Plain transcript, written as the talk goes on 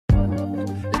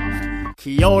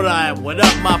Kia ora, what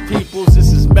up my peoples?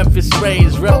 This is Memphis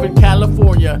Reigns, reppin'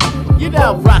 California. You're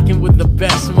now rocking with the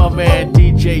best, my man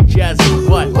DJ Jazzy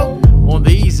Butt. On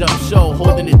the Ease Up Show,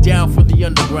 holding it down for the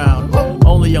underground.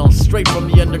 Only on Straight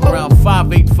From the Underground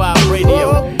 585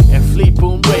 Radio and Fleet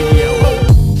Boom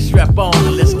Radio. Strap on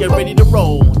and let's get ready to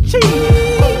roll. Cheese!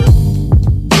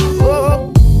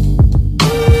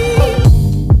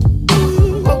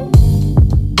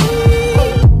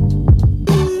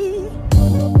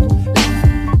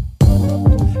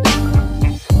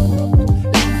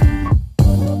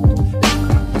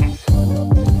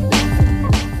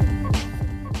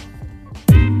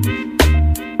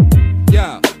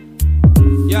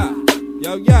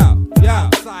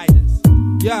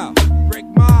 Yo, Brick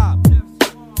Mob,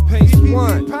 Pace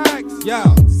One, yo,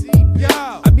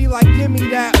 I be like, give me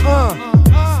that,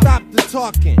 stop the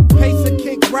talking, pace a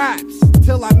kick raps,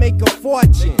 till I make a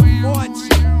fortune,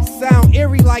 sound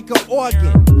eerie like an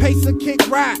organ, pace a kick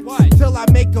raps, till I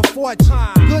make a fortune,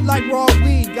 good like raw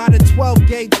weed, got a 12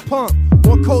 gauge pump,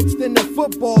 more coats than the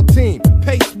football team,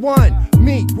 Pace One,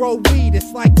 me, grow weed,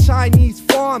 it's like Chinese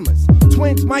farmers,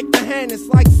 twins Mike the Hand, it's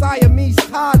like Siamese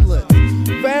toddlers.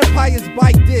 Vampires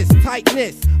bite this,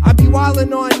 tightness. I be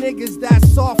wildin' on niggas that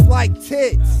soft like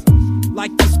tits.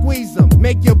 Like to squeeze them,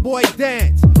 make your boy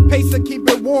dance. Pacer keep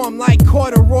it warm like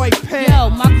corduroy pants. Yo,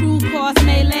 my crew cause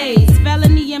melees.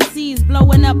 Felony MCs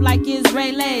blowing up like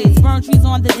Israelis. Burn trees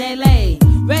on the delay.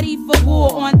 Ready for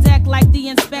war on deck like the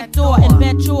inspector. And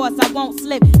bet yours I won't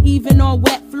slip even on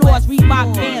wet floors.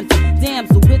 Reebok Bands,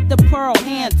 damsel with the pearl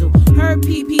handle. Heard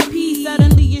PPP,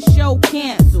 suddenly your show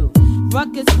canceled.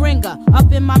 Ruckus bringer,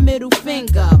 up in my middle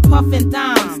finger. Puffin'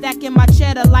 dime, stacking my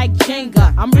cheddar like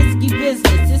Jenga. I'm risky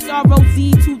business, it's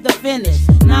ROZ to the finish.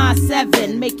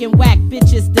 9-7, making whack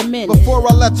bitches diminish. Before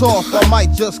I let off, I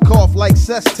might just cough like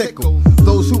cess tickle.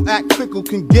 Those who act fickle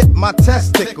can get my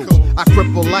testicles. I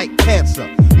cripple like cancer,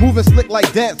 moving slick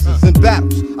like dancers in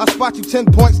battles. I spot you 10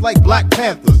 points like Black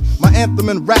Panthers. My anthem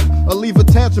and rap, I'll leave a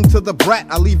tantrum to the brat.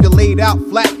 I leave you laid out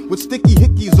flat with sticky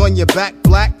hickeys on your back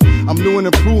black. I'm new and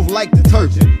improved like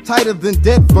detergent, tighter than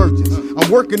dead virgins.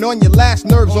 I'm working on your last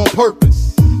nerves on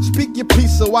purpose. Speak your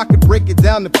piece so I can break it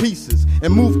down to pieces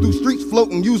and move through streets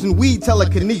floating using weed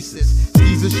telekinesis.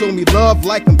 Jesus show me love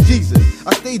like I'm Jesus.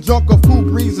 I stay drunk off Cool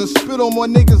Breeze and spit on more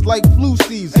niggas like flu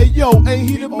season. Hey yo, ain't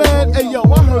he the man? Hey yo,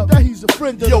 I heard that he's a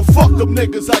friend of yo, fuck them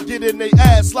niggas, I get in they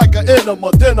ass like an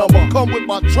enema. Then I'ma come with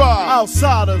my tribe.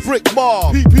 Outsiders, Brick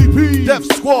Mob, PPP, Def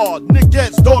Squad,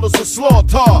 Nickets, Daughters of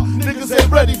Slaughter. Niggas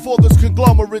ain't ready for this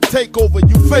conglomerate takeover.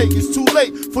 You fake, it's too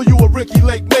late for you a Ricky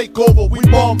Lake makeover. We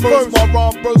bomb first, my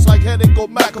rhyme burst like headache or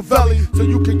Machiavelli. So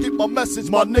you can get my message,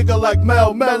 my nigga like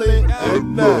Mel Melly.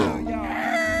 And now,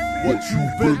 what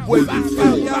you've been waiting for,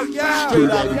 straight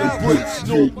out of the bricks,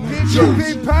 no New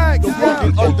Jersey, the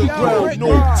rocket underground,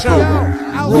 no terror,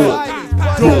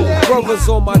 brothers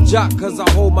on my jock cause I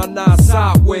hold my nine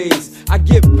sideways. I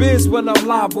get biz when I'm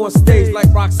live on stage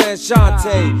like Roxanne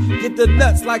Shante. Get the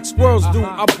nuts like squirrels do.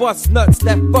 I bust nuts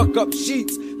that fuck up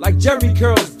sheets like Jerry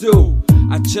Curls do.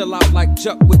 I chill out like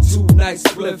Chuck with 2 nice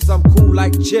spliffs. I'm cool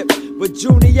like Chip, but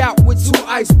Junie out with 2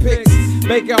 ice picks.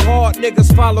 Make it hard,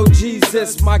 niggas follow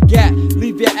Jesus. My gat,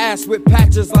 leave your ass with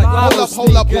patches like lava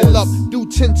sneakers. Hold up. Do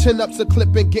 10 chin-ups a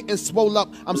clip and getting swole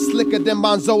up. I'm slicker than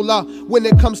Manzola. When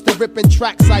it comes to ripping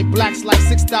tracks like blacks, like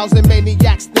 6,000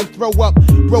 maniacs, then throw up.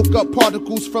 Broke up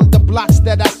particles from the blocks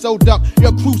that I sewed up.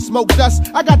 Your crew smoked dust.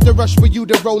 I got the rush for you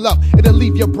to roll up. It'll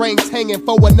leave your brains hanging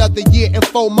for another year and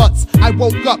 4 months. I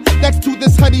woke up next to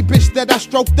this honey bitch that I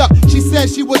stroked up. She said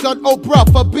she was on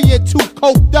Oprah for being too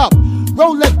coked up.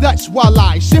 Roll a Dutch while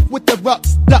I shift with the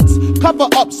rucks, ducks. Cover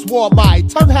up, swore my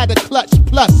tongue had a clutch.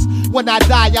 Plus, when I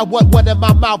die, I want one in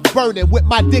my mouth burning with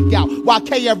my dick out while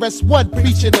KRS-One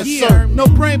preaching a sermon. No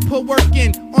brain put work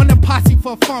in on the posse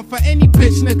for fun. For any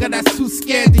bitch nigga that's too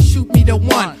scared to shoot me the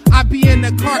one. I be in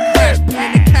a car crash, be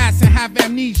in the cast and have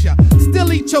amnesia.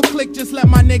 Still eat your click, just let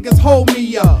my niggas hold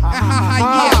me up.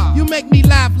 Yeah, you make me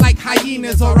laugh like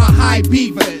hyenas or a high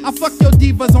beaver. I fuck your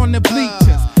divas on the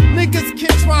bleachers. Niggas can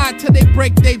try till they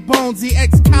break their bones. The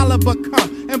Excalibur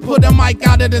come and pull the mic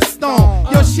out of the stone.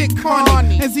 Your shit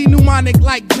corny and Z pneumonic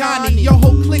like Johnny. Your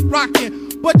whole clique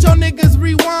rockin', but your niggas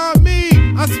rewind me.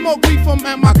 I smoke weed from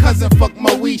and my cousin fuck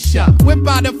Moesha. Whip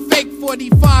out a fake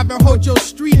 45 and hold your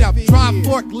street up. Drive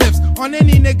forklifts on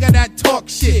any nigga that talk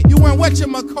shit. You and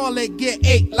whatchamacallit get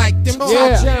ate like them.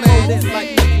 Yeah, jam on this like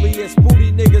nucleus.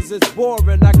 Booty niggas cause it's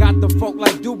boring. I got the funk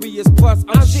like Dubious Plus.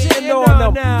 I'm shitting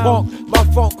on them punk. My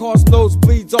funk cost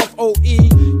nosebleeds off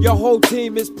OE. Your whole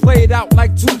team is played out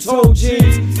like two-tone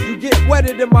jeans. You get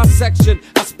wetted in my section.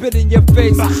 I spit in your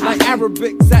face like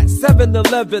Arabics at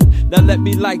 7-Eleven. Now let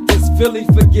me like this Philly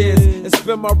forgives and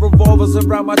spin my revolvers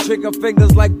around my trigger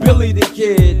fingers like Billy the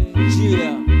Kid.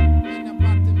 Yeah.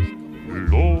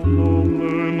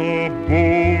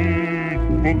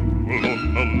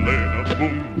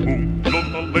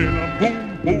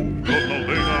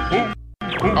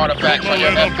 Artifacts on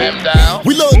your FM dial.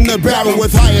 We loading the barrel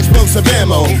with high explosive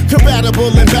ammo,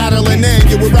 compatible in battle and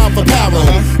anger with Ralph Apparel.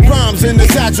 Rhymes in the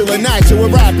satchel and natural,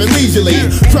 we're rapping leisurely.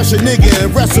 Crush a nigga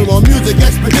and wrestle on music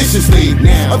expeditiously.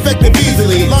 Effective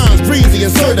easily, lines breezy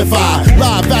and certified.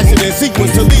 Live action in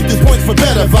sequence to lead these points for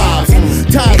better vibes.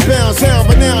 Ties bound, sound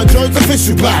renowned, joints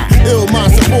official black. Ill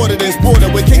mind supported and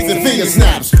sported with kicks and finger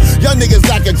snaps. Young niggas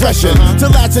lack aggression to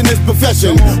latch in this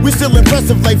profession. We still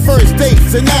impressive like first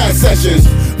dates and ass sessions.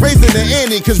 Raising the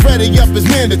ante cause ready up is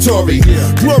mandatory.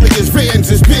 Glory is written,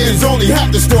 suspicions only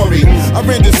half the story. I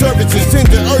render services,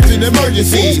 tender urgent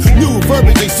emergencies. New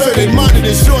verbiage exerted,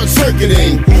 monitored short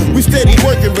circuiting. We steady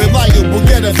working, reliable,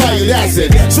 get a valued asset.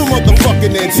 So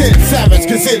motherfucking intense, savage,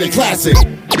 considered classic.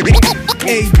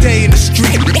 A day in the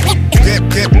street. Get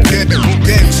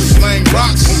gangsters slang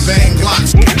rocks and bang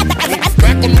glocks.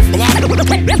 Back on the block,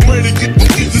 ready to get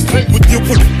this paper.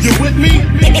 You with me?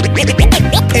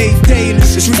 A day in the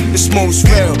street, the smoke's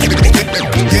real.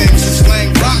 Gangsters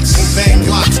slang rocks and bang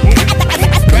glocks.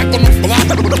 Back on the block,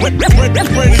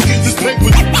 ready to get this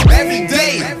paper. Every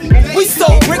day. We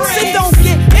sold bricks and don't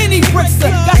get any bricks.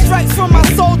 Got stripes from my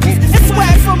soldiers and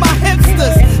swag from my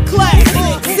hipsters.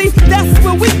 Classic, see, that's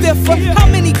where we differ. How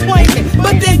many claim it,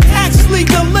 but they actually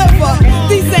deliver?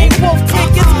 These ain't wolf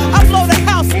tickets, I blow the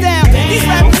house down. These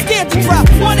rappers scared to drop,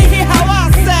 wanna hear how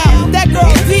I sound. That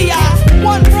girl D.I.,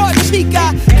 one broad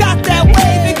chica, got that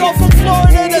wave and go from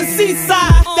Florida to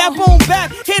Seaside. That boom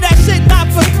back, hear that shit not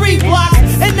for 3 blocks.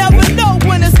 And never know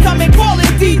when it's coming, call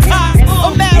it detox.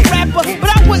 A mad rapper,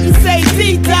 but I wouldn't say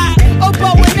D-Dot. A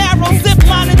bow and arrow zip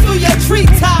lining through your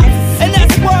treetops. And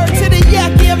that's word to the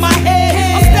yucky in my head.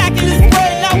 I'm stacking this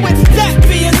bread, now with that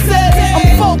being said,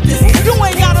 I'm focused. You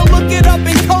ain't gotta look it up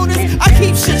in coders. I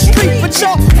keep shit street, but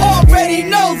y'all already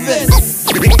know this.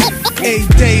 A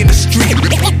day in the street.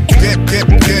 Get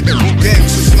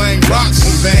gangsters slang rocks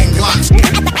and bang glocks.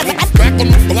 Back on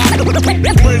the block,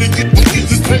 ready to get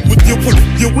this paper.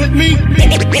 You with me?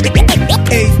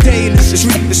 A day in the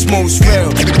street, the smoke's real.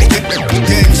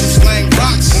 Gangsters slang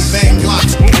rocks and bang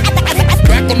glocks.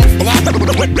 Back on the block,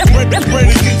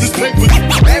 ready to get this paper.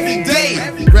 Every day.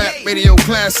 Rap radio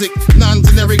classic,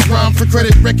 non-generic rhyme for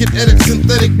credit, record edit,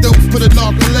 synthetic dope for the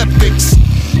narcoleptics.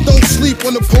 Don't sleep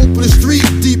on the pope of the street,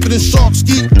 deeper than shark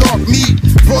skeet, dark meat,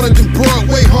 broader than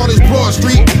Broadway, hard as Broad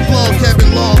Street. Long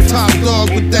cabin, long top dog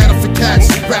with data for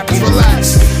cats. Rappers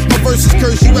relax, my verses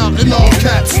curse you out in all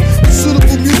caps. With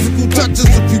suitable musical touches,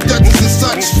 a few duchess and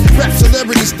such. Rap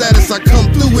celebrity status, I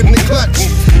come through in the clutch.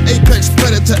 Apex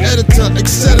predator, editor,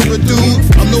 etc. Dude,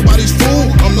 I'm nobody's fool,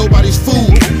 I'm nobody's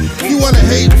fool. You wanna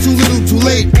hate, too little, too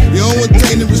late. You don't want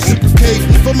to reciprocate.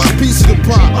 For my piece of the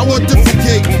pie, I want different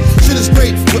cake. Shit is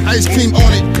great with ice cream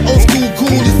on it. Old school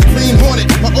cool is the Green Hornet.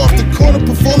 My off the corner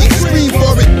performance, scream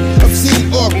for it. I've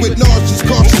seen off with nauseous,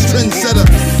 cautious trendsetter.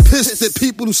 Pissed at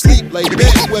people who sleep like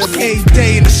bedwetters. A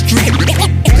day in the street.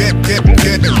 Get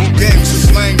gangsters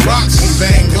slang rocks and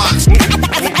bang glocks.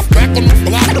 Back on the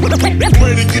block,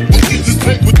 ready to get this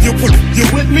paper. You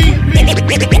with me?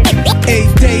 A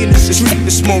day in the street,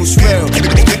 the smoke's real.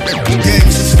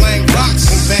 Gangsters slang rocks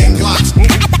and bang glocks.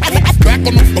 Back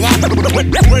on the block,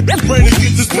 ready to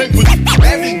get this paper.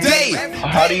 Every day.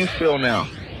 How do you feel now?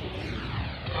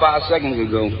 5 seconds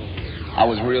ago, I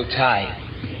was real tired.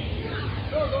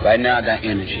 Right now, I got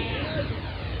energy.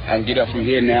 I can get up from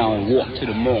here now and walk to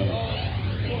the moon.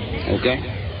 Okay?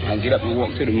 I can get up and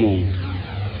walk to the moon.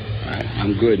 Alright,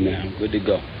 I'm good now. I'm good to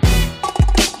go.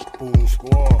 Boom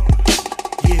Squad.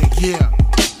 Yeah.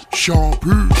 Sean P.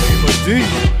 D.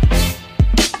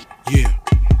 Yeah.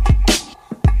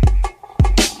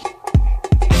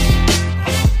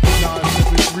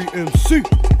 973 MC.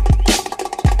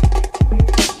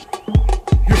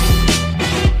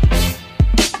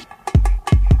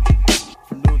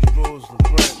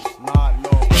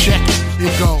 Check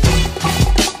it go.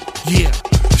 Yeah,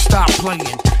 stop playing.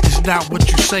 It's not what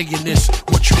you saying, it's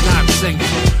what you're not saying.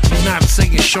 You're Not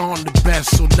saying Sean the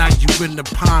best, so now you in the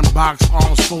pine box,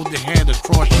 arms folded, hand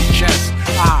across your chest.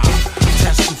 I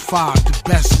testify, the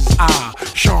best is I.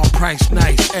 Sean Price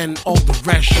nice, and all the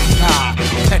rest you die.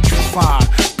 Petrified,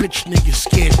 bitch niggas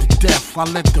scared to death. I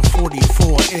let the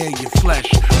 44 air your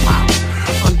flesh. Wow.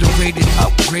 Underrated,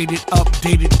 upgraded,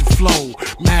 updated the flow.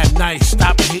 Mad nice,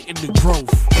 stop hating the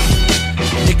growth.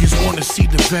 Niggas wanna see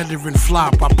the veteran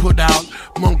flop. I put out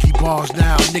monkey bars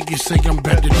now. Niggas say I'm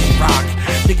better than Rock.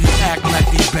 Niggas act like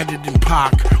they better than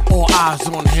Pac. All eyes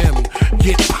on him.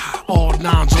 Get all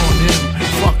nines on him.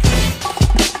 Fuck him.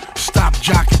 Stop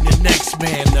jocking the next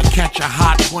man. They'll catch a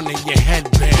hot one in your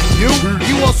headband. You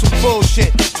want some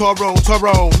bullshit, Toro.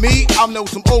 Me, I know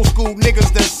some old school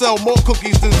niggas that sell more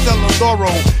cookies than Celadoro.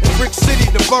 In Brick City,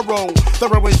 the borough,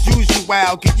 thorough as usual.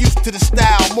 Get used to the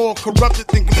style, more corrupted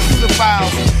than computer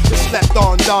files. The slept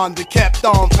on, done, the kept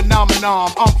on,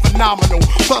 phenomenon. I'm phenomenal,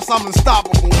 plus I'm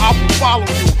unstoppable. I will follow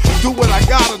you, do what I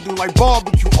gotta do, like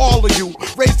barbecue, all of you.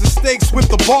 Raise the stakes with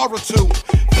the bar or two.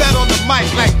 Fat on the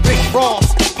mic like Big Ross,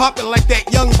 popping like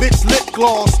that young bitch lip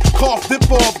gloss. Cough,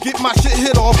 dip off, get my shit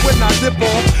hit off when I dip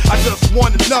off. I just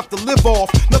want enough to live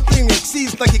off. Nothing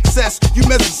exceeds like excess. You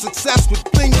measure success with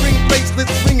bling ring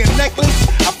bracelets, ring and necklace.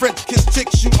 I French kiss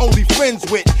chicks you only friends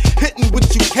with, hitting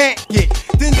what you can't get.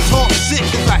 Then talk shit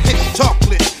as I hit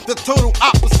chocolate. The total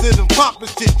opposite of proper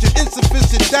shit. Your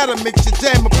insufficient data makes your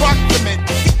jam approximate.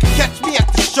 You can catch me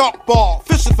at the shark bar,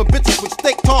 fishing for bitches with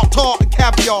steak tartare and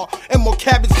caviar, and more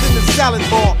cabbage than the salad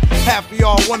bar. Half of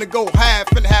y'all wanna go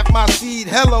half and half my seed.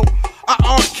 Hello, I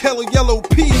R. Kelly yellow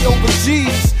P over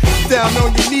G's. Down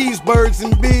on your knees, birds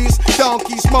and bees,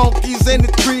 donkeys, monkeys, and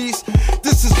the trees.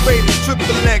 This is rated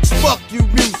XXX, fuck you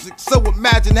music. So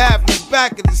imagine having me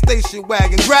back in the station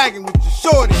wagon, dragging with your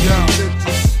shorty, young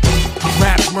bitches.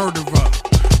 Rap murderer,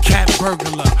 cat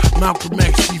burglar, Malcolm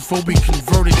X before we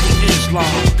converted to Islam.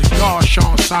 The God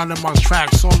Sean signing my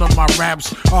tracks, all of my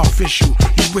raps are official.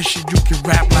 You wishing you could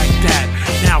rap like that.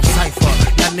 Now cypher,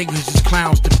 y'all niggas is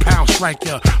clowns, the pound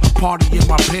striker. A party in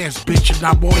my pants, bitch, and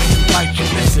I wanna invite you.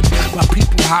 Listen, my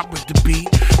people hot with the beat,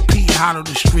 P hot on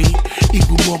the street,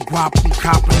 equal more guap than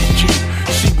copper and G.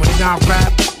 See when I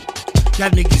rap, y'all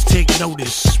niggas take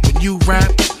notice. When you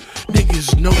rap,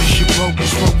 niggas notice your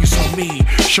bogus, focus on me.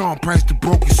 Sean Price, the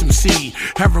brokest MC.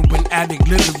 Heroin addict,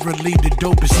 literally the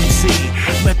dopest MC.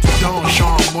 Let the dawn,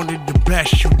 Sean, one of the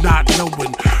best, you not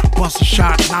knowing. Bust a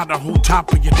shot, not a whole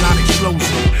top of your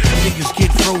non-explosion. Niggas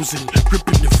get frozen,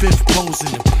 gripping the fifth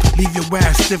posing. Leave your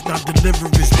ass stiff, not deliver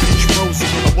his bitch frozen.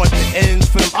 I want the ends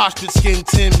for them ostrich skin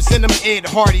Timbs and them Ed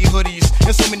Hardy hoodies.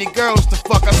 And so many girls to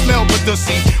fuck, I smell but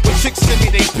pussy. When chicks send me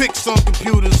they pics on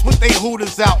computers with they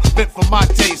hooters out, meant for my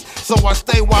taste. So I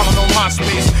stay wildin' on my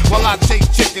space while I take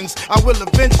chickens. I will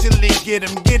eventually get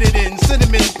him, get it in.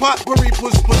 Cinnamon, potpourri,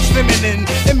 push, feminine.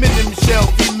 Eminem shell,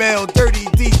 female, dirty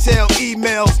detail,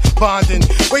 emails, bonding.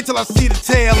 Wait till I see the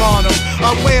tail on him.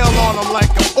 I wail on him like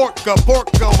an orca,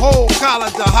 whole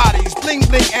college of hotties. Bling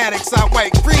bling addicts, I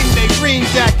white cream, they green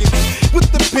jackets.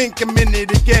 With the pink a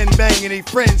minute again, banging they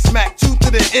friends. Smack 2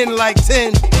 to the end like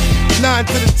 10. 9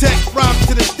 to the tech, rhyme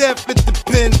to the death. It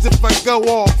depends if I go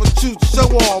off or choose to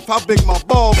show off how big my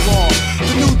balls are.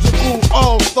 The new Jaboo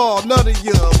all-star, none of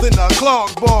you in a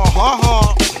clog bar. Ha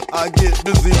ha, I get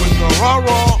busy with the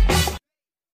rah-rah.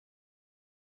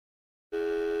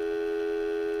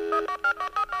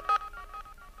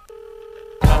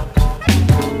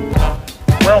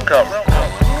 Welcome.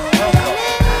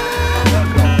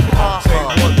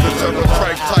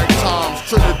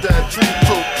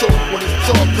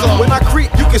 When I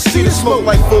creep, you can see the smoke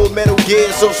like Full Metal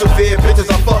Gear. So severe,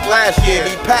 bitches I fucked last year.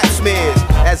 Need pap smears.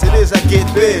 As it is, I get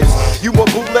biz. You more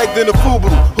bootleg than a FUBU.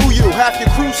 Who you? Half your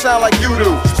crew sound like you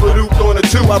do. Split oop on the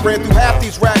 2. I ran through half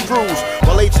these rap crews.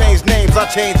 While they changed names, I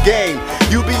changed game.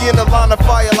 You be in the line of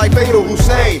fire like Fatal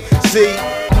Hussein. See?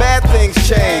 Mad things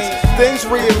change, things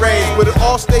rearrange, but it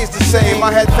all stays the same.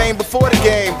 I had fame before the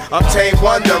game, I'm Tame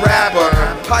Wonder rapper.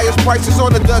 Highest prices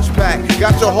on the Dutch pack,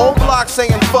 got your whole block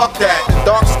saying fuck that.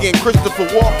 Dark skin Christopher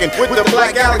Walken with the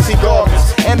Black Galaxy goggles,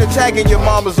 and the tag in your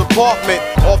mama's apartment.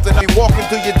 Often I be walking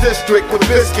through your district with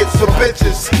biscuits for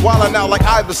bitches, wildin' out like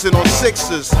Iverson on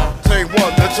Sixers. Tame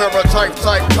Wonder, terror type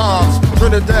times.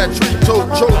 Trinidad tree toe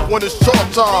choke when it's chalk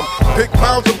time. Pick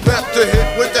pounds of pep to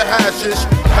hit with the hashish.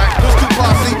 Pack pistol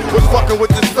posse was fucking with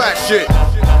this fat shit.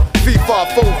 FIFA,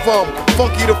 fo-fum,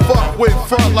 funky the fuck with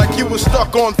front like you was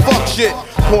stuck on fuck shit.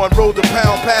 Corn rolled a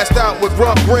pound, passed out with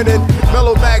rough grinning.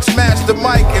 Mellow Max smashed the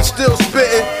mic and still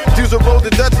spitting. Diesel rolled the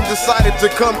Dutch and decided to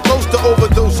come close to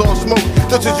overdose on smoke.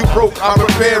 Just as you broke, I'm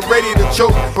prepared, ready to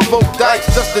choke. Provoke dice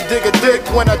just to dig a dick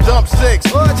when I dump six.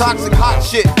 Toxic hot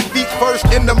shit, feet first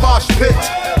in the mosh pit.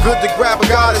 Good to grab a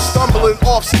guy that's stumbling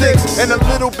off sticks. And a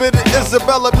little bit of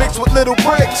Isabella mixed with little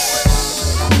bricks.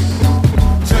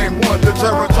 Team 1, the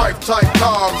terror type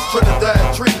times.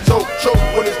 Trinidad, treat, choke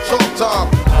when it's choke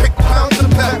time. Pick pounds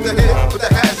and pack the hit with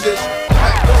the hashes.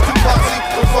 Pack those two posse,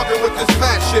 we're fucking with this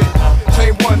fat shit.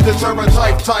 Team 1, the terror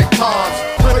type times.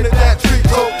 Trinidad, treat,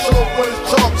 choke when it's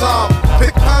choke time.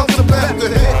 Pick pounds and pack the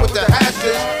hit with the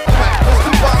hashes. Pack those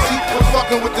two posse, we're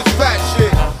fucking with this fat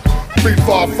shit. 3, 5,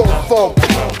 4, 4.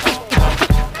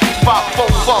 5,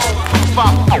 4, 4.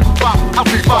 5, 4, 4.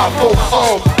 5, 4,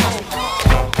 4.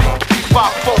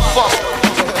 5, 4, 4. 5, 4,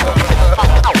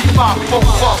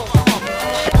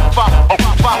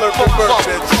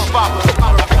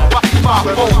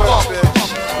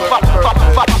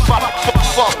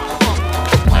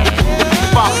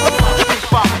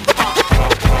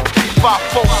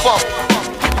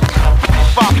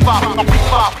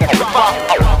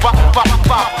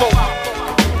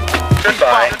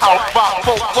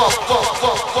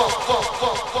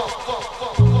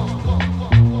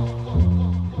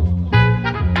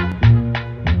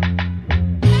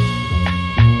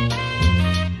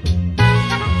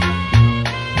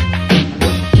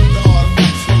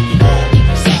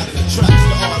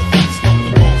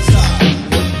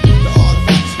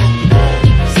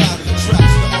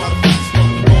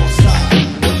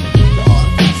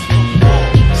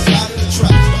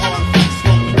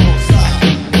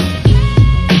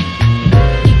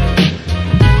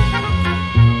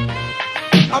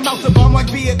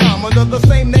 The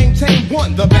same name, Tame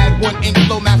One, the bad one, ain't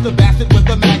slow master bastard with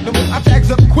the magnum. I tags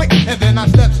up quick and then I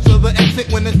steps to the exit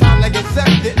when it's time to get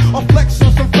accepted. Or flex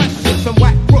on some fresh shit, some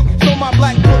whack crook. So my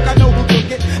black crook, I know who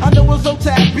took it. I know it's so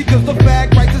tagged because the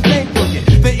fag writes his name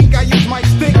crooked. The ink I use might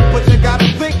stink, but you gotta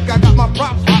think I got my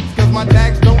props hot cause my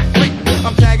tags don't freak.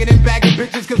 I'm tagging and bagging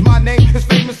bitches cause my name is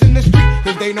famous in the street.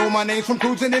 Cause they know my name's from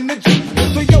cruising in the Jeep.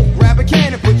 So yo, grab a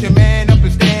can and put your man up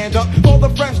and stand up. All the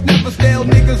fresh, never stale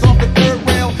niggas off the third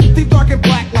rail. Deep dark and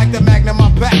black like the Magnum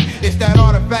on back. It's that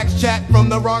artifacts chat from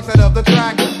the wrong side of the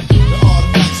track. The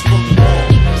artifacts from the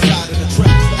wrong side of the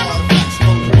tracks. The artifacts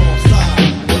from the wrong side.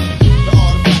 The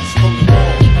artifacts from the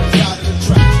wrong side of the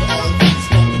tracks. The artifacts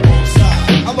from the wrong side.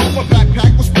 I lost my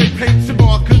backpack with spray paint and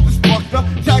markers that sparked up.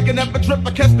 Tagging up a trip,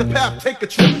 I catch the path, take a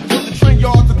trip to the train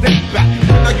yards and then back.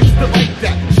 I used to like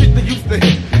that shit that used to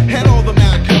hit. Had all the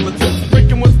mad color tips.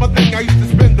 Breaking was my thing, I used to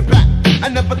spin the back. I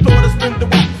never thought I'd spin the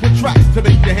wax with tracks to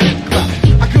make your hands clap.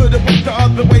 I could've went the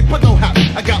other way, but no how.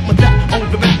 I got my jack on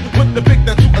the map with the big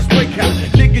that to a spray cap.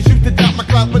 Niggas used to doubt my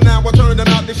clout, but now I turn them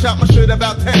out. They shout my shit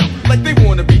about town like they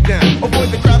wanna be down.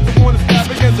 Avoid the crowd that wanna stab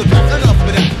against the trap. Enough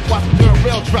of that. Watch the turn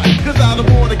rail track, cause I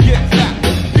don't wanna get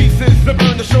zapped. Pieces to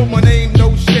burn to show my name,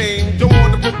 no shame. Don't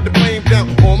wanna put the blame down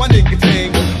on my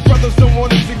nicotine. Brothers don't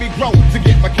wanna see me grow to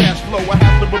get my cash flow. I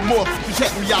have the remorse to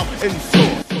check me out in the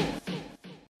store.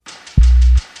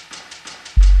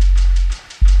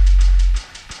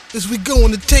 As we go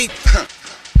on the tape,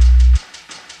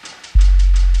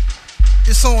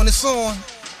 it's on,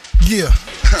 yeah.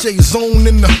 J-Zone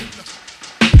in the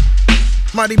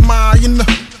Mighty Ma in the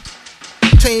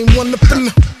Tame One up in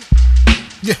the,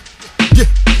 yeah.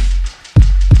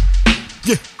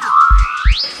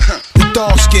 The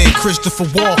dark-skinned Christopher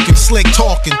Walken, slick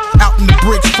talking, out in the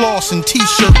bricks flossing,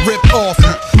 t-shirt ripped off,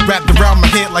 wrapped around my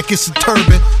head like it's a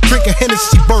turban, drinking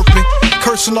Hennessy burping,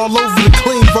 cursing all over the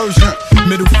clean version.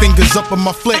 Middle fingers up on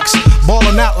my flicks,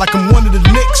 balling out like I'm one of the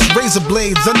Knicks. Razor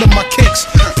blades under my kicks,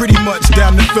 pretty much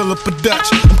down to Philippa Dutch.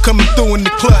 I'm coming through in the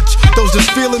clutch. Those that's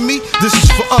feeling me, this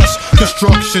is for us.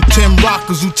 Construction, Tim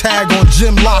Rockers who tag on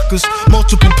gym lockers.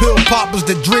 Multiple pill poppers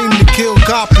that dream to kill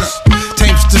coppers.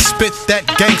 Tanks to spit that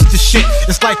gangster shit.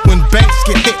 It's like when banks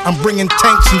get hit, I'm bringing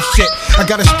tanks and shit. I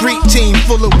got a street team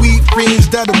full of weed fiends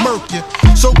that'll murk you.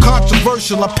 So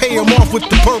controversial, I pay them off with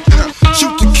the purple.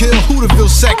 Shoot to kill, Hooterville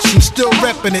section, still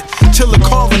reppin' it. Till the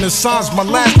coroner signs my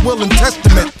last will and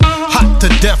testament. Hot to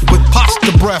death with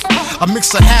pasta breath. I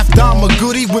mix a half dime of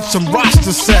goodie with some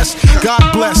roster cess. God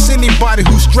bless anybody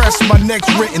who stressed my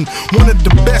next written. One of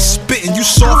the best spittin', you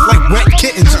soft like wet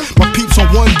kittens. My peeps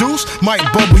on one deuce might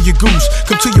bubble your goose.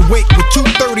 Come to your wake with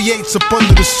 238s up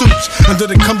under the suits. Under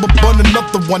the cummerbund,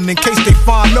 another one in case they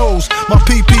find those. My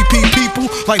PPP people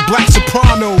like black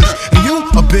sopranos. And you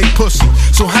a big pussy,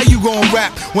 so how you you gon'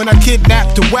 rap when I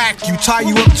kidnap to whack you, tie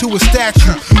you up to a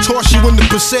statue, toss you in the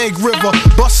Passaic River,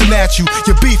 bustin' at you.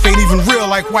 Your beef ain't even real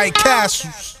like White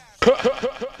Castles. Your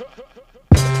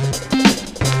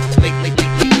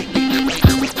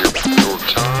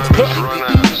time has run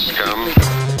out, scum.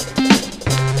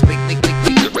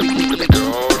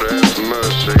 God have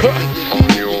mercy on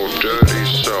your dirty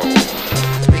soul.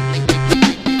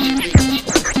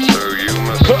 So you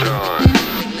must die.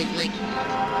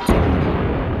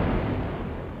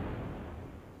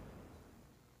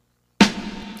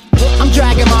 I'm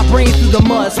dragging my brain through the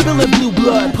mud, spilling blue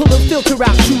blood, pulling filter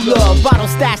out true love. Bottle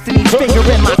stashed in each finger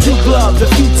in my two gloves. A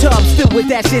few tubs filled with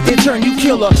that shit that turn you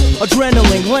killer.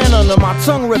 Adrenaline gland under my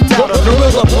tongue ripped out. A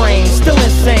gorilla brain, still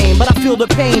insane, but I feel the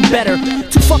pain better.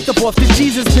 Too fucked up off the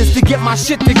Jesus piss to get my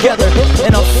shit together.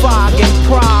 In a fog in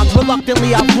Prague,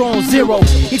 reluctantly I've grown zero.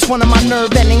 Each one of my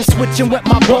nerve endings switching with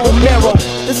my bone marrow.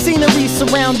 The scenery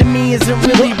surrounding me isn't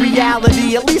really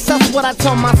reality. At least that's what I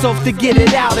tell myself to get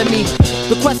it out of me.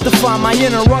 The quest to find my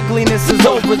inner ugliness is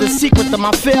over. The secret to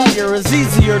my failure is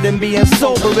easier than being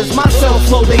sober. Is my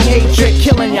self-loathing hatred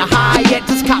killing you high yet?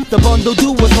 Just cop the bundle,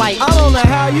 dude was like, I don't know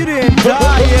how you didn't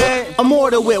die yet. I'm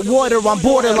mortar with water, I'm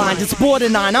borderline, just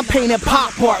borderline. I'm painting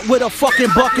pop art with a fucking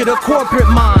bucket of corporate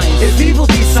minds. If evil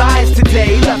decides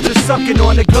today, left her sucking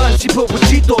on the gun she put what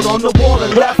she thought on the wall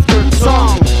and left her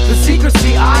song. The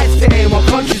secrecy eyes to aim on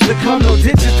countries to come, no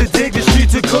ditches to dig, the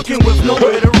streets are cooking with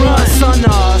nowhere to run. Son,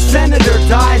 senator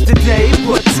dies today,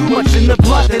 put too much in the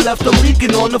blood, they left him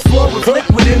leaking on the floor with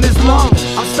liquid in his lungs.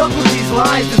 I'm stuck with these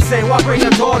lines to say, why bring a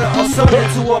daughter or son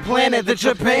into a planet that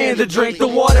you're paying to drink the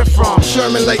water from?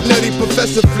 Sherman like nutty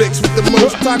Professor Flicks with the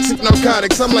most toxic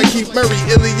narcotics. I'm like Keith Murray,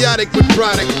 idiotic with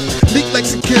product. Leak like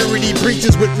security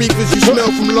breaches with reefers you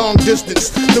smell from long distance.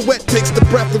 The wet takes the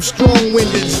breath of strong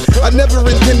windage. I never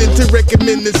intended to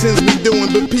recommend the sins we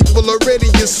doing, but people already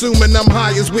assuming I'm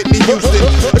high as Whitney Houston.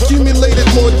 Accumulated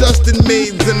more dust than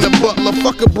maids in the butler.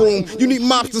 Fuck a broom. You need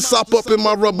mops to sop up in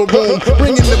my rubber room.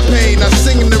 Bringing the pain, I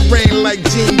sing in the rain like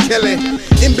Gene Kelly.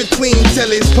 In between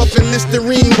tellies, puffing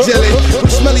Listerine jelly.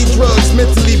 With smelly drugs,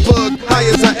 mentally bugged, high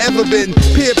as I ever been.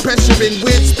 Peer pressuring,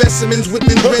 weird specimens with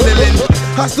adrenaline.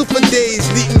 Hostile for days,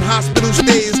 needing hospital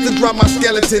stays to drop my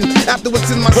skeleton. After what's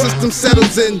in my system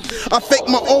settles in, I fake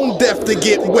my own death to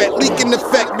get wet. Leaking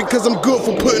effect because I'm good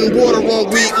for putting water on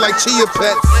weed like chia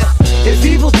pets. If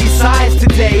evil decides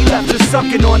today, left her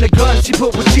sucking on the gun she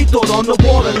put what she thought on the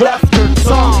wall and left her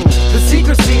song. The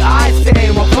secrecy eyes to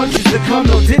aim on countries to come,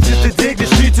 no ditches to dig, the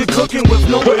streets are cooking with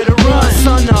nowhere to run.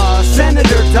 Son,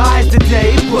 senator dies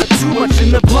today, put too much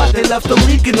in the blood, they left him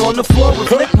leaking on the floor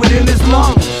with liquid in his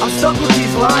lungs. I'm stuck with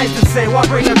these lines to say, why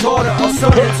bring a daughter or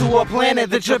son into a planet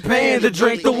that you're paying to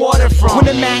drink the water from? When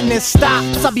the madness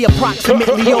stops, I'll be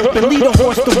approximately open. Lead a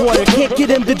horse to water, can't get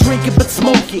him to drink it but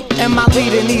smoke it. Am I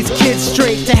leading these kids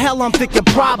straight to hell? I'm thinking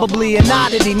probably an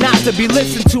oddity not to be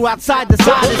listened to outside this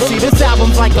odyssey. This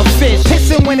album's like a fish,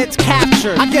 hissing when it's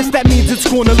captured. I guess that means it's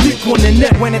gonna leak on the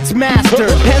net when it's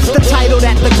mastered. Hence the title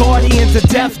that the Guardians of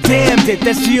Death damned it.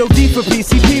 That's G.O.D. for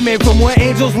PCP, made from where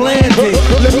angels landed.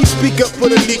 Let me speak up for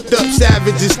the leaked up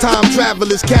savages, time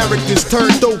travelers, characters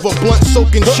turned over, blunt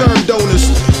soaking sherm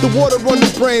donors. The water on the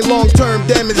brain, long term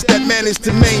damage that managed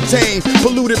to maintain,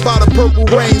 polluted by the purple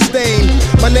rain stain.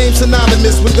 My name's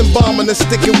synonymous with embalming a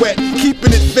sticky wet,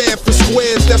 keeping it fair for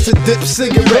squares, that's a dip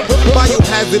cigarette.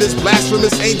 Biohazardous,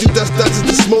 blasphemous, angel dust dozens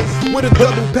to smoke, with a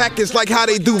double package like how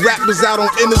they do rappers out on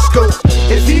Interscope.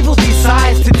 If evil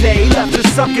decides today, left her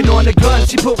sucking on the gun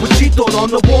she put what she thought on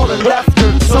the wall and left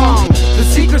her song. The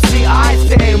secrecy eyes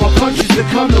to aim on countries to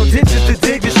come, no ditches to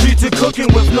dig, the streets are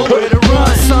cooking with nowhere to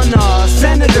run. Son,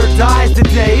 senator dies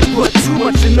today, put too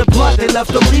much in the blood, they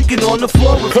left him leaking on the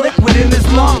floor with liquid in his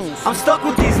lungs. I'm stuck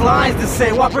with these lines to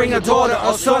say, why bring a daughter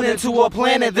or son into a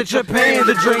planet that you're paying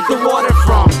to drink the water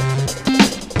from?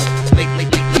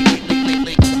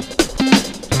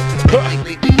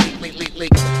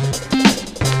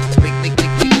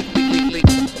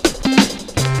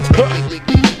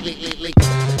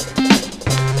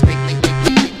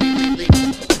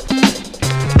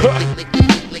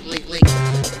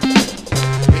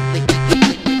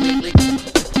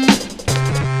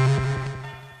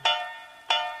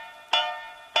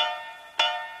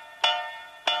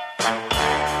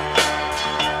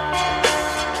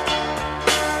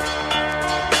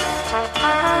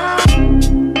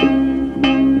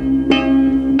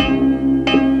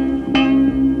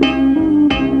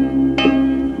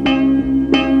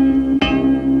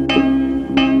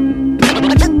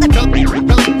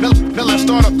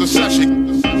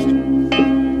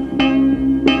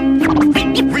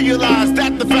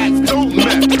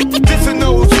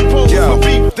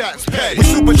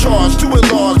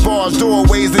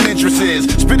 doorways and entrances.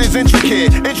 Spit is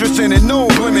intricate, interesting and no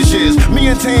blemishes. Me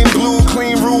and Tame Glue,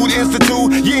 Clean Rude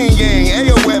Institute, Yin Yang,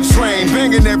 AOF slang,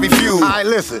 banging every few. Alright,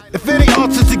 listen. If any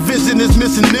artistic vision is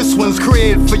missing, this one's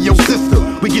created for your sister.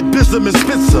 We get bism and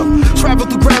spit some. Travel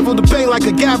through gravel to bang like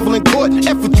a gavel in court.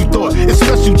 F what you thought, it's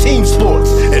special team sports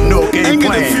and no game Anger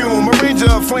plan. the fume, arranger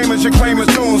of flamers, your claim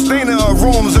tunes, stainer of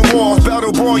rooms and walls,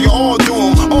 battle brawl, you're all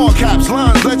doom. All caps,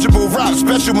 lines, legible, rap,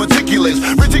 special, meticulous,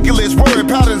 ridiculous word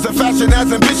patterns of fashion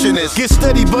as ambitionist. Get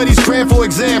steady, buddies, cram for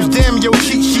exams. Damn your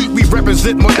cheat sheet. We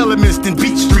represent more elements than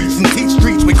beat streets and teach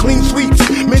streets with clean sweeps.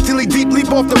 Mentally deep,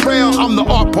 leap off the rail. I'm the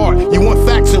art part. You want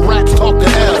facts and raps? Talk to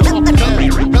hell.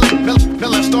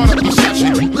 Let's start up the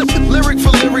session. Lyric for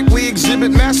lyric, we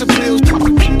exhibit mass appeals.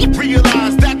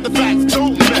 Realize that the facts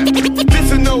don't match.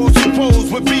 This and those who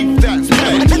pose with beef that's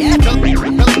bad.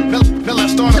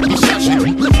 Let's start up the session.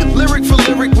 Lyric for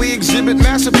lyric, we exhibit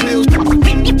mass appeals.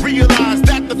 Realize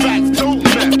that the facts don't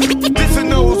match. This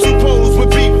and those who pose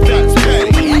with beef that's bad.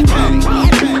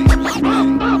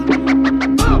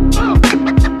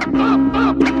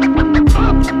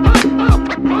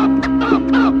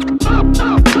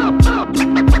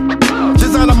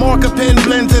 Marker pen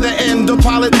blend to the end. The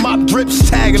pilot mop drips,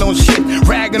 tagging on shit,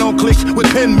 ragging on clicks with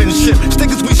penmanship.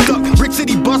 Stickers we stuck, Brick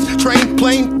City bus, train,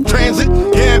 plane, transit.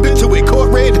 Gambit till we caught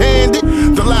red-handed.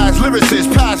 The lies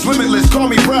lyricist, past limitless, call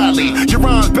me Bradley. Your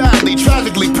rhymes badly,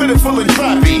 tragically, pitiful and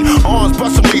trappy. Arms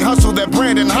bustin', we hustle that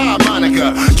Brandon High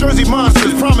moniker. Jersey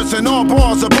monsters, promising all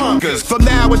balls are bunkers. From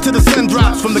now until the sun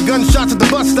drops, from the gunshots at the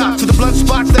bus stop to the blood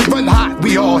spots that run hot.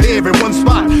 We all here in one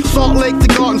spot. Salt Lake to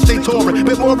Garden State touring,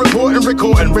 bit more reporting,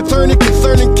 recording. Returning,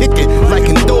 concerning, kicking like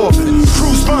endorphins.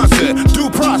 Crew sponsor, due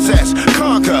process,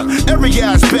 conquer every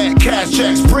aspect, cash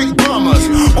checks, break bombers.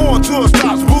 On tour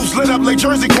stops, booths lit up like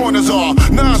Jersey corners are.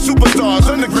 9 superstars,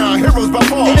 underground heroes by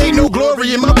far. It ain't no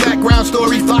glory in my background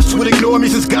story. Thoughts would ignore me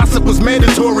since gossip was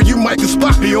mandatory. You might can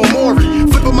spot me on Maury.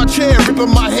 Flipping my chair,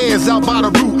 ripping my hairs out by the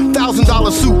root.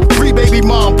 $1,000 suit, free baby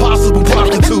mom, possible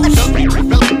prostitutes.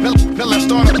 Let's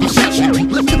start up the session.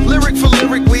 Lyric for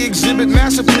lyric, we exhibit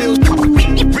mass appeals.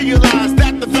 Realize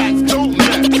that the facts don't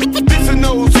match. This and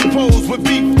those who pose with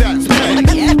beef that's bad.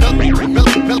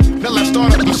 Let's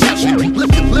start up the session.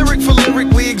 Lyric for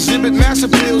lyric, we exhibit mass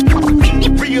appeals.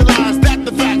 Realize that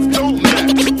the facts don't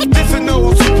match. This and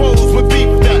those who pose with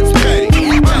beef that's bad.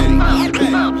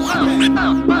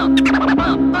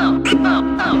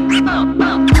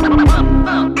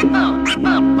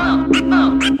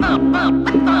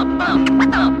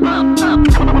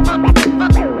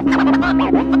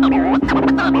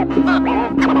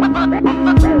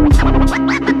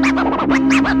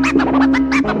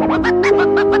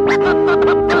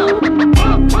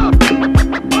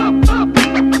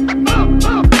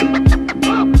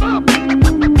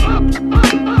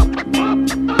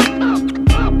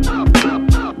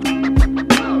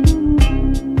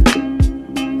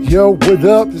 Yo, what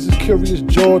up? This is Curious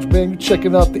George, man. You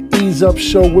checking out the Ease Up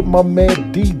Show with my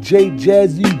man DJ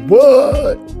Jazzy.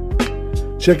 What?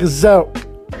 Check us out.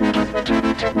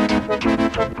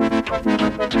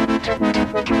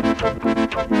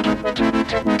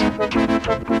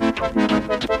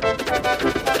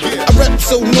 I rap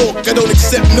so nork, I don't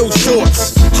accept no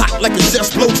shorts. Hot like a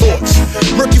chef's blowtorch.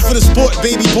 Murky for the sport,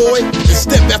 baby boy. And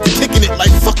step after kicking it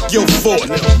like fuck your fort.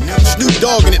 Snoop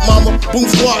Dogg in it, mama. Boom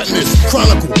squad in this.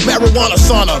 Chronicle, marijuana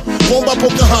sauna. Born by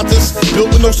Pocahontas, built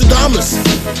with Nostradamus.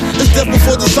 It's death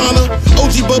before dishonor.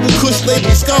 OG bubble kush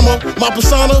label scammer. My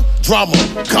persona, drama,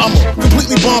 comma.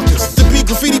 Completely bonkers. To be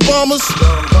graffiti bombers,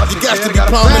 you got to be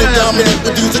prominent, dominant,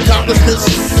 with these accomplishments.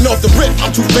 And off the rip,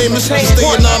 I'm too famous to stay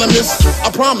anonymous.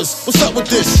 I promise, what's up with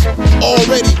this?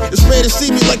 Already, it's rare to see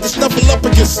me like the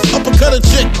snuffleupagus. Uppercut a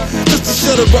chick, just to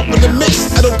shut her up in the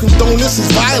mix. I don't condone this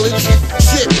as violence.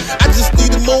 Shit, I just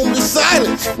need a moment of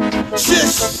silence.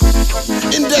 Shish,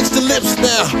 index the lips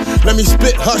now. Let me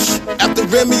spit, hush. After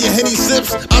Remy and Henny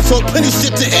sips, I talk plenty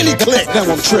shit to any clique. Now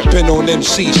I'm tripping on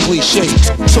MC's cliches.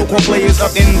 So-called players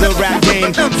up in the rap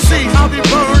game. MC's, I'll be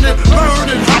burning.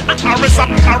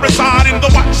 I reside in the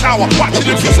watch tower, watching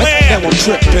if you Now I'm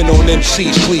tripping on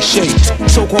MC's cliches.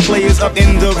 So-called players up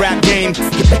in the rap game.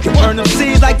 You burn them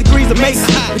seeds like degrees of mace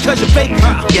because you're fake.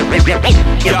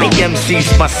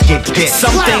 MCs must get this.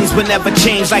 Some things will never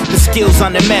change like the skills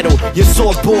on the metal. Your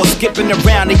swordboard skipping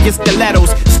around in your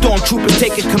stilettos. Stormtroopers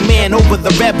taking command over the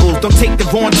rebels. Don't take the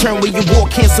wrong turn when you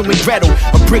walk Hansel and Gretel.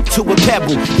 A brick to a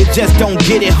pebble, you just don't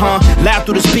get it, huh? Loud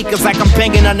through the speakers like I'm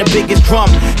banging on the biggest drum.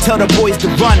 Tell the boys to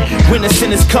run when the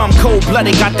sinners come.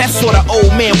 Cold-blooded, got that sort of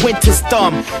old man winter's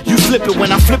thumb. You slip it when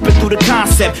when I'm flipping through the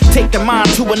concept. Take the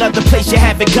mind to another place you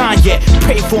haven't gone yet.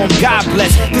 Pray for him, God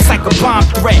bless. This like a bomb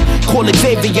threat. Call it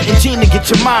Xavier and Gina,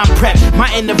 get your mind prepped. My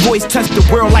inner voice touched the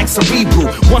world like Cerebral.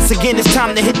 Once again, it's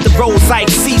time to hit the roads like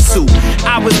Sisu.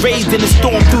 I was raised in a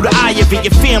storm through the eye of it.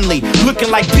 Your family looking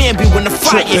like Bambi when the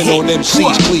fire hit. On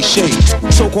MC's cliche.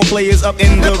 So-called players up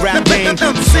in the rap game.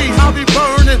 MCs, I'll be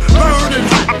burning.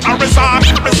 I reside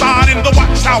in the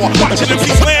watchtower, watching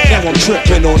MCs land. Now I'm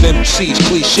tripping on MC's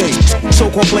cliche.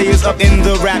 So-called players up in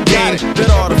the rap game. Good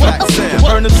artifact sound.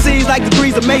 Burn them seeds like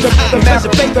degrees of makeup. The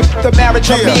magic paper, the marriage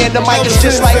of me and the mic is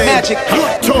just like magic.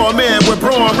 Tall man with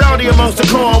brawn, rowdy amongst the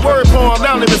corn. Word form,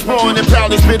 loudly respond and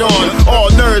proudly spit on.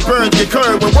 All nerds, burns get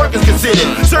curved when work is considered.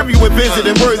 Serve you with visit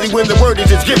and worthy when the word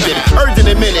is gifted. Urgent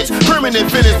in minutes,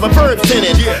 permanent finish, my verbs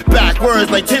tinted.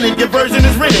 Backwards like tenant, your version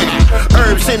is written.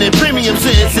 Herbs sending premium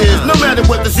sentences. No matter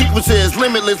what the sequence is,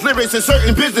 limitless lyrics in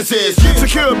certain businesses.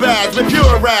 Secure bags with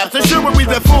pure raps, ensure we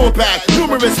the full pack.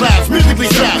 Numerous slaps, musically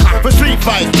strapped for street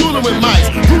fights, dueling with mics,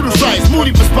 brutal strikes,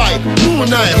 moody for spite. Moon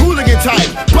night, hooligan type,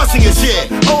 busting your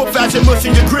shit. Old fashioned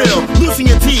mushing your grill, losing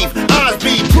your teeth, eyes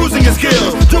beat, bruising your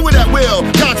skills. Do it at will,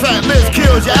 contract list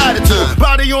kills your attitude.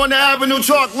 Body on the avenue,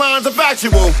 chalk lines are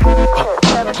factual.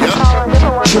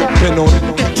 Tripping on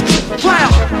it. Wow.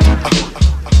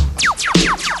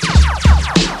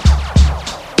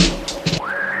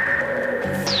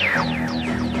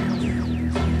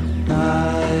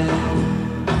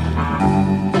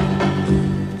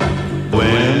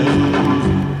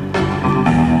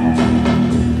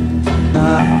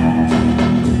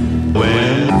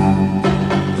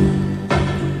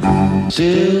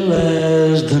 Still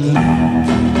as the night.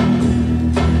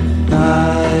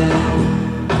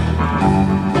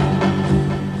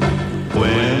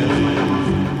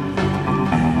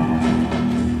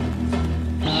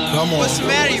 Come on. What's the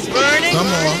matter, you burning? Come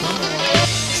on.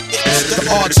 The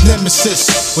arch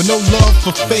nemesis with no love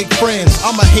for fake friends.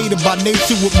 I'm a hater by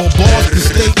nature with more bars than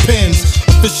state pens.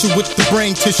 Official with the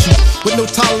brain tissue, with no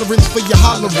tolerance for your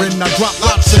hollering. I drop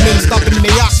lots of men, stopping the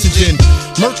oxygen.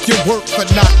 Murk your work for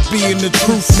not being the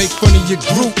truth. Make fun of your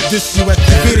group, diss you at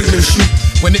the video shoot.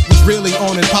 When it was really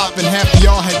on and popping, half of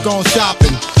y'all had gone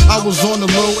shopping. I was on the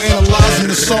low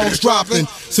analyzing the songs dropping.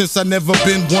 Since I never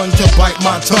been one to bite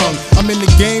my tongue. I'm in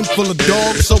the game full of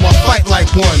dogs, so I fight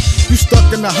like one. You stuck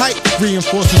in the hype,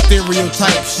 reinforcing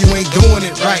stereotypes. You ain't doing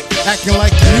it right, acting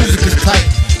like the music is tight.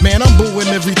 Man, I'm booing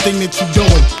everything that you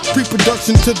doing.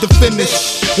 Pre-production to the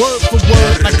finish, word for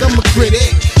word, like I'm a critic.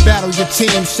 Battle your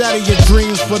team, shatter your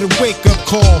dreams for the wake-up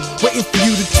call. Waiting for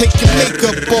you to take your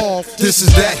makeup off. This is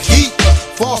that heat,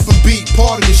 far from beat,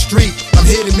 part of the street. I'm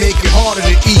here to make it harder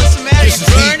to eat. This is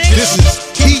heat, this is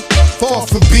heat, far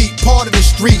from beat, part of the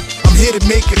street. I'm here to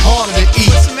make it harder to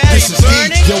eat. This is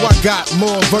heat. Yo, I got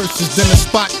more verses than a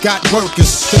spot got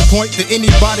workers. To the point that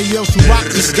anybody else who rock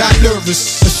just got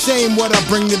nervous. A shame what I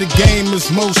bring to the game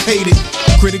is most hated.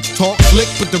 Critics talk slick,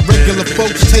 but the regular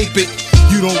folks tape it.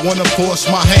 You don't wanna force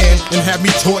my hand and have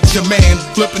me torture man.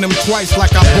 Flipping them twice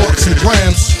like I bought some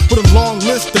grams. With a long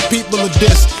list of people of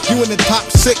this. You in the top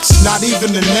 6, not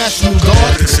even the National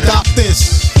Guard can stop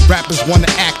this. Rappers wanna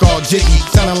act all jiggy,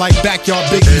 sounding like backyard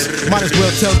biggies. Might as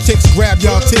well tell chicks grab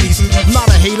y'all titties. I'm not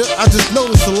a hater, I just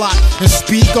notice a lot and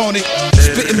speak on it.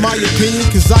 Spitting my opinion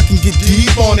cause I can get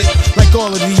deep on it. Like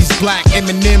all of these black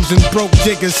M&Ms and broke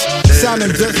jiggers.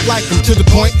 Sounding just like them to the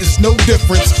point it's no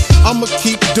difference. I'ma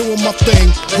keep doing my thing,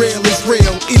 real is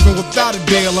real. Even without a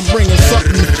deal, I'm bringing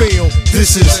something to feel.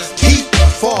 This is heat,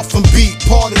 far from beat,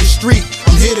 part of the street.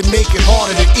 I'm here to make it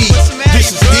harder to eat.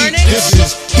 This is heat, this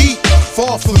is heat,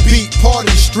 far from beat, part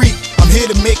of the street. I'm here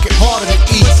to make it harder to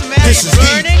eat. This is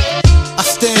heat. I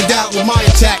stand out with my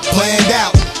attack planned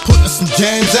out, putting some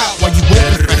jams out while you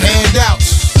waiting for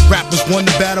handouts. Rappers won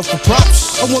the battle for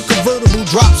props. I want convertible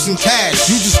drops and cash.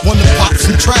 You just want to pop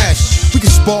some trash. We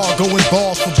can spar, going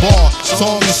bar for bar,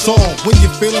 song to song. When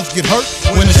your feelings get hurt,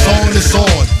 when the song is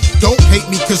on. Don't hate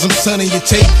me cause I'm sunning your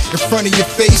tape in front of your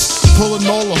face, pulling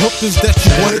all the hookers that you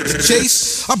wanted to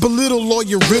chase. I belittle all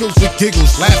your riddles with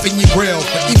giggles, laughing your grill,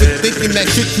 for even thinking that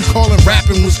shit you callin'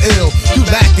 rapping was ill. You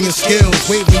lacking the skills,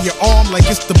 waving your arm like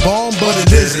it's the bomb, but it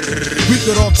isn't. We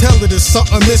could all tell that there's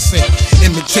something missing,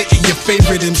 imitating your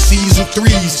favorite MCs and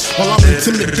threes, while I'm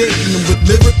intimidating them with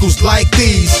lyricals like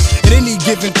these. At any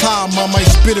given time I might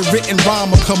spit a written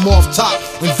rhyme or come off top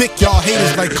and Vic y'all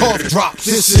haters like cough drops.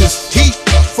 This is heat,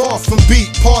 far from beat,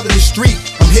 part of the street.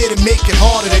 I'm here to make it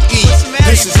harder to eat.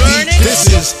 This is heat, this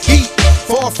is heat,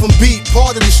 far from beat,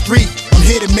 part of the street. I'm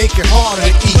here to make it harder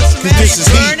to eat. Cause this is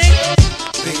heat.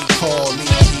 They call me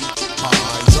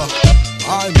Miser.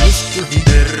 I'm Mr. Heat.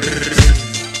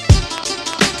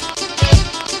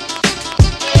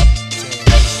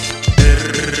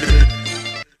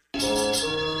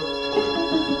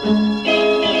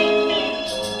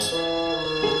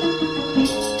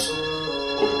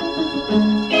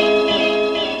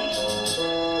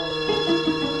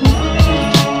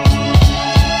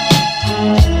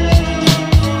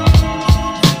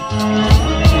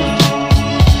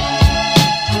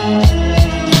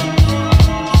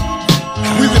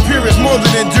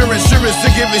 To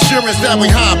give assurance that we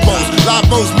high post, live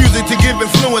boast music to give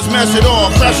influence, mash it all,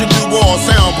 crashing through walls,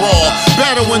 sound brawl,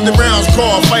 battle when the rounds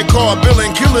call, fight call, billing,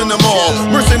 killing them all,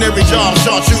 mercenary job,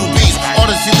 shot you beast,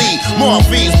 Odyssey Lee, more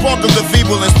fees, spark of the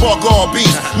feeble and spark all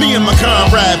beasts, me and my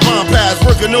comrade, bomb pass,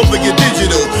 working over your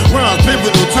digital, rhymes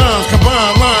pivotal, times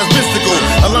combine lines mystical,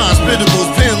 align spittables,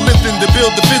 pen lifting to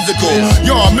build the physical,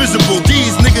 y'all miserable,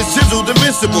 these niggas chiseled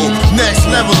invincible, next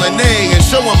level and A, and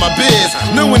showing my biz,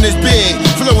 knowing it's big,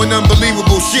 flowing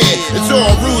unbelievable shit. It's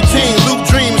all routine, loop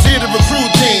dreams, here to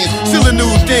recruit teams. Still a new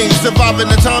thing, surviving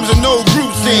the times of no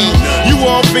group scene. You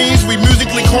all fiends, we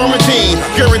musically quarantine.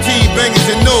 Guaranteed bangers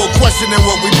and no questioning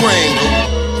what we bring.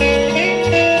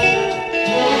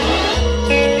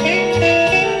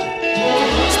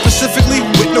 Specifically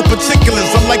with no particulars,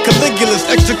 I'm like Caligula's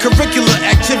extracurricular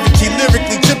activity.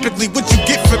 Lyrically, typically what you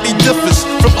get from me differs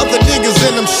from other niggas,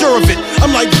 and I'm sure of it.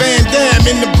 I'm like Van Damme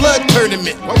in the blood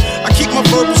tournament. I keep my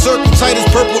verbal circle tight as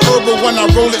purple herbal when I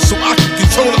roll it, so I can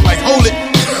control it like hold it.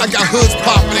 I got hoods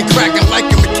popping and cracking like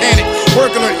a mechanic,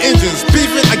 working on engines,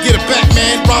 beefing. I get a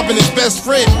Batman robbing his best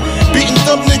friend, beating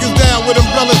thumb niggas down with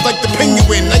umbrellas like the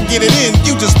penguin. I get it in,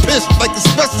 you just pissed like a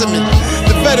specimen.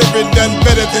 The veteran done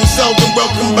better than seldom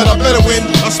welcome, but I better win.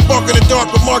 I spark in the dark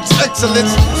with Mark's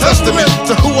excellence, testament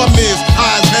to who I'm is,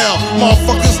 high as hell,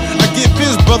 motherfuckers. I get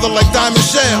biz, brother, like Diamond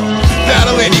Shell.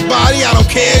 Battle anybody, I don't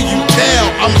care, you tell.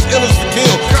 I'm as ill as the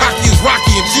kill, cocky as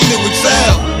Rocky and Gina would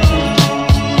sell.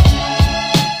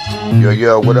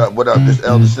 Yo, what up? This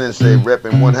Elder Sensei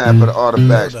repping one half of the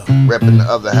Artifacts, repping the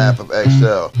other half of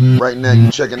XL. Right now,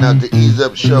 you checking out the Ease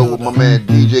Up Show with my man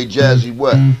DJ Jazzy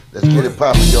What. Let's get it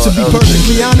poppin', y'all. To be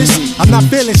perfectly honest, I'm not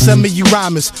feeling some of you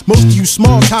rhymers. Most of you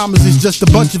small timers is just a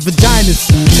bunch of vaginas.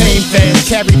 Tame fans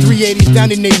carry 380s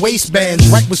down in their waistbands.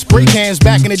 Right with spray cans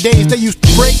back in the days, they used to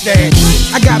break dance.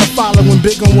 I got a following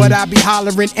big on what I be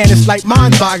hollering, and it's like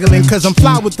mind-boggling, cause I'm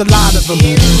fly with a lot of them.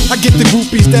 I get the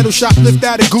groupies that'll shoplift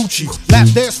out of Gucci, lap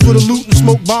dance for the loot and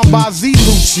smoke Bombazi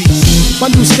Lucy.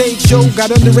 My new stage show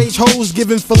got underage hoes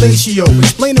giving fellatio,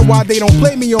 explaining why they don't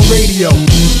play me on radio.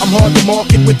 I'm hard to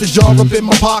market with the jar up in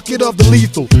my pocket of the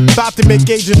lethal, about to make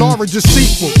Agent Orange a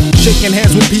sequel. Shaking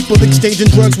hands with people, exchanging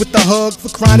drugs with the hug for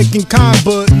chronic and con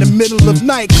bud in the middle of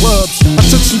nightclubs. I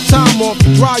took some time off to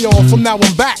dry off, from now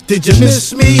I'm back. Did you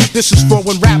miss me? This is for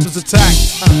when rappers attack.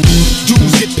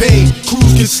 Jews get paid,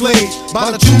 crews get slayed by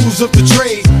the tools of the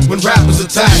trade when rappers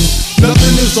attack.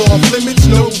 Nothing is off limits,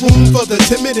 no room for the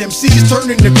timid MCs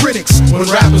turning to critics when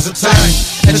rappers attack.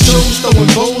 At shows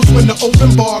throwing bows when the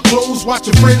open bar closed,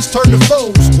 watching friends turn to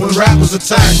foes when rappers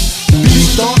attack. Beat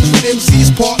starts with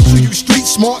MCs part to you street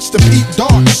smarts to beat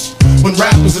darts when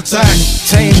rappers attack.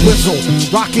 Tame whistle,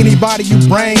 rock anybody you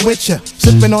bring with ya.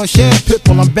 Sipping on champagne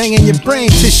while I'm banging your brain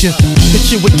tissue. Hit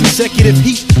you with consecutive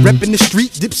heat, repping the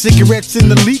street, dip cigarettes in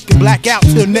the leak and black out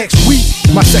till next week.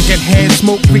 My secondhand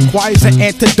smoke requires an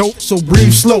antidote, so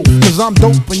breathe slow, cause I'm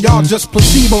dope and y'all just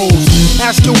placebos.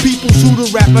 Ask your peoples who the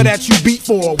rapper that you beat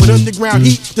for, with underground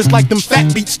heat, just like them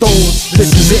fat beat stores.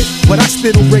 This is it, what I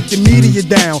spit will break the media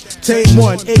down. Tame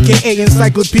One, aka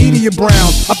Encyclopedia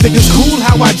Brown. I think it's cool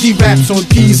how I G-raps on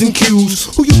P's and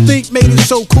Q's. Who you think made it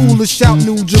so cool to shout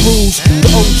New Jerus? The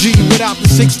OG without the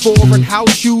 6'4" and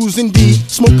house shoes, indeed.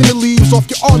 Smoking the leaves off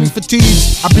your army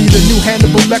fatigues. I be the new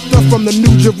Hannibal Lecter from the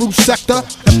New Jeru sector,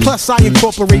 and plus I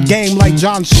incorporate game like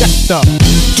John Schechter.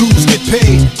 Dudes get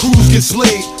paid, crews get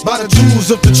slayed by the tools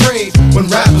of the trade when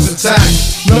rappers attack.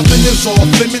 Nothing is off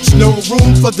limits, no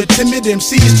room for the timid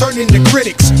MCs turning to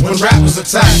critics when rappers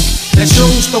attack. At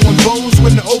shows throwing bows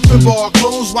when the open bar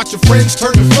closed, watch your friends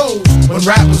turn to foes when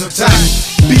rappers attack.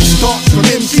 Beat starts from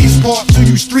MCs part to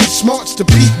you street smarts to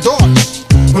beat darts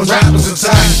when rappers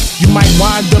attack. You might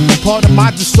wind up a part of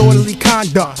my disorderly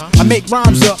conduct. I make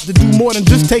rhymes up to do more than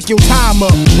just take your time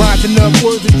up. Grinding up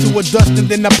worthy to a dust and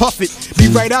then I puff it. Be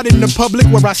right out in the public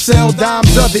where I sell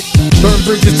dimes of it. Burn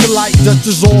bridges to light, dust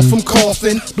is all from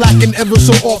coughing. Blacking ever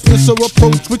so often, so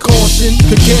approach with caution.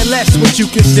 Could care less what you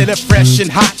consider fresh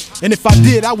and hot. And if I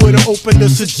did, I would've opened a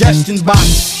suggestion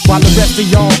box. While the rest of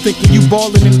y'all thinking you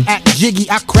ballin' and act jiggy,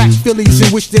 I crack Phillies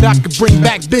and wish that I could bring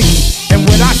back Biggie. And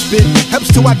when I spit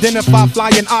helps to identify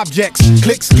flying objects.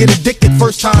 Clicks get addicted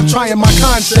first time trying my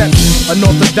concept.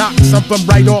 Unorthodox, I'm from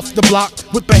right off the block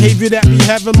with behavior that be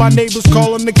having my neighbors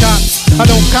calling the cops. I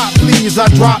don't cop please, I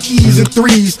drop E's and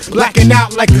threes, blacking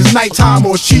out like it's nighttime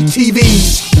or cheap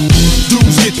TVs.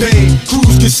 Dudes get paid,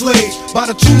 crews get slayed by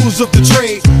the tools of the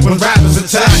trade when rappers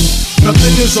attack.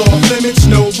 Nothing is off limits,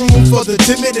 no room for the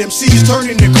timid MCs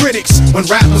turning to critics when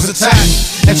rappers attack.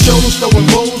 At shows throwing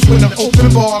bows when the open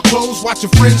bar closed,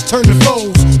 watching friends turn to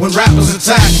foes when rappers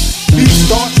attack. Beat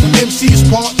starts from MC's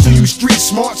part to you street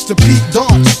smarts to peak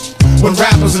darts when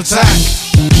rappers attack.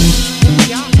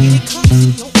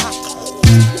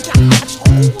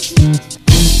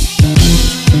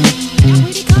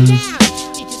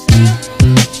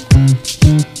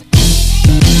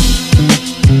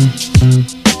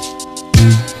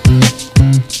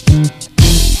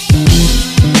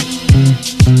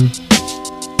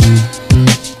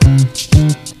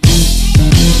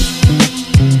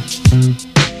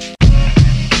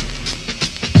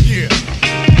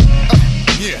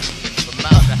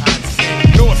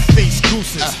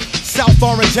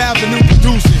 Orange Avenue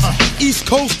produces. East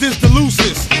Coast is the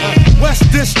loosest. West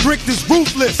District is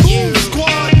ruthless.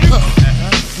 Squad,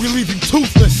 we leave you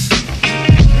toothless.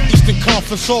 Eastern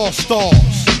Conference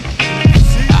All-Stars.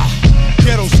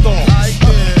 Ghetto stars.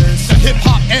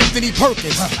 Hip-hop Anthony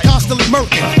Perkins. Constantly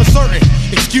murking, asserting.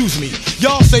 Excuse me,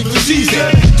 y'all say for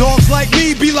season. Dogs like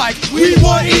me be like, we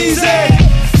want easy.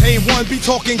 Tame one be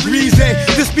talking greasy.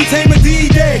 This be tame a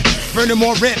D-Day. Burning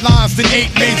more red lines than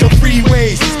 8 major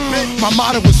freeways. My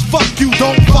motto is fuck you,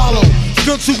 don't follow.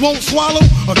 Stunts who won't swallow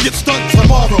or get stuck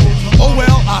tomorrow. Oh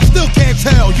well, I still can't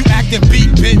tell. You acting beat,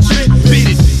 bitch.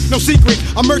 Beat it. No secret,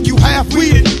 I murk you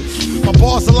half-weeded. My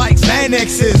bars are like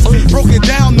Xanaxes. Broken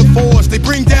down the fours, they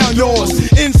bring down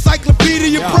yours.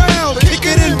 Encyclopedia proud, kick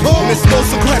it in pause. This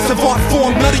most aggressive art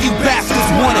form, none of you bastards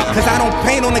want it. Cause I don't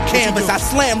paint on the canvas, I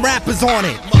slam rappers on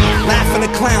it. Laughing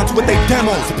at clowns with their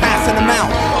demos, passing them out.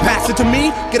 Pass it to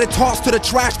me, get it tossed to the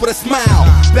trash with a smile.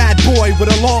 Bad boy with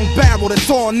a long barrel that's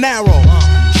all narrow.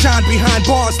 Shine behind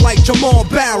bars like Jamal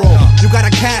Barrow. You got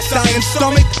a cast iron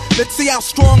stomach? Let's see how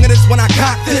strong it is when I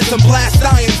cock this and blast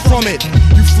iron from it.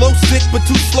 You flow sick but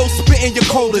too slow spitting your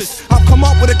coldest. I'll come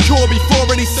up with a cure before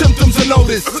any symptoms are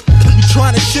noticed. You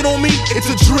trying to shit on me?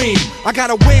 It's a dream. I got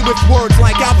away with words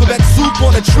like alphabet soup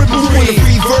on a triple ream. You want a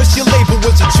free verse? Your label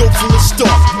was a joke from the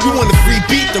start. You want a free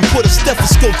beat? Then put a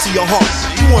stethoscope to your heart.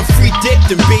 You want free dick?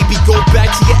 Then baby go back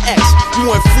to your ex. You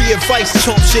want free advice?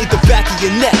 Chump shade the back of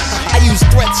your neck. I use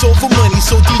threats over money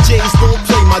so DJs don't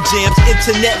play my jams.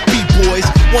 Internet B-boys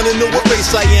wanna know what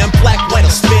race I am, black, white,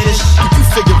 or Spanish? You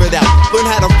figure it out. Learn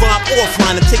how to rhyme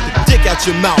offline and take the dick out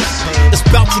your mouth. It's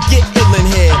about to get ill in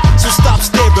here, so stop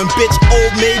staring, bitch.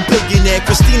 Old maid billionaire,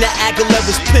 Christina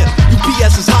Aguilera's pimp.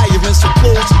 UPS is hiring, so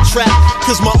close the trap.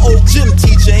 Cause my old gym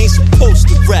teacher ain't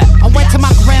supposed to rap. I went to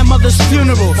my grandmother's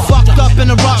funeral, fucked up in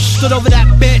a rush. Stood over that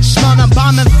bitch, smelling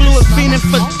bombing fluid, fiending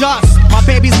for dust. My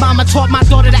baby's mama taught my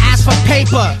daughter to ask for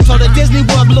paper. So the Disney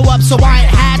World blew up, so I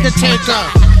ain't had to take her.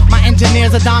 My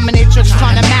engineers are dominatrix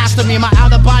trying to master me. My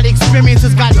out-of-body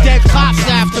experiences got dead cops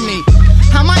after me.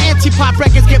 How my anti-pop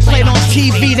records get played on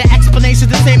TV? The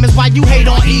explanation's the same as why you hate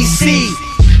on EC.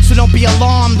 So don't be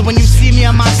alarmed when you see me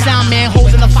on my sound man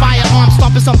holding a firearm,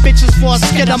 stomping some bitches for a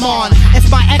skid I'm on. If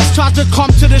my ex tries to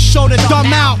come to the show to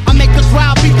dumb out, I make the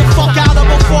crowd beat the fuck out of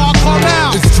before I come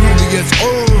out. It's Julius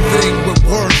Irving with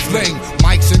word fling,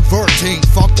 mics inverting.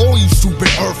 Fuck all you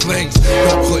stupid earthlings.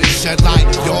 Y'all couldn't shed light,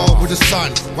 y'all with the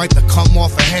sun. Wipe the cum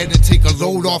off a head and take a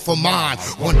load off of mine.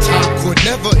 One time could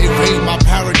never invade my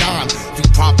paradigm.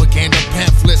 Through propaganda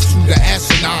pamphlets through the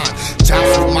asinine.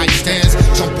 Joust with mic stands,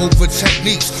 jump over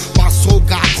techniques. My soul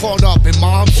got caught up in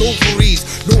mom's ovaries.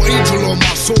 No angel on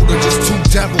my shoulder, just two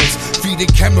devils. Feeding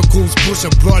chemicals,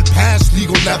 pushing blood past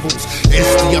legal levels.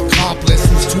 It's the accomplice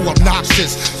who's too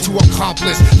obnoxious to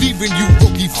accomplish, leaving you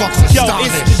rookie fucks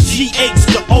astonished. Yo, it's the GH,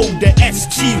 the O, the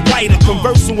SG writer.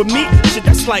 Conversing with me, shit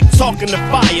that's like talking to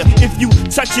fire. If you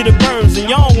touch it, it burns, and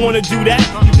y'all don't wanna do that.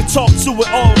 You can talk to it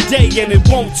all day and it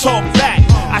won't talk back.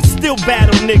 I still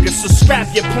battle niggas, so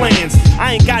scrap your plans.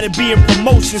 I ain't gotta be in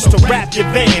promotions to rap your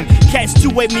van. Cats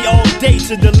two-way me all day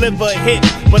to deliver a hit,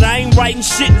 but I ain't writing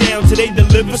shit down till they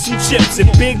deliver some chips. If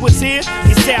Big was here,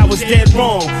 he'd say I was dead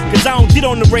wrong. Cause I don't get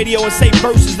on the radio and say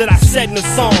verses that I said in the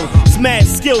song. It's mad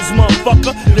skills,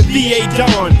 motherfucker, the VA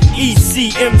Don,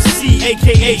 ECMC,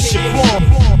 aka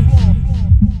Shaquan.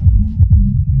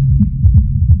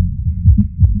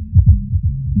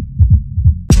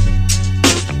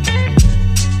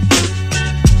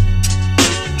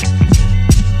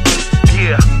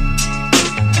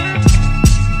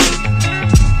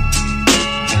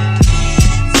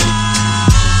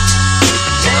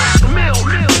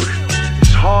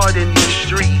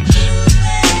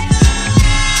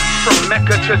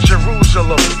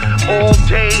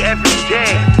 day, every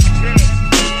day.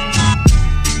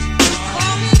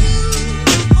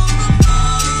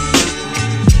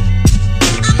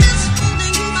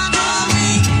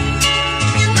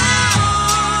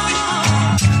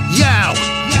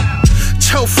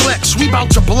 Flex, we bout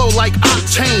to blow like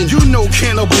Octane. You know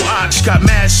Cannibal Ox got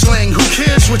mad slang. Who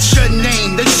cares what's your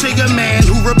name? They say a man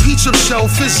who repeats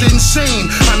himself is insane.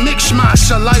 I mix my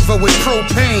saliva with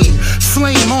propane.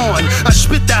 Flame on, I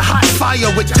spit that hot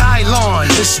fire with Dylon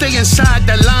and stay inside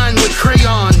the line with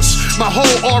crayons. My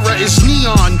whole aura is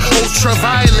neon,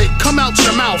 ultraviolet. Come out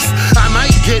your mouth, I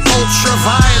might get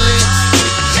ultraviolet.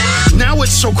 Now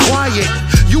it's so quiet,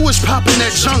 you was popping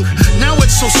that junk, now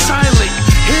it's so silent.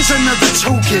 Here's another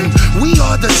token, we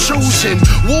are the chosen,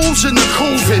 wolves in the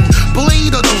coven,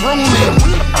 blade of the Ronin.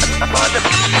 We are the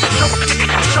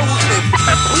chosen,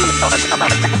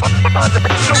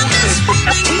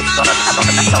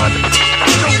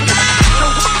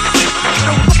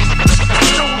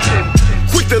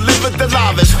 Quick to live the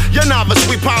lavish, your novice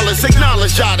we polish,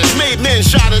 acknowledge otters, made men,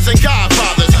 shotters, and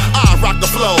godfathers. I rock the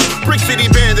flow, Brick City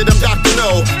Bandit, I'm Dr.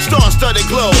 No, star-studded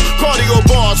glow, cardio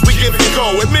bars, we give and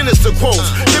go, administer quotes,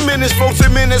 diminish folks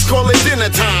in minutes, call it dinner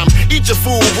time. Eat your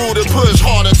food, rude and push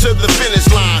harder to the finish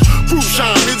line. Proof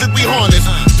shine, music we harness,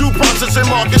 due process and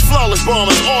markets, flawless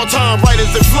bombers, all-time writers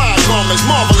and fly garments,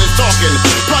 marvelous talking,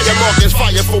 prior markets,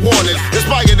 fire for warning,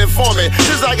 inspired informant,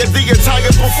 desire the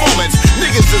entire performance.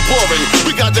 Niggas is boring,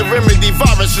 we got the remedy,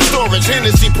 virus in storage,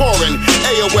 Hennessy pouring,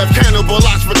 AOF Cannibal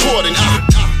Ox recording.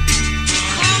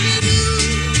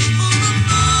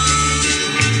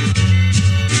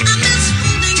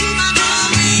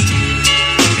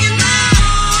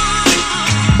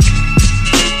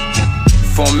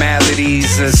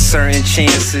 Formalities of certain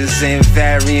chances and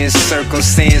varying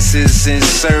circumstances in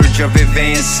surge of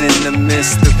advancing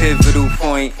amidst the pivotal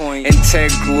point.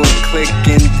 Integral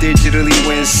clicking digitally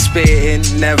when spitting,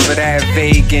 never that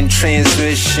vague in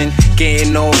transmission.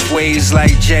 Getting off waves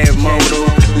like jet moto,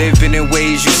 living in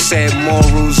ways you set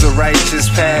morals, a righteous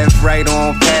path, right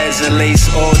on paths and lace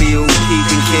audio,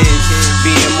 peeping kids.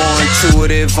 Being more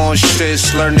intuitive on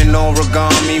strips, learning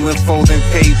origami when folding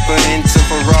paper into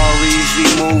Ferraris. We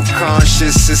move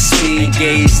conscious of speed,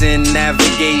 gaze in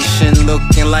navigation,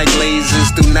 looking like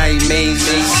lasers through night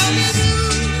mazes.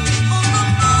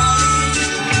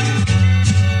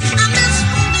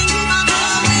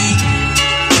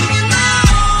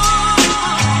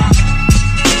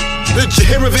 Did you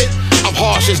hear of it? I'm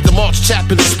harsh as the March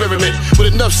Chapman experiment,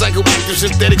 with enough psychoactive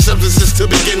synthetic substances to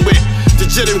begin with, to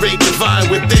generate divine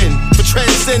within, for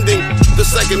transcending the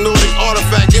psychonordic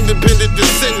artifact, independent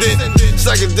descendant,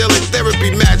 psychedelic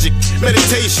therapy, magic,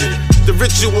 meditation. The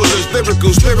ritual is lyrical,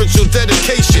 spiritual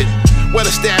dedication. Well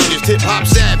established, hip hop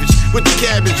savage, with the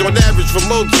cabbage on average for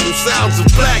multiple sounds of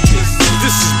blackness.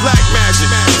 This is black magic,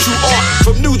 true art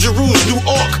from New Jerusalem, New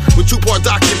Ark, with two-part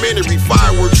documentary,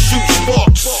 fireworks shoot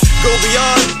sparks. Go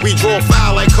beyond, we draw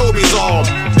foul like Kobe's arm.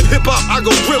 In hip hop, I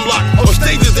go grimlock on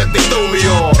stages that they throw me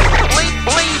on.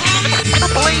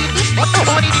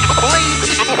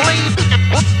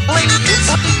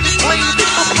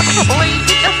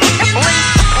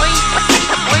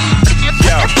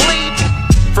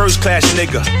 First class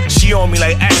nigga, she on me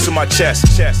like axe on my chest.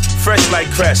 Fresh like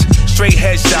crest, straight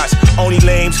headshots, only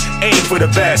lames, aim for the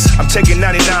best. I'm taking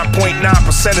 99.9%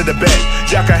 of the bet,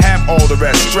 y'all can have all the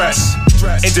rest. Stress,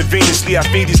 intravenously I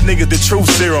feed these niggas the truth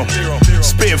serum.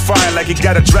 Spitting fire like you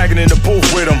got a dragon in the booth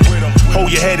with him. Hold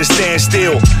your head and stand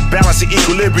still, balance the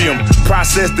equilibrium.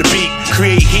 Process the beat,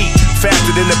 create heat,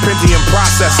 faster than the Pentium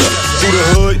processor. Through the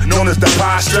hood, known as the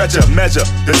pie stretcher. Measure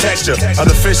the texture of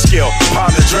the fish scale,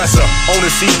 palm the dresser. On the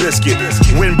sea biscuit,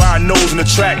 win by a nose in the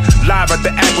track. Live at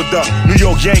the aqueduct, New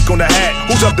York Yank on the hat.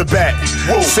 Who's up the bat?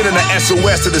 Sending the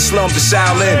SOS to the slums of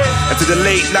Shaolin, and to the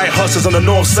late night hustlers on the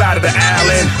north side of the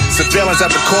island. Surveillance at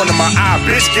the corner of my eye.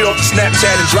 Bitch, get off the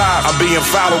Snapchat and drive. I'm being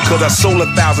followed cause I sold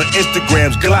 1,000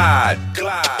 Instagrams. Glide.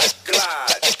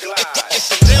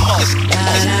 It's a demo.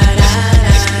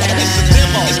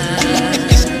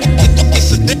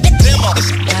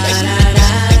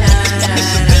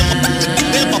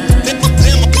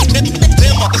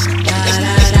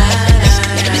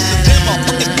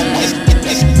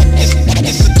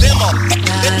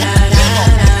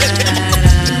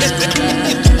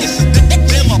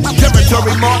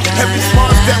 Territory mark, heavy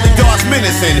spawns, deadly guards,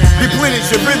 venison.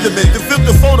 Replenish your rhythm and the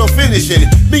filter photo finishing.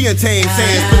 Me and Tame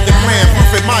Sands put the plan,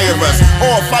 proof admire us.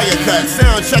 All fire cut,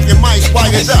 sound checking mics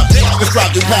wired up. Let's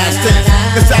drop through past tense,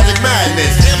 nostalgic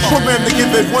madness. Program to give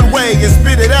it one way and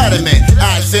spit it adamant.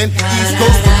 Accent, East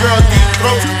Coast for girl deep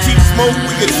throats. Cheap smoke,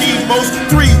 we achieve most.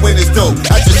 3 winners dope.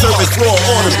 At your service floor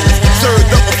ornaments.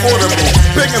 Served up affordable.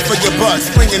 Begging for your bucks,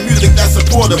 bringing music that's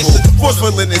supportable.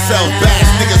 Forceful in itself, bash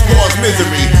niggas cause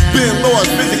misery. Been lost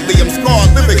physically, I'm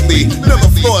scarred lyrically. Never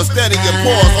flaws, steady and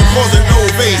pause. I'm causing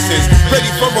ovations.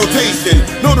 Ready for rotation,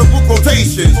 notable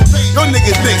quotations. Your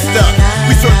niggas mixed up.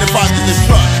 We certified to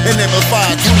destruct and never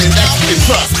fire tuning that you can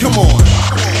trust. Come on.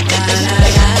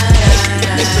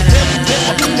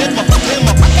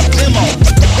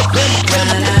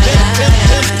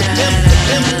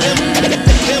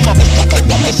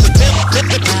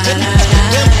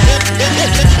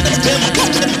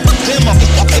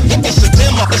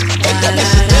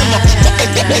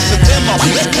 It's a demo.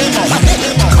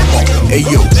 Hey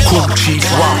yo, cool chief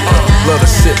rocker, love to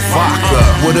sip vodka.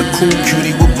 With a cool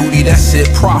cutie with booty, that's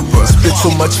it proper. Spit so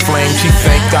much flame, she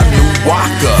think I knew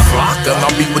Waka. Flocka,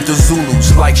 I'll be with the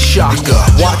Zulus like Shaka.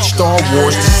 Watch Star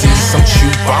Wars to see some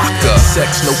Chewbacca.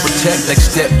 Sex, no protect,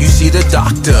 next step you see the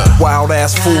doctor. Wild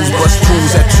ass fools bust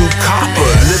tools at 2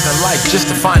 coppers. Living life just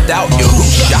to find out yo who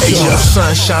shot ya.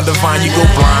 Sunshine divine, you go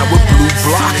blind with blue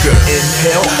blocker.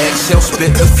 Inhale, exhale,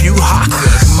 spit a few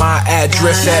hockers. My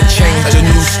address had changed, a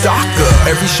new stalker.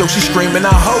 Every show she screaming, I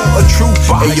hoe a true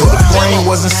fire. Hey yo, the brain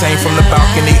wasn't sane from the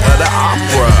balcony of the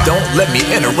opera. Don't let me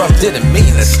interrupt, didn't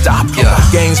mean to stop ya.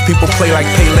 Games people play like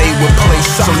Pele would play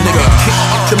soccer. So nigga, kick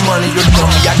the money, you're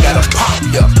dummy, I gotta pop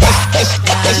ya.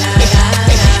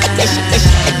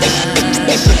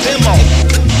 It's a demo.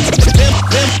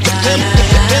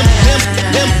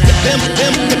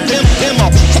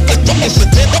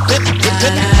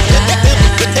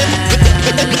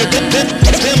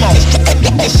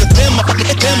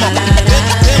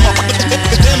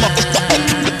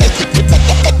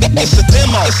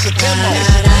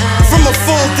 From a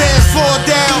full dance floor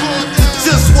down to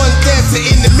just one dancer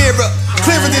in the mirror.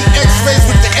 Clearer than x-rays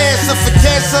with the answer for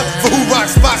cancer. For who rock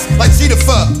spots like Cheetah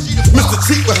fuck. Mr.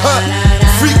 Cheat with her.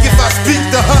 Freak if I speak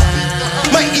to her.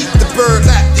 Might eat the bird,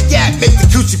 lap the yak, make the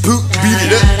coochie poop. Beat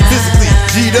it up, physically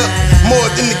G'd up. More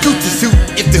than the Gucci suit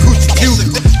if the hoochie cute.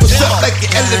 Push up like an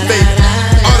elevator.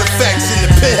 Artifacts in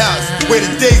the penthouse where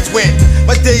the days went.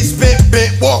 My days spent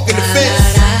bent walking the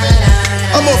fence.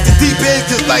 I'm off the deep end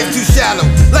cause life too shallow.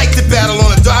 Like to battle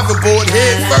on a diving board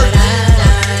head first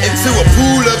into a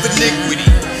pool of iniquity.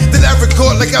 Then I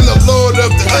record like I'm the lord of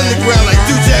the underground, like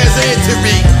do jazz and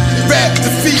Tariq. Rap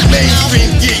defeat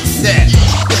mainstream geek set.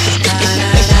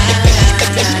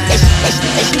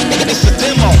 It's a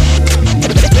demo.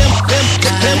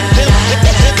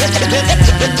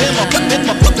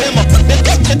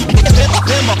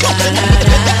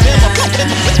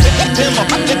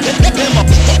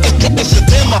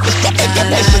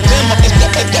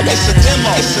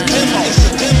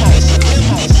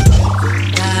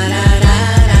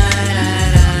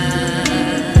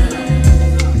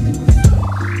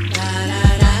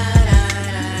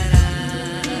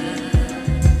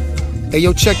 Hey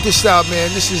yo, check this out,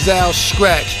 man. This is Al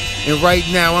Scratch, and right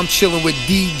now I'm chilling with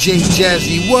DJ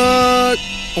Jazzy What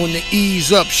on the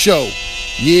Ease Up Show.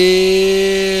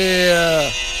 Yeah.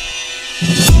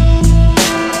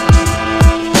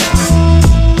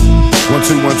 1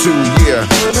 2 1 2, yeah.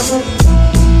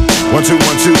 1 2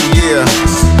 1 2, yeah.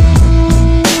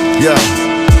 Yeah.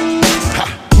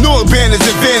 No advantage,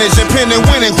 advantage, and pen and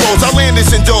winning quotes. I land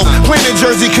this in dope. Planet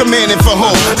Jersey, commanding for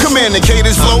hope. Commanding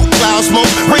cadence, float, cloud smoke,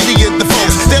 radiate the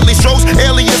folks. Deadly strokes,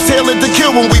 alias tailored to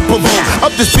kill when we provoke.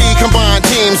 Up to speed, combined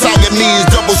teams, Siamese,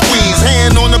 double squeeze.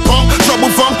 Hand on the pump,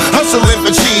 trouble funk, hustling for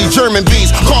cheese. German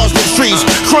beats, cars the streets,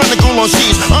 chronicle on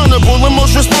sheets. Honorable and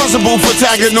most responsible for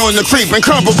tagging on the creep.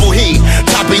 Incomparable heat,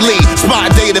 top elite, spot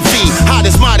day to feed.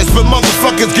 Hottest, modest, but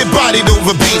motherfuckers get bodied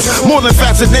over beats. More than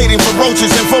fascinating for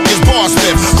roaches and focused bar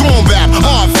smith. Goon bap,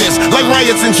 office, like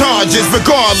riots and charges.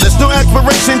 Regardless, no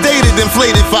expiration dated,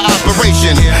 inflated for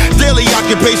operation. Daily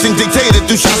occupation dictated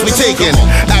through shots we taking.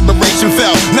 Aberration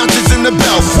fell, notches in the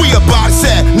belt. We a box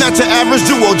set, not to average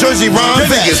duo. Jersey rhyme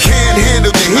niggas can't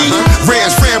handle the heat.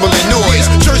 Rams rambling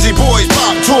noise. Jersey boys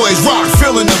pop toys, rock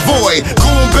filling the void.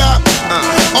 Goon bap,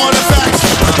 artifacts.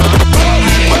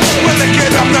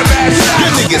 You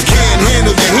niggas can't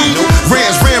handle the heat.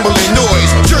 Rams rambling noise.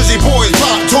 Jersey boys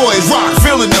pop toys, rock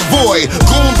filling the void.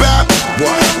 Goon bap,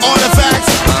 artifacts.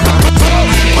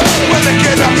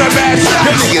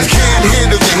 You niggas can't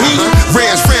handle the heat.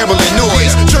 Rams rambling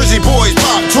noise. Jersey boys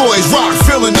pop toys, rock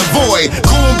filling the void.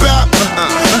 Goon bap,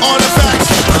 artifacts.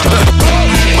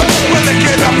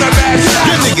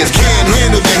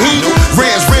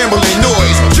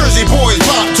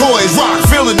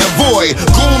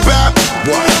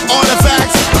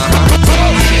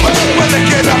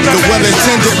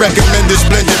 Independent, recommended,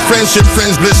 splendid, friendship,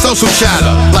 friends, bliss, social chatter.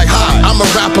 Like, hi, I'm a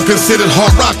rapper considered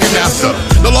hard rockin' after.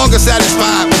 No longer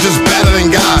satisfied with just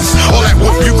battling guys. All that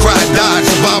whoop you cry died,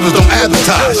 survivors don't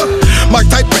advertise. My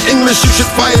type of English you should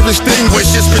fire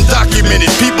extinguish. It's been documented,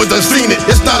 people done seen it.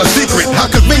 It's not a secret, how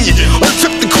convenient. On a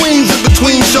trip to Queens in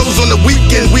between shows on the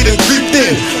weekend, we done creeped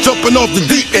in, jumping off the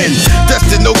deep end.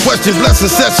 Tested, no question, blessing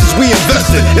sessions we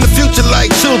invested. In the future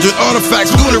like children, artifacts,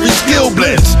 culinary skill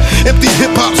blends. Empty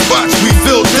hip-hop spots, we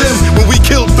filled them. When we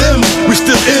killed them, we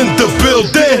still in the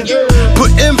building.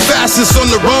 Put emphasis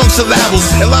on the wrong syllables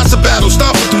and lots of battles,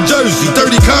 stomping through Jersey,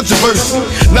 dirty controversy.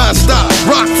 Non-stop,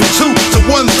 rock from 2 to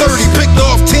 1:30. Picked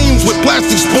off teams with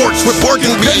plastic sports, with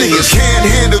working niggas can't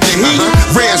handle the heat,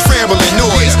 Rams rambling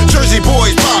noise. Jersey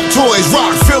boys pop toys,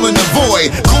 rock filling the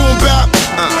void. Goon bap,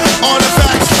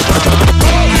 artifacts.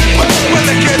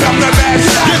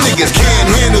 You niggas can't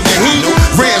handle the heat,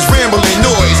 Rams rambling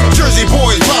noise. Jersey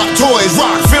boys pop toys,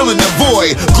 rock filling the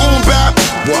void. Goon bap,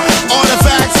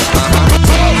 artifacts.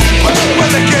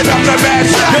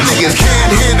 You niggas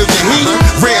can't handle the heat,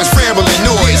 Rams rambling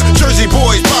noise. Jersey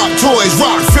boys pop toys,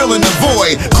 rock filling the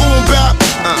void. Goon bap,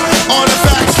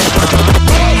 artifacts.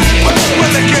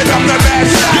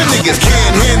 You niggas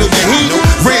can't handle the heat,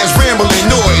 Rams rambling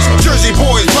noise. Jersey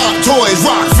boys pop toys,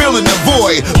 rock filling the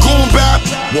void. Goon bap,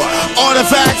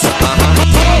 artifacts.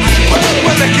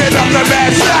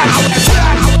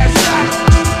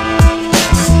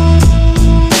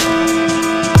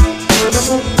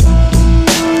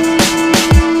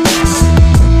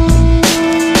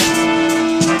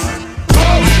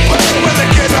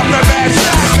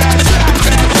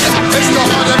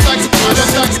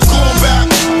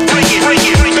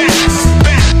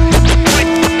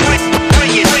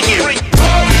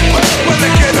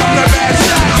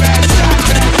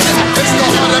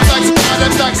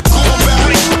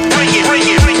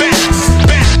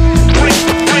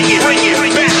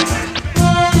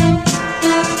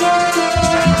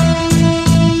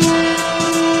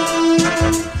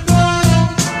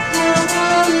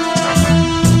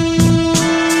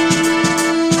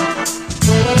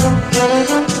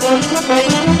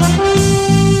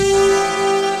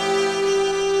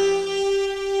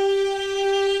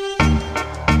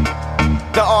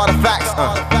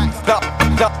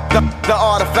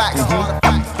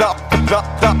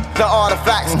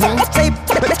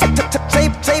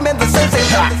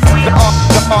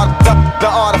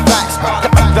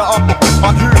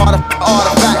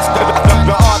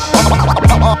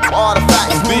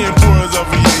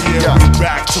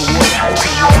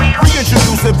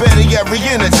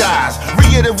 Re-energize,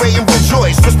 reiterate and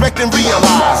rejoice, respect and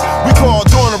realize. We call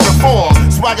dawn of reform,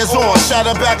 swaggers on,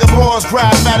 shatter back of bars,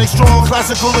 graphic, strong,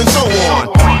 classical and so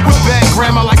on. With bad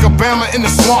grammar like Obama in the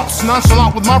swamps,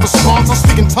 nonchalant with my response, I'm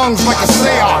speaking tongues like a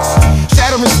seance.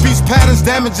 Shattering speech patterns,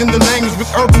 damaging the language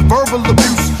with urban verbal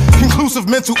abuse, conclusive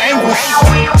mental anguish.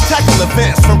 Tackle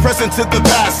events from present to the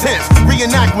past tense,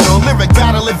 reenactment on lyric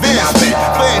battle advancement,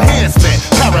 for enhancement,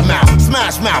 paramount,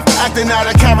 smash mouth, acting out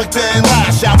a character and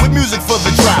lash out with music for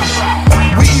the drought.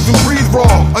 We even breathe raw,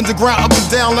 underground up and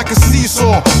down like a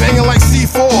seesaw, banging like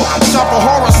C4. Shop a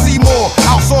horror, see more,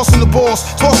 outsourcing the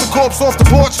boss, toss the corpse off the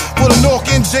porch, put a Nork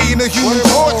NJ in a human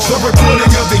torch. The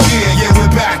recording of the year, yeah,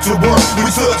 we're back to work. We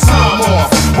took time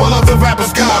off, while other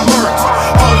rappers got murked.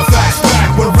 Artifacts back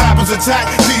when rappers attack,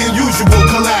 the unusual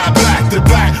collab back to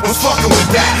back. What's fucking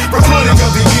with that? Recording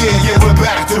of the year, yeah, we're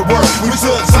back to work. We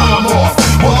took time off,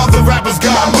 while other rappers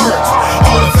got murked.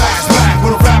 Artifacts back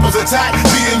when rappers attack,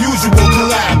 the unusual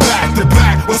collab back to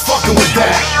back. What's fucking with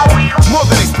that? More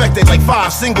than expected, like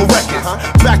 5 single records.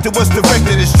 Back to what's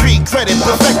directed, is street credit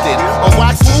perfected. On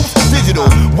wax moves, digital,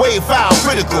 wave file,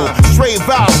 critical. Straight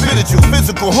vowel, spiritual,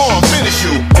 physical harm, finish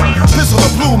you. Pistol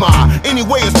or blue mine,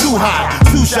 anyway it's too hot.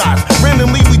 2 shots,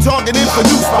 randomly we targeting for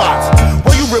new spots.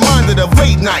 Well, you reminded of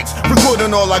late nights,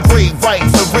 recording all our great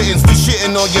rights. The writtens, we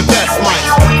shitting on your best mics.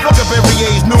 Fuck up every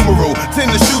age numeral,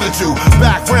 tend to shoot at you.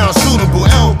 Background suitable,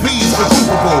 LPs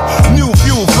recuperable. New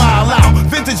fuel, file out,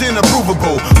 vintage and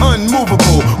approvable.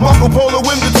 Unmovable, Marco Polo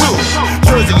in the 2.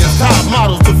 Jersey is top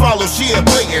models to follow, sheer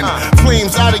blatant.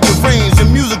 Flames out of your range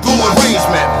and musical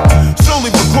arrangement.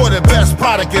 Slowly recorded, best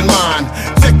product in mind.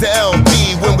 Check the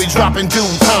LP when we drop in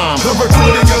due time. The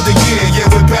recording of the year, yeah,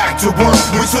 we're back to work.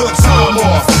 We took time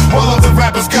off, while other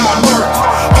rappers got murked.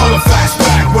 Artifacts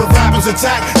back when rappers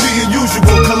attack, the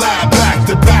unusual collab back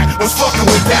to back. What's fucking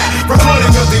with that?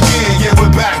 Recording of the year, yeah,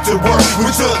 we're back to work.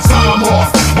 We took time off,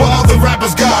 while other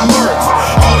rappers got murked.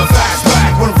 Artifacts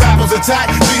back when rappers attack,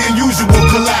 the unusual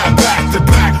collab back to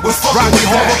back. What's fucking with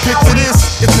that? Picture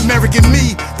this, it's American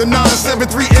me, the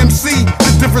 973 MC,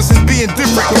 the difference in being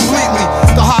different completely.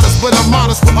 The hottest, but I'm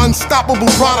modest for unstoppable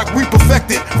product we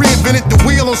perfected. Reinvented the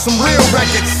wheel on some real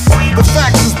records. The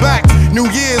facts is back. New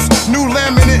Year's, new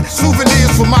laminate, souvenirs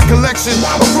for my collection.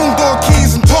 A room door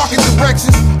keys and parking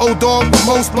directions. Old dog with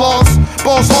most blogs.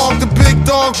 Boss hog the big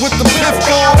dog with the piff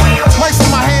dog. Mics in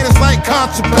my hand is like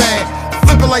contraband.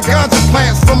 Flipping like ganja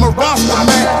plants from a roster,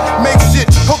 man. Make shit,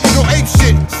 hope you go ape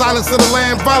shit. Silence of the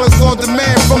land, violence on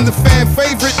demand from the fan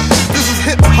favorite. This is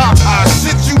hip hop, I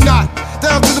shit you not.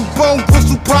 Down to the bone,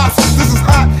 pistol props. This is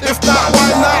hot, if not,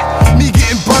 why not? Me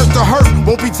getting burnt to hurt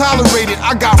won't be tolerated.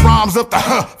 I got rhymes up to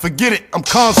forget it, I'm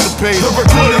constipated. The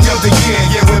recording of the year,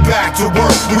 yeah, we're back to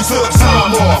work. We took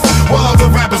time off while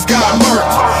other rappers got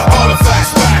murked.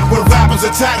 Artifacts back when rappers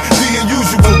attack. The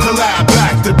unusual collab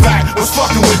back to back. Was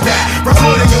fucking with that.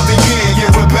 Recording of the year,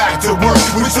 yeah, we're back to work.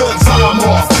 We took time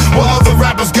off while other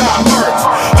rappers got murked.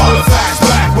 Artifacts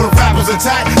back when rappers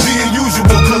attack. The unusual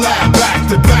collab back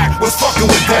to back. Was fucking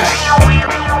with that.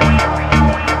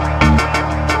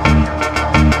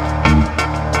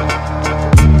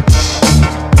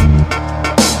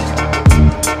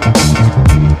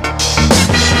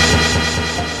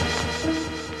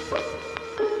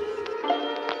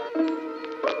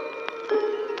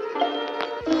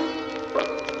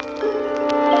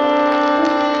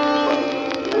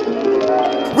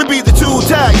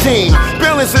 Tag team,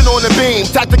 balancing on the beam.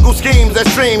 Tactical schemes that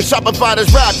stream. Shopify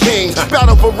as rap kings.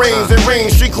 Battle for rings and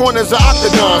rings. Street corners of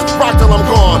octagons. Rock till I'm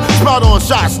gone. Spot on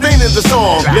shots, staining the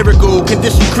song. Lyrical,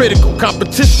 condition critical.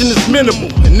 Competition is minimal,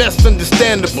 and that's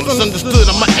understandable. It's understood,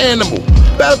 I'm an animal.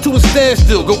 Battle to a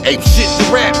standstill. Go ape shit,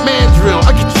 the rap man drill.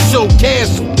 I get your show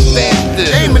canceled.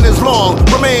 Aiming is long,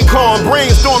 remain calm,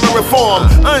 brainstorming reform.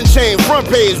 Unchained, front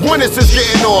page, when is this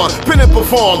getting on? Pin and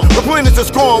perform, replenish the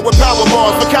scorn with power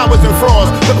bars for cowards and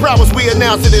frauds. The prowess we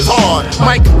announce it is hard.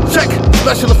 Mic check,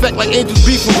 special effect like angels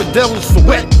beefing with devils for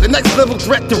wet. The next level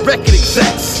threat to record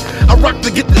execs. I rock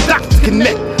to get the dots to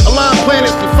connect. Align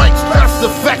planets to fight stress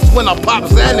effects when I pop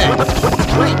Xanax.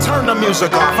 Wait, turn the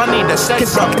music off, I need to say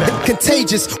something.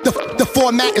 Contagious, the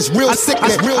format is real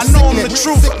sickening. I know I'm the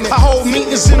truth, I hold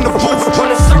meetings in the booth.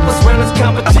 When it's circles, when it's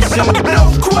competition,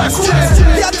 no question.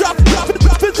 Yeah, drop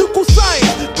physical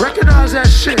science. Recognize that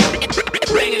shit.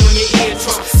 Bring it on your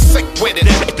eardrum. Sick with it.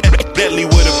 Deadly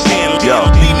with a pen. Yo,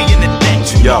 leave me in the deck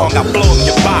too long. I blow up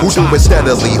your box. Who do it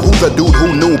steadily? Who the dude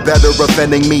who knew better?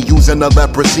 Offending me, using the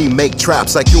leprosy, make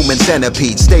traps like human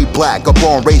centipede. Stay black up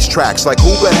on racetracks like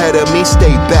who ahead of me?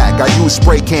 Stay back. I use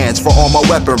spray cans for all my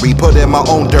weaponry. Put in my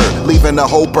own dirt, leaving the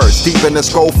whole burst deep in the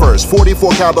skull first.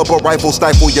 44 caliber rifle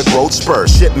stifle your growth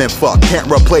spurs. Shipment fuck, can't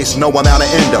replace no amount of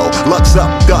endo. Lux up,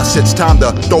 dust, it's time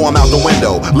to throw them out the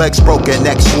window. Legs broken,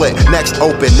 neck slit, next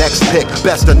open, next pick.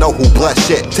 Best to know who bless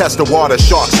shit. Test the water,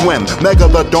 shark swim.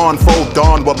 Megalodon, full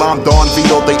dawn, while I'm Don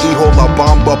Vito, the hijo la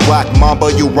bamba, black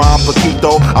mamba, you rhyme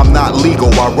Paquito. I'm not legal,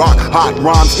 I rock hot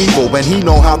rhymes evil. And he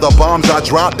know how the bombs I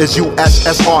drop is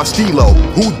USSR Stilo.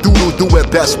 Who do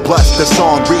it best, bless the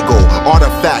song regal.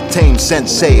 Artifact, tame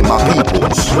sensei, my people.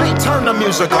 Wait, turn the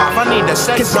music off, I need to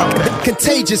say something.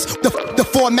 Contagious, the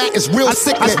format is real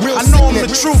sickening. I know I'm the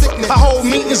truth, I hold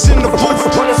meetings in the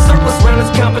booth. When it's circles, when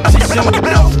it's competition,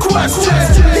 no question.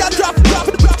 Yeah, drop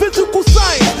physical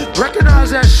science.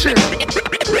 Recognize that shit.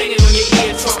 Bring it on your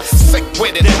eardrum. Sick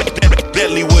with it.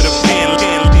 Deadly with a pen.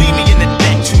 Leave me in the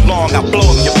deck too long. I blow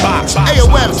up your box.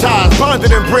 AOM ties,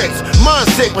 bonded in bricks. Mind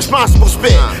sick, responsible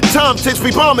spit. Time ticks, we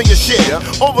bombing your shit.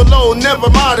 Overload, never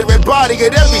moderate, body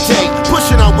at every take.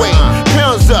 Pushing our weight,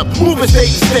 pounds up, moving state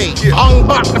to state. On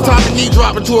box, the top of knee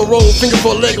drop into a roll. Finger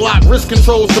for a leg lock, wrist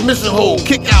control, submission hold.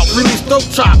 Kick out, release, throat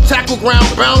chop. Tackle ground,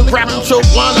 bound, grab and choke.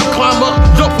 Line up, climb up,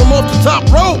 jump from off the top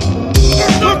rope.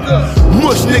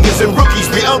 Mush niggas and rookies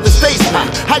be elder statesmen.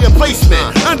 Higher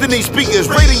placement, underneath speakers,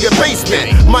 raiding your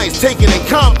basement. Mics taken and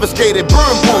confiscated,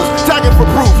 burn booths, tagging for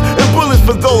proof, and bullets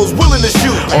for those willing to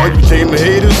shoot. Are you tame the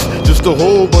haters? Just a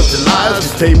whole bunch of lies.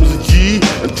 As tame as a G,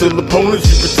 until opponents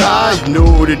you retire. You know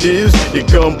what it is, your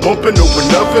gun bumping over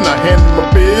nothing. I handle my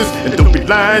biz, and don't be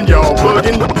lying, y'all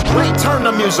bugging. Wait, turn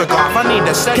the music off, I need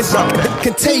to say something.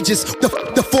 Contagious,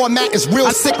 the format is real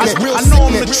sickening. I know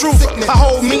I'm the truth, I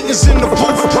hold meetings in the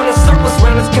booth. When it's circles,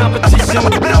 when it's competition,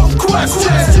 no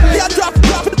question. Yeah, drop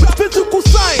physical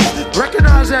science.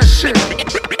 Recognize that shit.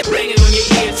 Bring it on your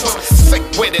eardrum. Sick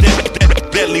with it.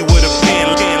 Deadly with a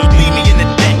pen. Leave me in the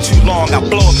deck too long. I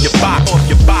blow up your box. Off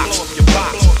your box. Off your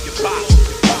box. Off your box.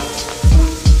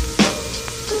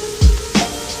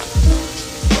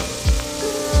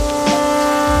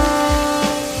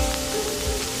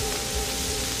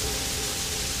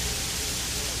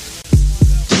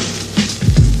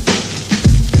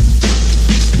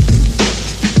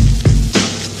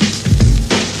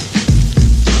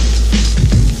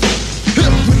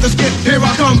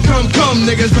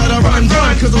 niggas better run,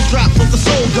 cause I'm strapped with the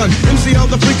soul gun. MCL,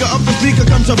 the freaker of the speaker,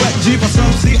 come to wet G for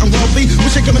self-see, I'm wealthy, we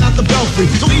shit coming out the belfry.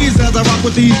 So easy as I rock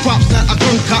with these props that I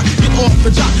concoct. Get off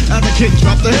the jock as the kick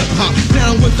drop the hip-hop.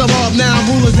 Down with the mob, now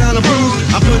rulers down the bruise.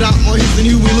 I put out more hits than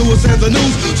Huey Lewis and the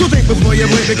news. So think before you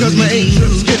blink, because my ain't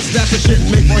trips skits. That's the shit,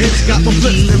 make more hits, got more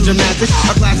flips than gymnastics.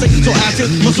 A classic, so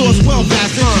acid, my source well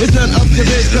blasted. It's none up to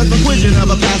this, cause my quidget of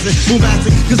a blasted.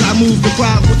 Bombastic, cause I move the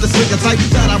crowd with the slicker type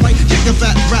that I write. Kick a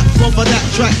fat rap for that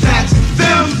track. That's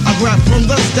them. I grab from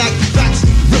the stack, facts.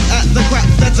 Rip at the crap,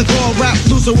 that's a call rap.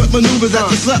 Looser with maneuvers that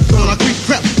you slept on. I creep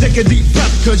crap, take a deep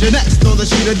breath, cause you're next on the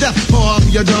sheet of death. Oh, I'm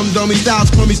your dumb dummy styles,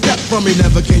 crummy step from me.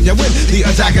 Never can you win the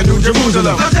attack of New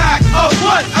Jerusalem. Attack of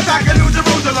what? Attack of New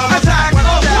Jerusalem. Attack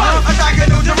of what? Attack of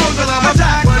New Jerusalem.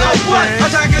 Attack of what?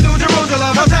 Attack of New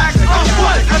Jerusalem. Attack of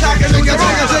what? Attack of New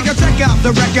Jerusalem. Check out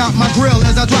the wreck out my grill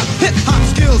as I drop hip-hop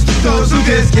skills. Those who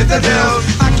diss get the deals.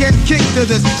 I can't kick to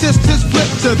this, just flip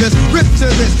to this, rip to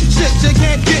this. Shit, you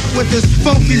can't get with this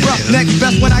funky rough neck.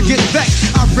 Best when I get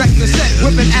vexed, I wreck the set,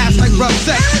 whipping ass like rough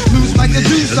sex. Loose like the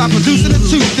juice, I'm producing a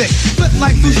toothpick. Flip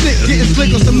like blue stick, getting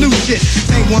slick on some new shit.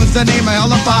 Same one's the name of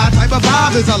hella type of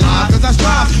vibe is alive, cause I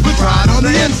strive with pride on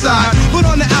the inside. But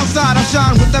on the outside, I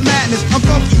shine with the madness. I'm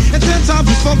funky, and 10 times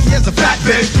as funky as a fat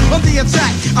bitch. On the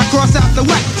attack, I cross out the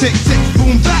whack. Tick, tick,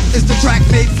 boom, back is the track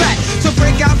made fat. So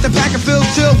break out the pack and feel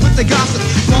chill with the gossip.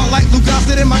 Ball like Lou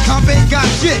Gossett in my comp ain't got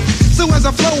shit. So as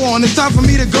I flow on, it's time for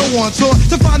me to go on tour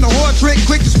to find the whore trick,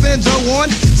 quick to spin Joe on.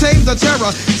 Tame the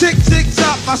terror, tick, tick,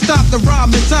 top. I stop the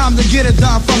rhyme in time to get it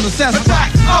down from the cess.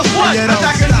 Attack of what?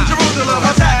 Attack of New Jerusalem.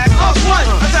 Attack of what?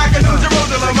 Attack of New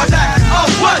Jerusalem. Attack of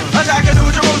what? Attack of New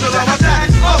Jerusalem. Attack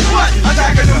of what?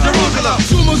 Attack of New Jerusalem.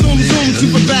 Zoom, zoom, zoom,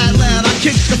 super bad lad. I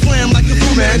kick the flam like a Fu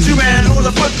Man, G-Man, or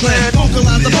the Foot Clan.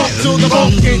 Vocalize the bump till the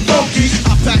bump ain't funky.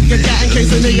 I pack a gat in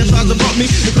case a nigga tries to bump me.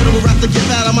 The critter will rap to get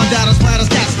out of my data, splatters,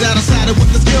 cats that I sided with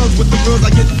the skills, with the girls I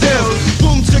get the deals.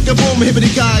 Boom, chicka, boom, hippity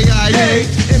guy, hey.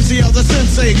 MCL the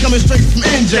sensei, coming straight from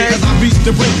NJ. As I reach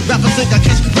the brink, rapper sink, I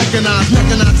catch, recognize,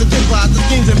 mechanize, and divide the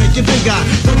schemes and make it big eye.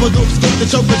 Double dope, skip the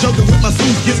choker, joker with my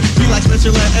suit gets be like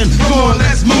special ed, and come on,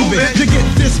 let's move it. To get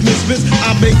dismissed, miss,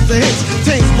 I make the hits.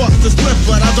 Tame sparks the split,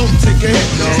 but I don't take a hit.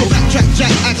 So backtrack,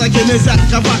 jack, act like an exact.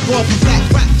 I rock off a flat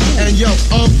rap. And yo,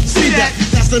 see that?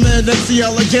 That's the man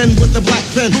MCL again with the black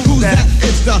pen. Who's that?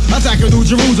 It's the Attack of New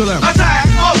Jerusalem. Attack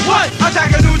of what?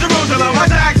 Attack of New Jerusalem.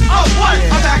 Attack of what?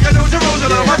 Attack of New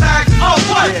Jerusalem. Attack of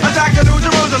what? Attack of New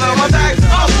Jerusalem. Attack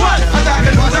of what? Attack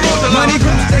of New Jerusalem. Money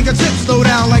groups take a tip, slow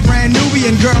down like brand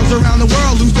Nubian. Girls around the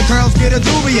world lose the curls, get a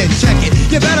Nubian. Check it.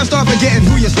 You better start forgetting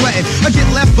who you're sweating. I get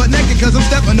left but naked cause I'm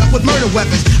stepping up with murder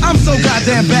weapons. I'm so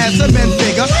goddamn bad, some men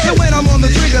figure. And when I'm on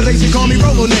the trigger, they should call me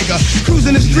Rolo nigga.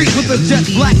 Cruising the streets with a jet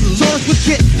black. Taurus with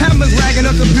kit, hammers ragging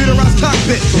a computerized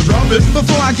cockpit. So drop it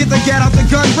before I get the get out the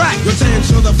gun rack. You're saying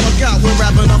chill the fuck out, we're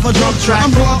rapping off a drum track.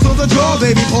 I'm raw to the jaw,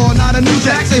 baby, pouring out a new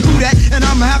jack. Say who that? And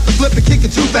I'ma have to flip and kick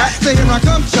it too back. Say here I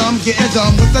come, chum, getting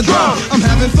dumb with the drum. I'm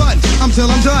having fun, until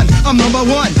I'm done. I'm number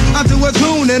one. I do a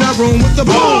tune in a room with the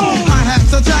boom.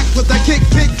 Hi-hats attack with the kick,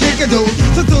 a dude.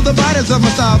 So till the biters of my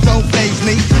style don't faze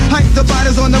me. Hype the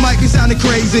biters on the mic, you sounding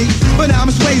crazy. But now I'm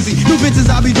Swayze, new bitches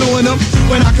I'll be doing them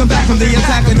when I come back from the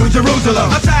attack of New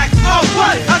Jerusalem. Attack of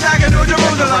what? Attack of New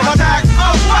Jerusalem. Attack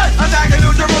of what? Attack of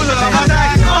New Jerusalem.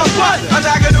 Attack of what?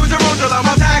 Attack of New Jerusalem.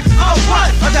 Attack of what?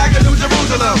 Attack of New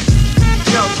Jerusalem.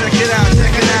 Yo, check it out,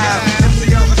 check it out.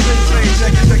 MCL the Sensei,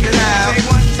 check it out. Day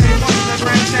one, the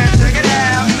Grand Champ, check it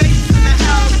out. Mace in the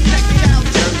house, check it out,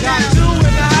 check it out. Two in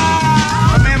the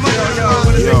house. My man,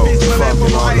 yo,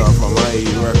 fucking all up from my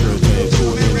records and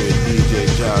tune in with DJ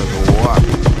Jazz and Watt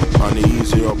on the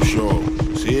Easy Up Show.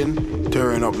 Seeing?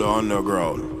 Tearing up the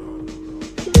underground.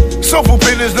 Soulful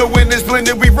business, the wind is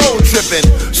blended, we road tripping.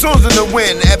 Songs in the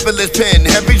wind, effortless pen,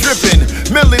 heavy dripping.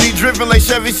 Melody driven like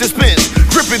Chevy suspense.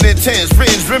 Gripping intense,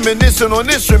 friends reminiscing on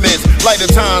instruments. Light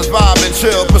the times, vibe and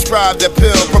chill. Prescribe that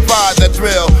pill, provide that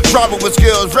thrill. Driving with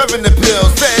skills, revving the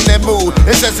pills, setting that mood.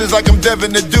 Incessants like I'm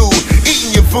Devin the dude.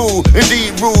 Eating your food,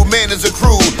 indeed rude, man is a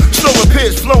crew. Slow and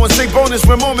pitch, flow and sick bonus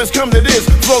when moments come to this.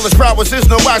 Flawless prowess is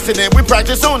no accident, we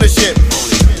practice ownership.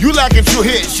 You lacking true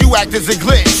hits, you act as a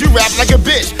glitch. You rap like a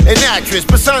bitch, an actress,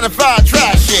 personified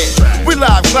trash shit. We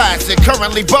live classic,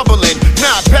 currently bubbling,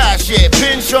 not past shit.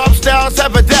 Pin sharp styles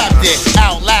have adapted,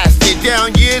 outlasted,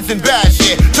 down years and bad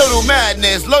shit. Total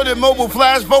madness, loaded mobile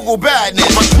flash, vocal badness.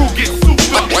 My crew gets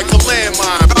souped up like a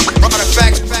landmine.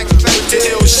 Artifacts, with the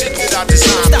ill shit that I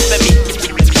designed. Stop at me.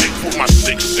 With my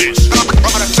 6-inch.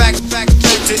 Artifacts,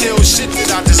 with the ill shit that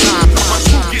I designed. My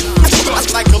crew gets souped up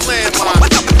like a landmine.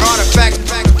 Artifacts,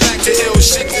 the ill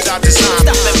shit that I designed.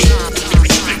 Stop at me.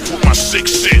 With my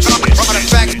 6-inch.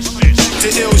 Artifacts, the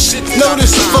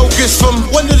Notice the focus from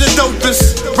one of the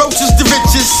dopest, roaches the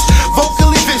richest,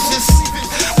 vocally vicious.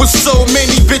 With so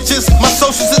many bitches, my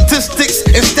social statistics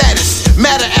and status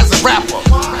matter as a rapper.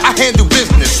 I handle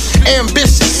business,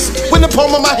 ambitious. When the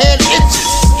palm of my hand itches,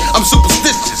 I'm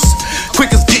superstitious.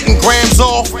 Quick as getting grams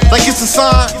off, like it's a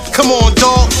sign. Come on,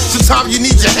 dog, sometimes you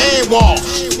need your hand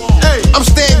washed. Hey, I'm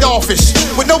standoffish,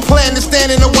 with no plan to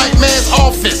stand in a white man's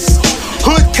office.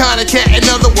 Hood kinda cat, in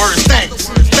other words,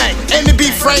 thanks. And to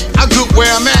be frank, I'm good where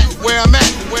I'm at.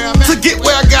 To get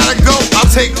where I gotta go,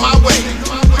 I'll take my way.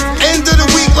 End of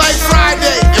the week like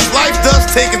Friday, if life does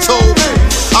take a toll,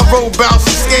 I roll, bounce,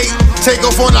 and skate, take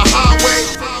off on the highway.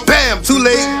 Bam, too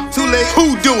late.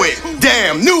 Who do it?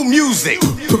 Damn, new music.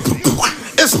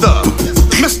 It's the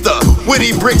Mr.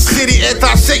 Witty Brick City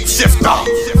anti-shapeshifter.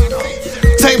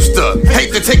 Tapester,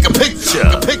 hate to take a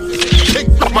picture.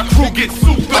 My crew gets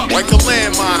souped up like a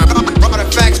landmine.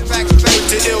 Artifacts with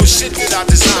the ill shit that I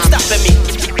designed. Stop at me.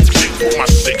 For my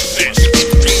 6 inch.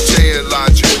 DJ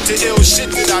Elijah. With the ill shit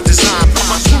that I designed.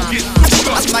 My crew gets souped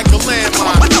up like a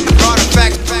landmine.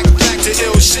 Artifacts with the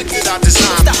ill shit that I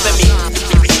designed. Stop at me.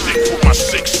 For my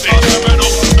 6 inch.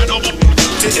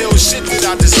 The ill shit that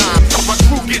I designed. My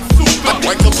crew gets souped up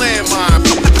like a landmine.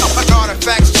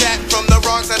 Artifacts chat from the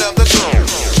wrong side of the throne.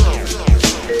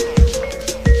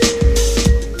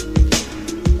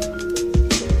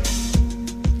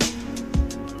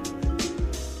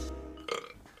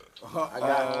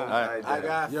 I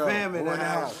got fam in the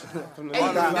house.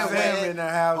 I got fam in the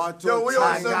house. Yo, we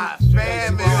on some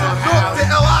fam in the house.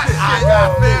 I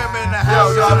got fam in the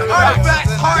house.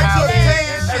 Artifacts, hard to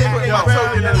obtain shit. Yo,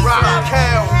 rock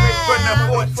Cal from the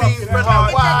 14th, from the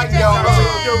wild, yo.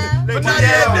 But now you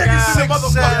niggas 6,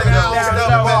 7, on the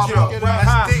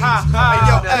street.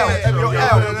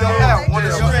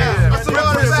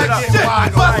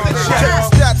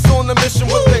 Stats on the mission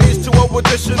with the H2O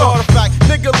edition. Artifact,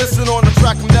 nigga listen on the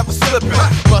track, I'm never slipping.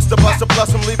 Buster,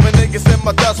 plus I'm leaving niggas in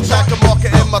my dust. Track a marker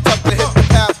in my tuck to hit the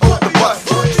path, hold the bus.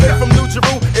 Straight from New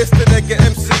Jeru, it's the nigga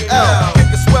MCL. Kick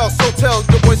the swell, so tell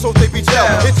the boys so they be gel.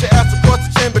 Hit your ass across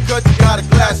the chin because you got a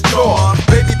glass jaw.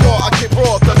 Baby boy, I get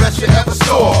raw, the best you ever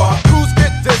saw. Crews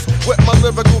get this with my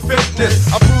lyrical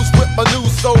fitness. I bruise with my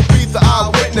news, so be the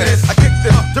eyewitness. I kick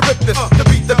this, to rip this, to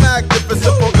beat the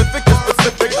magnificent, prolific and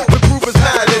specific. The groove is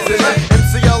mad, isn't it?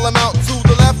 MCL, I'm out to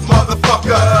the left,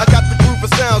 motherfucker. I got the groove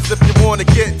of sounds if you wanna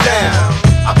get down.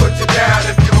 I put you down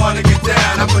if you wanna get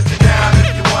down. I put you down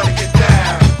if you wanna get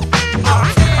down.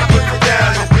 I put you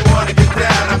down if you wanna get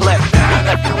down. I put you down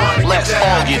if you wanna get down. Let's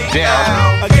all get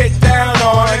down. I get down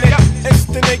on it. It's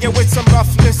the nigga with some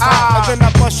roughness. And then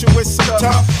I bust you with some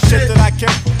tough shit that I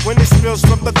kept when it spills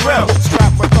from the grill.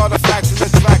 Strap with all the facts and the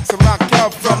tracks and rock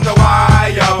out from the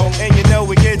wire. And you know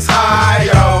it gets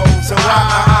higher. So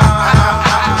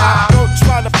don't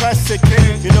try to press it,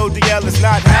 kid. You know DL is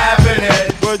not having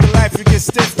it. Word of life, you get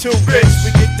stiff too, bitch.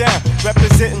 We get down,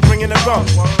 representing, bringing the rum.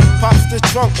 Pops the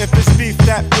trunk if it's beef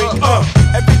that bring up.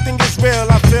 Everything is real,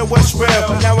 I feel what's real.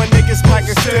 Now a nigga's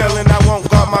packing still and I won't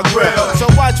guard my grill. So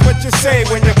watch what you say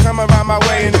when you come around my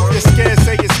way. And if you're scared,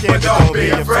 say you're scared, but don't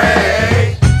be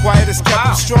afraid. Quiet as kept,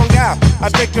 I'm strung out. I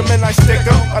pick him and I stick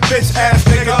him. A bitch ass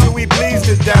nigga till he bleeds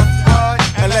to death.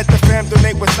 And let the fam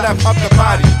donate what's left of the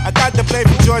body. I got the blade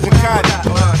from George and Cotty.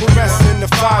 Who rests in the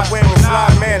 5 wearing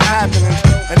slide man happening.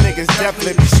 And niggas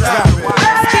definitely be strapping.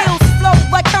 Skills flow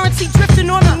like currency drifting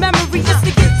on the memory. Just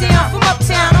to get down from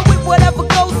uptown. I'm with whatever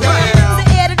goes down. To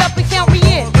add it up and count me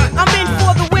in. I'm in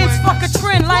for the wins. Fuck a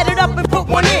trend. Light it up and put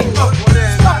one in.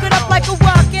 Fuck it up like a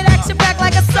rocket. Action back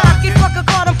like a socket. Fuck a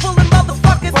card. I'm pulling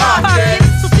motherfuckers out pockets.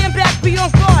 So stand back, be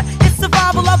on guard. It's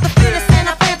survival of the fittest and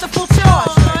I plan to full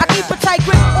charge. I keep a tight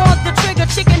grip on the trigger.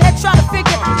 Chicken head try to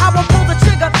figure I won't pull the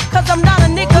trigger. Cause I'm not a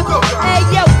nigga. Hey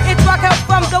yo, it's rock out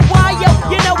from the wire.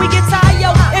 You know we get tired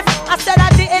yo. If I said I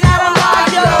didn't, I don't lie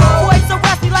yo. Boys so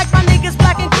raspy like my niggas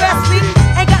black and grassy.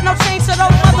 Ain't got no change so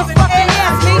don't motherfucking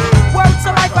ask me. Word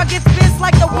to life I get biz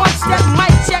like the one step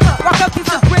mic check. Rock up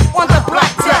piece of grip on the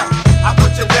black tech. I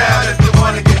put you down if you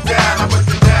wanna get down. I put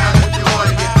you down if you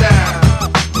wanna get down.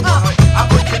 I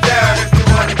put you down if you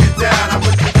wanna get down. I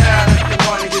put you down if you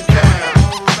wanna get down.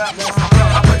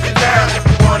 I put you down if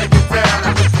you wanna get down.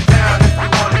 I put you down if you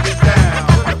wanna get down.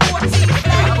 I put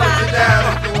you down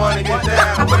if you wanna get down.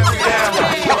 I put you down.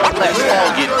 Let's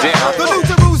all get down. The New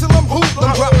Jerusalem hoopla,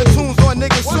 dropping tunes on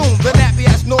niggas soon. The nappy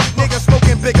ass North nigga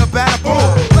smoking bigger, badder boom.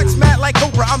 Flex mad like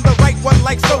Cobra, I'm the right one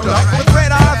like soda. With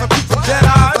red eyes, I keep some dead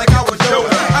eyes like I was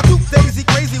Yoda. I do Daisy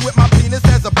crazy with my penis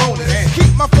as a bonus.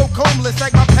 Keep my folk homeless,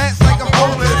 like my pants like I'm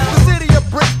homeless. The city of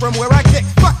brick from where I kick,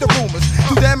 fuck the rumors.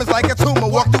 Do damage like a tumor,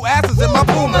 walk through asses in my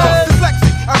boomers.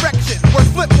 Dyslexic, erection, words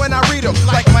flip when I read them.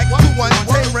 Like Mike 2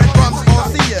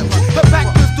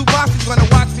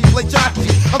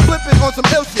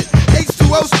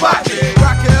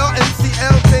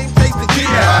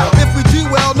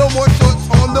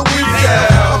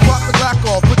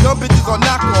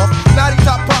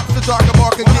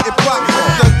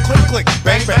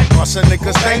 bust a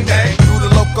nigga's thing. Do the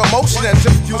locomotion as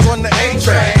if you was on the A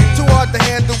train. Too hard to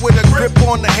handle with a grip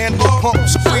on the handle. Pump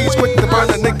squeeze quick to burn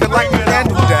a nigga like a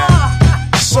candle down.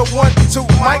 So 1, 2,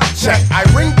 mic check. I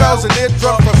ring bells and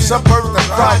eardrum from suburbs to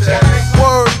project.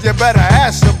 Word, you better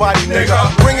ask somebody, nigga.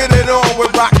 Bringing it on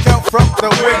with rock out from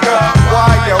the wigger. Why,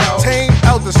 yo, Tame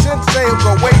Elder Sensei who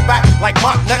go way back like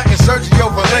Mark Neck and Sergio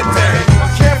Valente.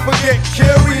 Can't forget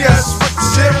Curious with the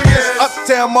serious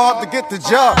uptown mob to get the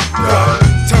job done.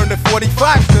 Turn the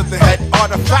 45 to the head.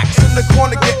 Artifacts in the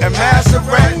corner getting massive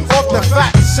red. Off the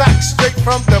fat sack straight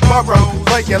from the borough.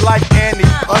 Play you like Annie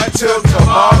until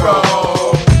tomorrow.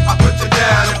 I put you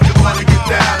down if you wanna get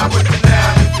down. I put you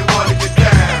down if you wanna get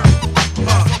down.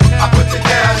 I put you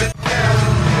down if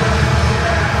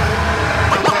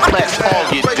let's all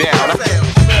get down.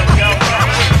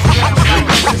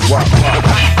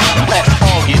 Let's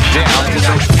all get down.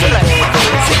 Let's all get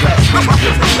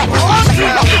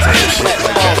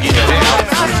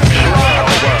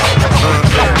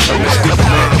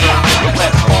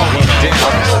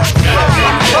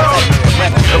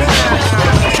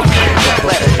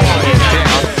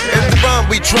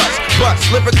We trust, bust,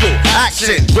 lyrical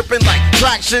action, whipping like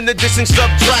traction, addition,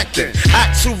 subtracting.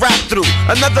 Acts who rap through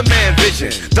another man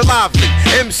vision. The lively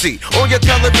MC on your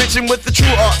television with the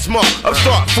true art smart.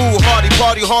 Upstart, fool, hardy,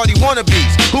 party, hardy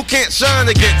wannabes who can't shine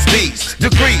against these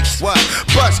degrees. What?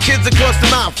 Bust kids across the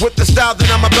mouth with the style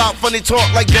that I'm about. Funny talk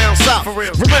like down south.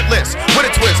 Relentless with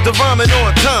a twist, the rhyming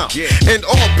on time and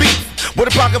all beef. With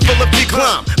a pocket full of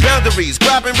decline, boundaries,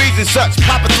 grabbing reasons such.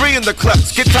 Pop a 3 in the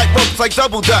clutch, get tight ropes like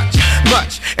double dutch.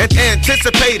 Much and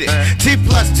anticipated. T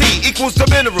plus T equals the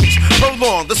minerals.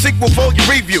 Prolong the sequel for your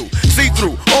review. See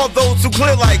through all those who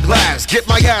clear like glass. Get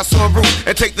my ass on route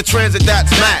and take the transit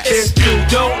that's mass. If you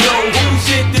don't know who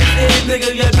shit this is,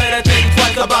 nigga, you better think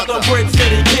twice about the Brick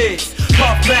City kids.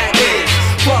 Puff Mac is,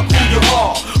 fuck who you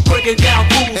are. Breaking down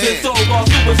fools and so-called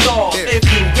superstars. If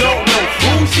you don't know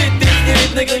who shit this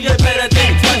is, nigga, you better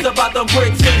think twice about the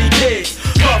Brick City kids.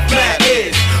 Puff Mac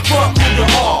is, fuck who you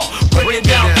are. Breaking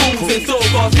down fools and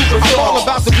so-called superstars. I'm all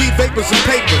about the weed vapors and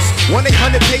papers.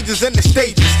 1-800 pages in the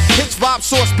stages. Hits, vibe,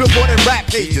 source, billboard, and rap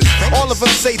pages. All of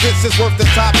us say this is worth the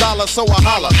top dollar, so I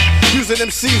holler. Using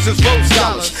MCs as road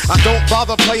scholars. I don't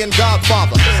bother playing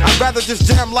Godfather. I'd rather just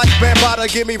jam like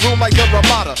Bambaataa. Give me room like the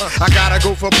Ramada. I gotta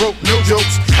go for broke, no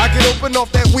jokes. I get open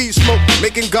off that weed smoke,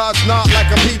 making God's nod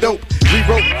like a P-dope.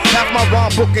 Rewrote half my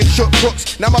rhyme book and shook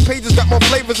crooks. Now my pages got more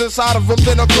flavors inside of them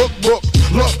than a cookbook.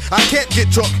 Look, I can't get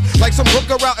took like some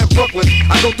hooker out in Brooklyn.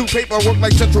 I go through paperwork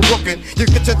like Central Booking. You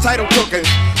get your title cooking.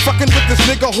 Fucking with this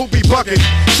nigga who be bugging.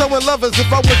 Showing love as if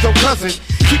I was your cousin.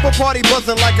 Keep a party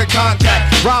buzzing like a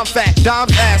contact. Rhyme fat,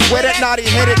 dime's ass. Where that naughty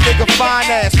headed nigga fine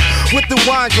ass. With the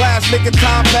wine glass, making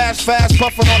time pass fast.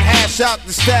 Puffin' on hash out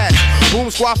the stash.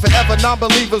 Boom squad forever,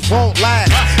 non-believers won't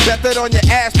last. Bet that on your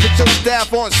ass, put your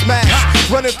staff on smash.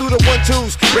 Running through the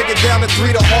 1-2s, break it down to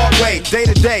 3 the hard way. Day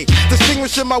to day,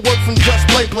 distinguishing my work from just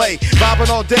play.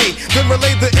 Vibing all day, then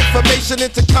relay the information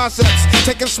into concepts.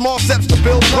 Taking small steps to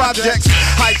build projects.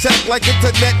 High tech like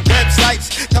internet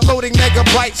websites. Downloading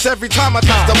megabytes every time I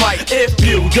touch the mic. If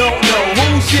you don't know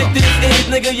who shit this is,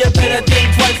 nigga, you better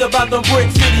think twice about them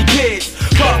Brick City kids.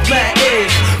 Fuck Mac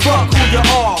is, fuck who you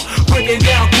are. Breaking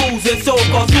down crews and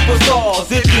so-called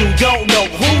superstars. If you don't know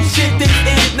who shit this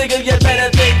is, nigga, you better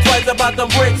think twice about them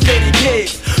Brick City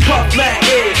kids. Fuck Mac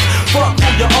is, fuck who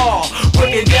you are.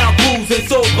 Breaking down crews and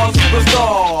so-called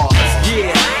superstars.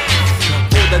 Yeah,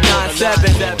 for the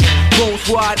 9-7, Boom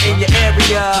Squad in your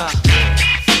area.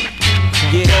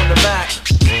 Get on the back,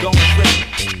 going straight.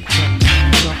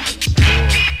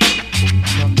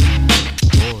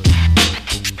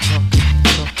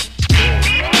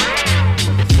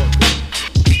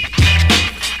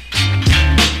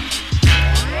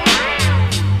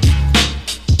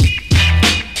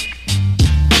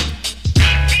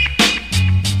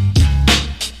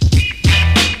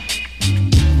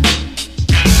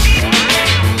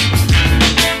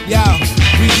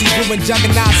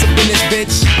 Juggernauts up in this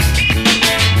bitch.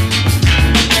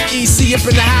 EC up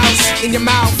in the house, in your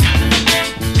mouth.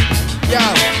 Yo,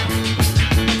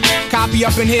 copy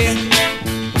up in here.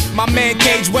 My man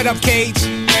Cage, what up Cage?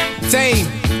 Tame,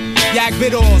 Yak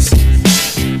Biddles.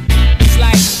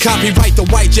 Copyright the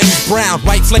white James Brown,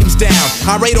 white flames down.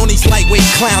 I rate on these lightweight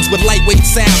clowns with lightweight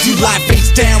sounds. You lie face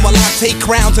down while I take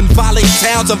crowns and violate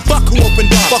towns. And fuck who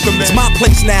opened up, fuck 'em, it's my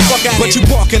place now. But you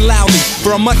walking loudly,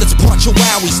 for a month it's part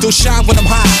Chihuahua. Still shine when I'm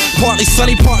high, partly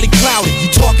sunny, partly cloudy. You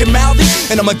talking mouthy,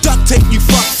 and I'ma duct tape you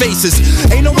fuck faces.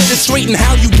 Ain't no way to straighten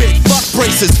how you big, fuck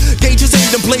braces. Gauges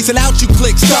aimed and blazing out, you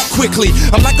click, stuck quickly.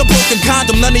 I'm like a broken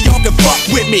condom, none of y'all can fuck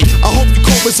with me. I hope you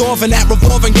cope resolving that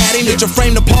revolving gatting that your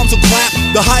frame, the palms will clap.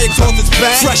 The high exhaust is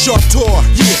back. Fresh off tour,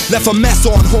 yeah, left a mess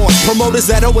on horse.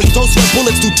 Promoters that always don't sweat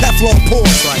bullets through Teflon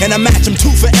pores. And I match them two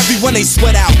for everyone they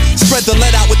sweat out. Spread the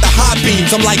lead out with the high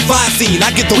beams. I'm like Visine, I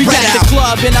get the we red at out. the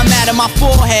club and I'm out of my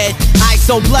forehead. Eyes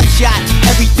so bloodshot,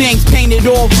 everything's painted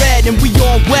all red and we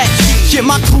all wet. Shit,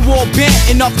 my crew all bent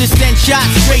and off to send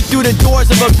shots straight through the doors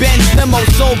of a Benz limo.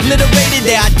 So obliterated,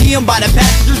 they ID 'em by the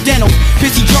passenger's dentals.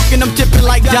 Pissy drunk and I'm tipping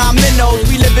like dominoes.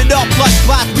 We live it up, plus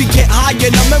spots, we get higher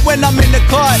than them. And when I'm in the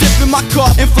car, sipping my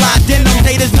cup and fly denim.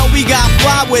 Haters know we got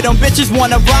fly with them, bitches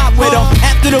wanna ride with them.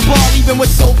 After the ball, even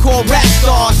with so-called rap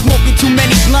stars, smoking too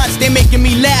many blunts, they making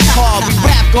me laugh hard. We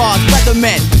rap guards,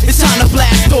 weathermen, it's time to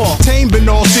blast off. Tame been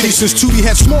all cities since Tootie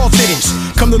had small titties.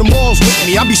 Come to the malls with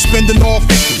me, I be spending all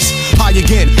 50s. High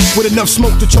again, with enough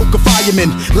smoke to choke a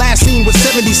fireman. Last seen with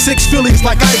 76 Phillies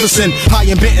like Iverson. High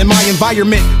and bent in my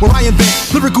environment, where I invent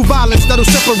lyrical violence that'll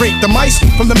separate the mice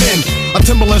from the men. A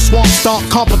Timberland swamp stomp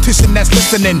competition that's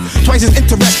listening. Twice as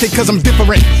interested cause I'm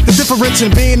different. The difference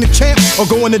in being the champ or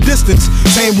going the distance.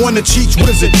 Same one to cheat, what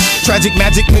is it? Tragic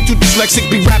magic, mental dyslexic,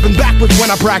 be rapping backwards when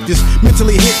I practice.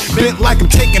 Mentally hit, bent like I'm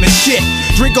taking a shit.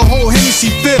 Drink a whole Hennessy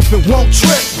fifth and won't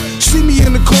trip. See me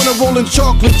in the corner rolling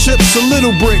chocolate chips or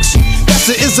little bricks. That's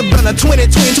the Isabella, twin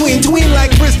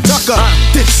like Chris Tucker.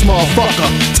 This motherfucker,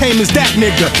 tame as that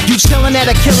nigga. You chillin' at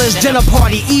a killer's dinner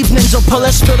party. Evenings will pull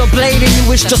us, spill the blade and you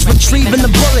wish just retrieving the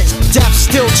bullets. Death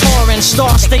still touring,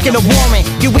 stars thinking of warring.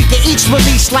 You we can each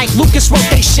release like Lucas wrote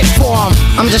they shit for him.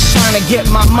 I'm just trying to get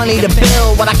my money to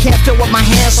build what I can't fill with my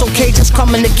hands, so cages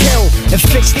coming to kill. And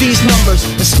fix these numbers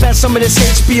and spend some of this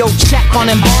HBO check on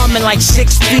embalming like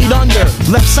 6 feet under.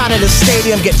 Left side of the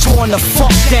stadium get torn the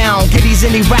fuck down. Get these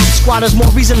indie rap squatters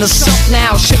more reason to suck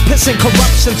now. Shit pissing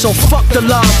corruption, so fuck the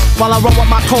love. While I run with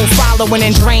my cold following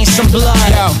and drain some blood.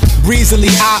 Yo, breezily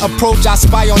I approach, I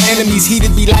spy on enemies.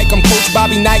 Heated be like I'm Coach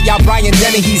Bobby Knight, y'all Brian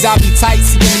Dennehy's. I be tight,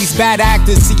 seeing these bad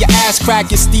actors. See your ass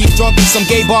crack, your Steve drunk in some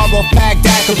gay bar off bag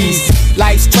daiquiris.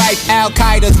 Life's tripe,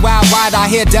 Al-Qaeda's wild wide. I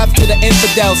hear death to the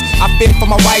infidels. I fear for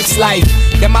my wife's life.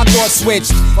 Then my thoughts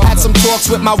switched. Had some talks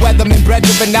with my weatherman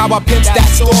brethren, but now I pimps that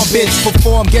storm bitch.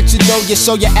 Perform, get your dough, you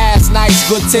show your ass nice.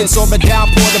 Good tits over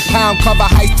downpour the pound, cover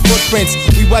heist footprints.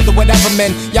 We weather whatever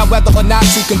men, y'all whether or not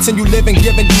to continue living,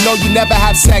 giving. You know you never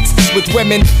have sex with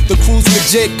women. The crew's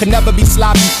legit, could never be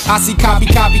sloppy. I see copy,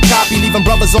 leaving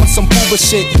brothers on some Uber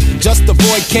shit. Just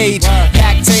avoid cage,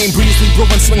 pack tame, breezely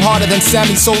brewing, swing harder than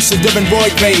Sammy Sosa during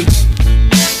Royd Rage.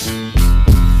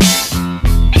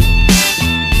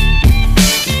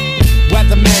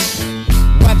 Weathermen,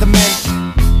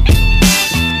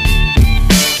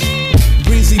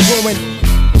 breezy brewing,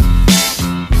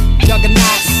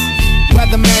 juggernauts,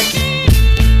 weathermen.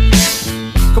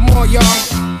 Come on, y'all.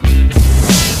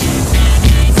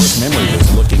 First memory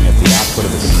was looking at the output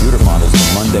of the computer models the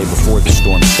Monday before the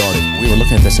storm started. We were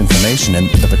looking at this information and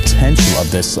the potential of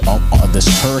this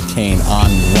hurricane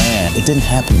on land. It didn't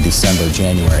happen in December,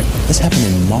 January. This happened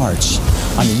in March.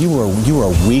 I mean, you were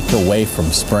a week away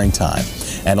from springtime,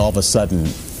 and all of a sudden,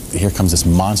 here comes this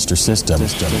monster system. It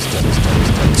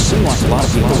seemed like a lot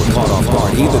of people were caught off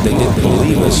guard. Either they didn't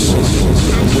believe us,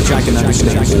 which I can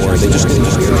understand, or they just didn't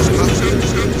hear us.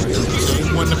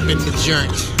 One up in the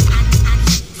joint.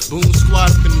 Boom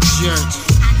Squad up in the joint.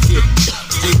 Yeah.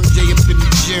 J up in the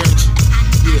joint.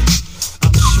 Yeah.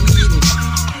 I'm Sweden.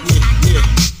 Yeah.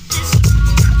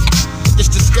 It's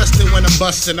disgusting when I'm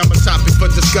busting. I'm a topic for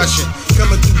discussion.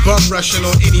 Coming through bum rushing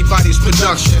on anybody's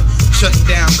production. Shutting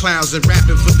down clowns and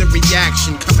rapping for the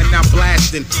reaction. Coming out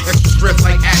blasting, extra strength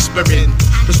like aspirin.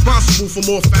 Responsible for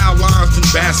more foul lines than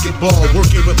basketball.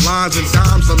 Working with lines and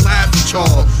dimes, a laughing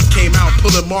y'all. Came out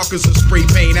pulling markers and spray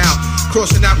paint out.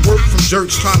 Crossing out work from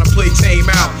jerks trying to play tame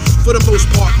out. For the most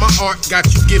part, my art got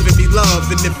you giving me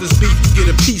love. And if it's beef, you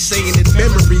get a piece saying in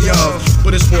memory of.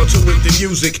 But it's more to it than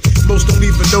music. Most don't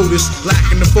even notice,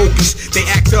 lacking the focus. They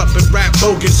act up and rap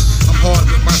bogus. I'm hard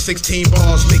with my 16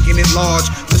 bars, making it large.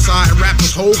 Deciding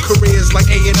rappers' whole careers like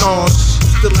A&Rs.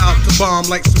 Still out to bomb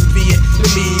like some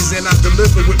Vietnamese. And I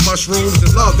deliver with mushrooms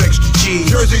and love extra cheese.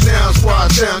 Jersey now, squad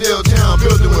town, ill town,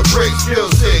 building with bricks, skill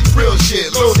sick, real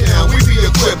shit, low down. We be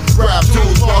equipped, rap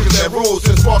tools, marking that rules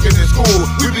since walking in school.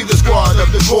 We be the squad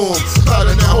of the boom,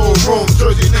 clouding that whole room.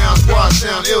 Jersey now, squad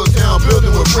town, ill town,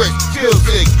 building with bricks, skill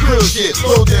sick, real shit,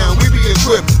 low down. We be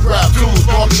equipped, rap tools,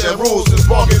 marking that rules since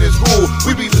walking in school.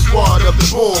 We be the squad of the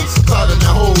boom, clouding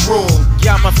that whole room.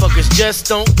 Y'all motherfuckers just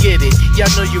don't get it. Y'all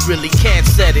know you really can't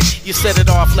set it. You set it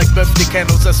off like birthday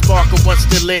candles that sparkle once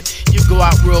they're lit. You go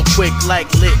out real quick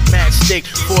like lit matchstick.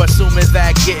 For assuming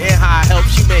that getting high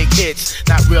helps you make hits,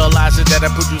 not realizing that I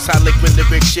produce high liquid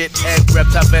lyric shit and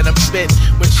reptile venom spit.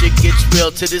 When shit gets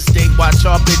real to this day, watch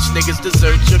all bitch niggas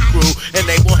desert your crew, and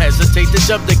they won't hesitate to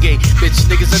jump the gate. Bitch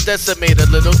niggas are decimate. A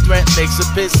little threat makes a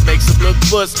piss, makes them look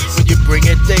puss. When you bring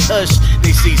it, they hush,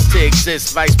 they cease to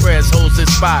exist. Vice Prez holds his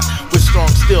spot with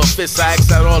strong steel fists. I ask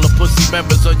out all the pussy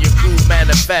members on your crew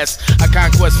manifest. A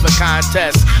conquest for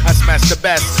contest. I smash the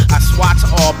best. I swat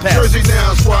all pests. Jersey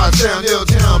down, squad down, ill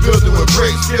town, building with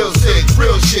bricks, skill sick,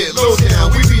 real shit, low down.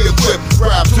 We be equipped,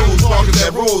 rap tools, marking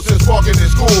that rules since walking in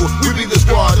school. We be the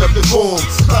squad of the boom,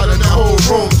 clouding that whole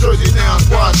room. Jersey down,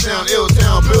 squad down, ill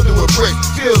town, building with bricks,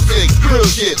 skill sick, real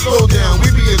shit, low down.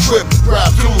 We be equipped, rap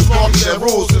tools, marking that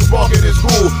rules since walking in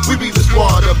school. We be the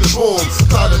squad of the boom,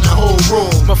 clouding that whole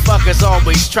room. Motherfuckers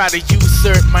always try to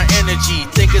usurp my energy.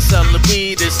 Think it's a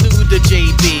weed, it's new to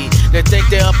JB. They think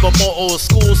they're up on more old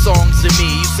school songs than me.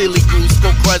 You silly goose,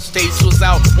 go crush tapes was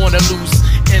out on the loose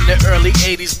in the early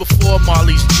 80s before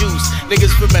Marley's Juice.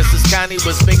 Niggas from Essex County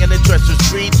was banging the Treasure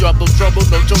Street. Double Trouble,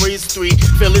 Notorious 3,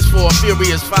 Phyllis 4,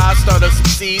 Furious 5, Stardust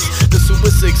MCs, the Super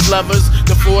 6 Lovers,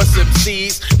 the Force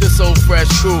MCs, the So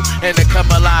Fresh crew, and the Come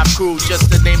Alive crew.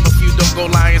 Just to name a few, don't go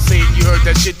lying saying you heard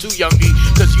that shit too youngy,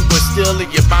 cause you were still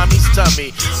in your mommy's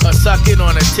tummy, or sucking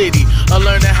on a titty, or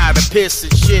learning how to piss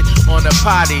and shit on a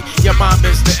potty. Your mom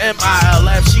is the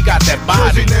MILF, she got that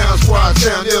body. Jersey down, squad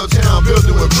town, ill town,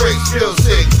 building with bricks, skill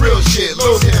sick, real shit,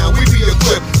 low down. We be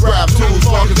equipped, rap tools,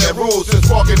 marking that rules since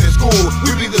walking in school.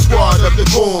 We be the squad of the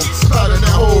boom, clouding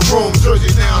that whole room.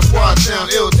 Jersey down, squad town,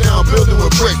 ill town, building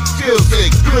with bricks, skill sick,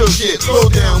 real shit, low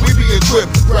down. We be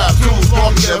equipped, rap tools,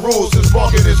 marking that rules since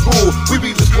walking in school. We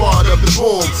be the squad of the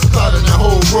boom, clouding that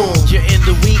whole room. You're in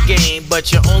the weed game,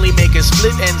 but you're only making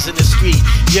split ends in the street.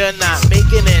 You're not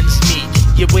making ends meet.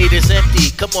 Your weight is empty.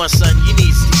 Come on, son, you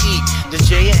needs to eat. The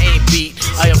J ain't beat.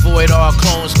 I avoid all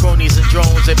clones, cronies, and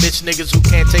drones, and bitch niggas who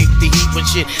can't take the heat when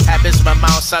shit happens. My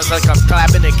mouth sounds like I'm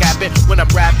clapping and capping. When I'm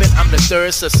rapping, I'm the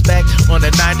third suspect on the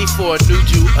 94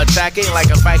 Nuju, attacking like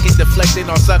a Viking,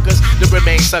 deflecting on suckers to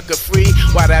remain sucker free.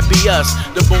 Why that be us,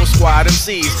 the Boom Squad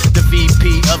MCs, the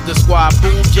VP of the squad,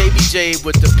 Boom JBJ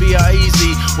with the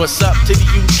PREZ. What's up to the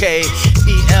UK?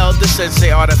 EL, the Sensei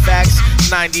Artifacts,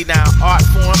 99 art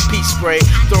form, peace spray,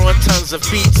 throwing tons of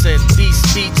beats and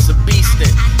beats of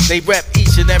beastin'. They rep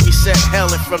each and every set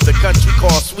hailing from the country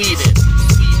called Sweden.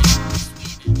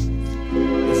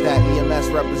 It's that EMS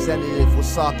representative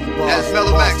Wasaki Boss. That's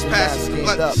Mellow Max Pass,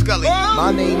 Blunt Scully.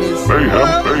 My name is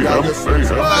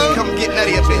Come get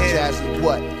nutty up in here. Jazzy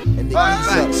What? And the Ease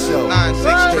Up Show.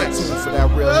 Stay tuned for that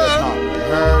real hip hop.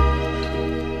 Heard?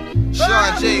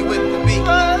 Sean J with the beat,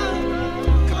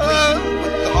 complete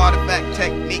with the artifact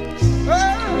techniques.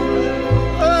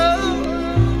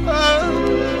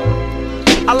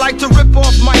 I like to rip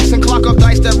off mics and clock off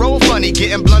dice that roll funny,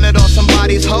 getting blunted on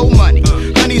somebody's whole money.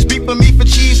 Honey's beeping me for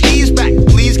cheese, ease back.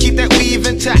 Please keep that weave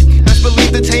intact. Best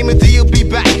believe the Tamer D will be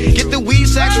back. Get the weed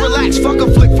sacks, relax. Fuck a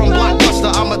flick from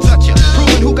Blockbuster, I'ma touch ya.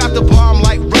 Proving who got the bomb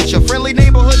like Russia. Friendly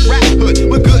neighborhood rap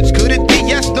hood with goods. Could it be?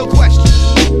 Yes, no question.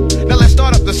 Now let's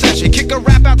start up the session. Kick a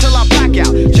rap out till I black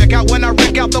out. Check out when I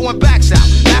wreck out, throwing backs out.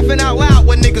 Laughing out loud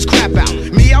when niggas crap out.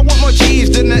 Me, I want more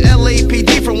cheese than the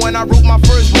LAPD from when I wrote my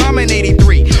first rhyme in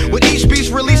 '83. With each piece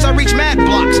release, I reach mad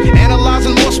blocks,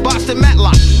 analyzing more spots than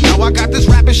Matlock. Now I got this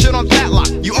rapping shit on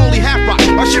Fatlock. You only half rock.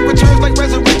 My shit returns like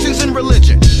resurrections in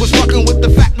religion. Was fucking with the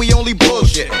fact we only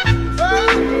bullshit.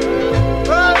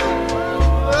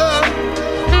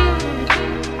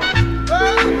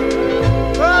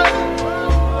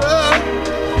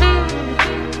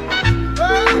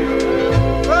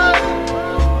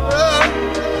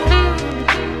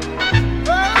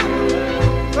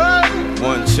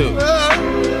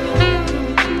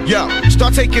 Yo,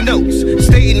 start taking notes,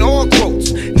 stating all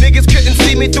quotes. Niggas couldn't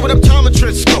see me through an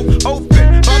optometrist scope.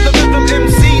 Open, by the rhythm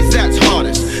MCs that's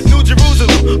hardest. New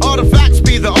Jerusalem, artifacts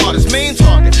be the artist. Main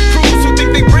target, crews who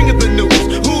think they bringing the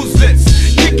news. Who's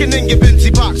this? Kicking in your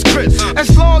Vinci box, Chris.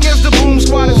 As long as the Boom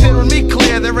Squad is hearing me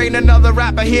clear, there ain't another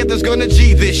rapper here that's gonna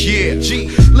G this year. G,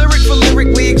 lyric for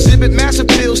lyric, we exhibit mass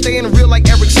appeal, staying real like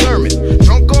Eric Sermon.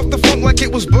 Drunk off the funk like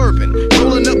it was bourbon.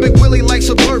 Rolling up Big Willie like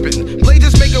Suburban.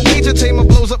 Blazers make a wager, Tamer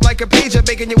blows up like a pager,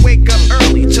 making you wake up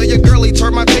early. Till your girlie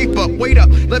turn my tape up. Wait up,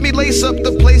 let me lace up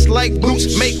the place like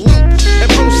boots, make loot,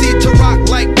 and proceed to rock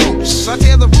like boots. I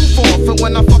tear the roof off, and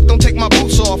when I fuck, don't take my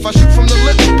boots off. I shoot from the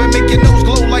lip and make your nose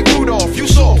glow like Rudolph. You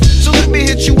soft, so let me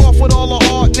hit you off with all the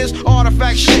hardness.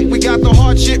 Artifact shit, we got the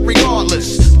hard shit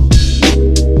regardless.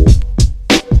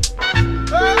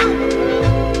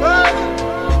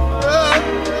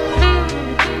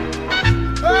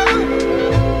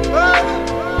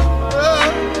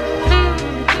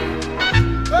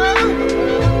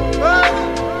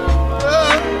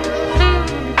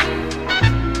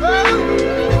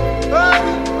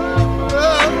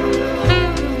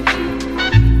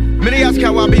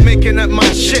 making up my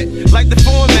shit. Like the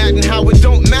format and how it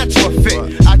don't match or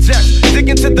fit. I just dig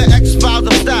into the X-Files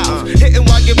of styles. Hitting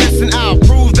while you're missing out,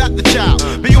 prove that the child.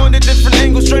 Beyond the different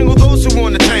angles, strangle those who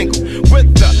wanna tangle.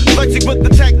 With the flexing with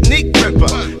the technique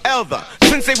ripper. Elder,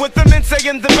 sensei with the mensei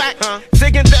in the back.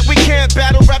 Saying that we can't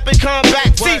battle, rap and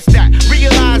combat. Cease that,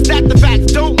 realize that the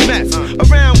facts don't mess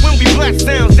around when we bless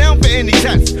sounds down for any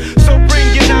test. So bring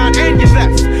your 9 and your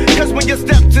vest. Cause when you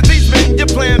step to these men, you're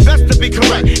playing best to be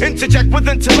correct. Interject with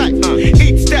intellect.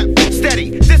 Each step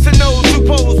steady. Dissing those who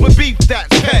pose with beef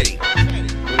that's petty.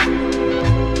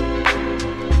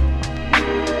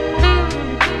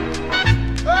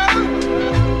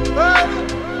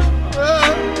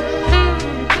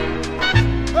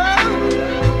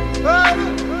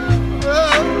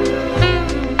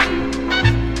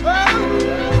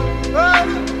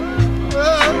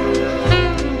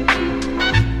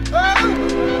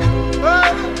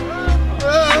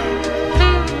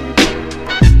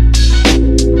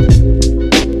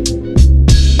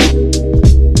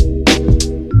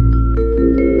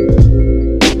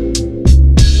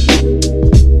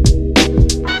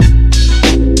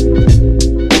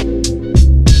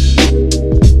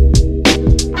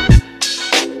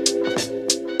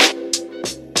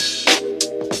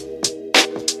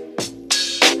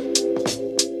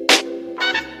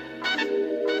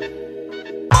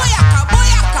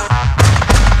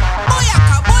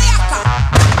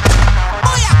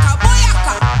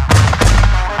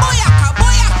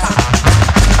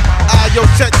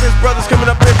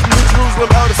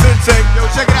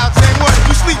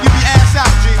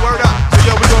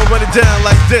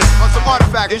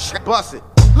 Bust it.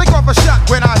 Lick off a shot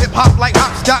when I hip hop like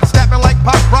hopscotch, snapping like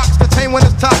pop rocks. The chain when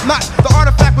it's top notch. The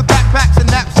artifact with backpacks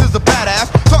and naps is a badass.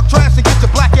 Talk trash and get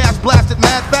your black ass blasted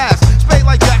mad fast. Spade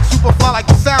like Jack, super fly like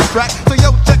the soundtrack. So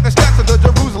yo, check the stats of the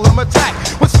Jerusalem attack.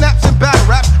 With snaps and battle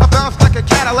rap, I bounce like a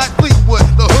Cadillac Fleetwood.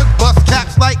 The hood bust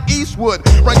caps like Eastwood.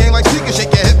 Run game like Seeker,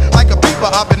 shake your hip like a beeper.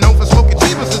 I've been known for smoking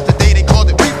cheaper since the day they called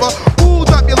it reefer. Ooh,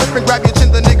 drop your lip and grab your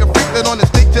chin, the nigga freaked it on the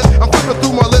sneak tip. I'm flipping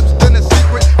through more lips than a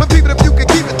secret. But people, if you can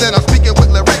keep it, then I'm speaking with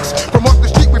lyrics. From off the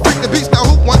street, we freak the beast, now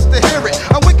who wants to hear it?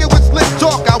 I'm wicked with slick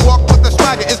talk, I walk with the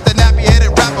swagger. It's the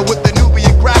nappy-headed rapper with the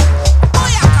Nubian graphics.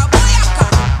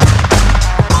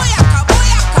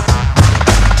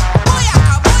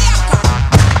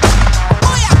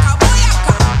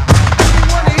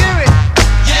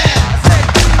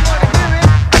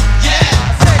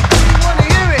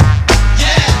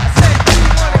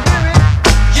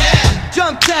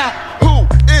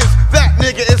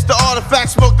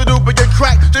 Smoke the Nubian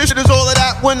crack. This shit is all of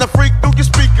that when I freak through your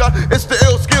speaker. It's the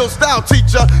ill skill style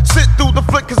teacher. Sit through the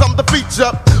flick cause I'm the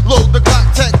feature. Load the Glock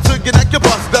tech to your neck, your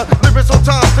buster. Lyrics on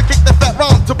time to kick that fat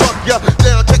rhyme to buck ya.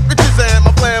 Now check the jizz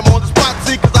my flam on the spot.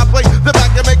 See, cause I play the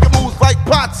back and make it moves like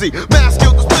Potsy. Mass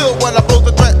skill to spill when I blow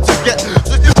the threat to get.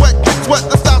 So you wet, get sweat,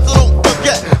 the style so don't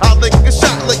forget. I'll lick a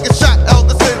shot,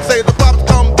 Elder Sensei. The pops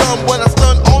come dumb when I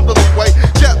stun on the leeway.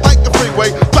 Jet like the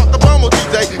freeway. Drop the bomb on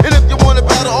DJ. And if you want to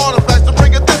battle artifacts,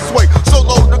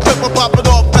 the clip I'm popping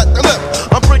off at the lip.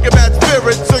 I'm bringing bad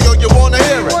spirit, so yo, you wanna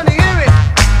hear it?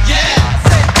 Yeah. I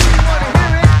said, do you wanna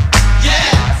hear it? Yeah.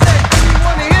 I said, do you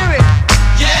wanna hear it?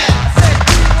 Yeah. I said,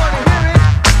 do you wanna hear it?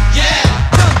 Yeah.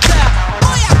 Jump that.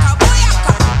 Boyaka,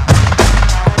 boyaka.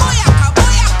 Boyaka,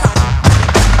 boyaka.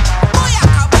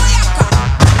 Boyaka, boyaka.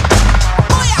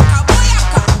 Boyaka,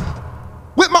 boyaka.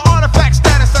 With my artifact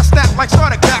status, I snap like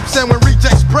starter caps, and when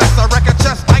rejects press, I wreck a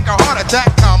chest like a heart attack,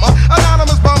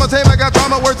 anonymous bomber, tame, I got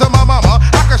drama, words of my mama.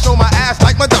 I can show my ass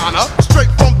like Madonna.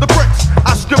 Straight from the bricks,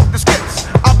 I script the skits.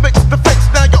 I mix the fix,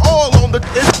 now you're all on the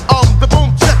the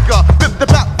boom checker, bip the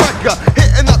back wrecker.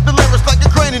 Hitting up the lyrics like a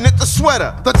crane and it's a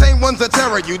sweater. The tame one's a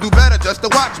terror, you do better just to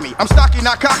watch me. I'm stocky,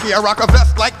 not cocky, I rock a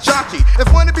vest like Chachi. If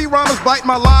wannabe rhymers bite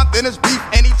my line, then it's beef.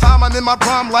 Anytime I'm in my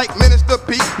prime like Minister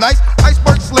Pete. Nice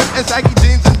iceberg slip and saggy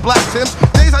jeans and black Timbs.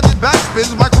 Days I did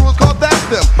backspins, my crew is called That's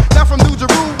Them. Now from New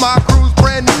Jerusalem, my crew's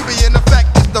brand new. In effect,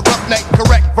 it's the roughneck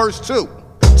correct verse 2.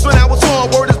 So now it's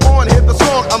on, word is born, hit the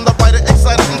song. I'm the writer,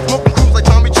 excited, I'm smoking crews like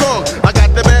Tommy Chong. I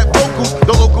got the bad vocals,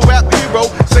 the local rap hero,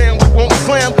 saying we won't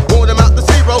slam, want them out to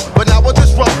zero. But now I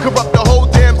disrupt, corrupt the whole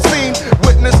damn scene.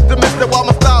 Witness the mister while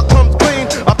my style comes clean.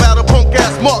 I battle punk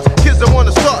ass marks, kids that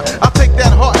wanna start. I take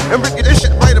that heart and rip this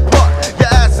shit right apart.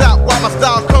 Your ass out while my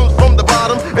style comes from the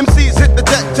bottom. MCs hit the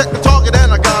deck, check the target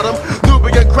and I got them.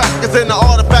 Nubian crackers in the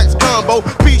artifacts combo.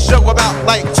 Peace show about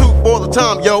like 2 all the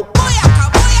time, yo.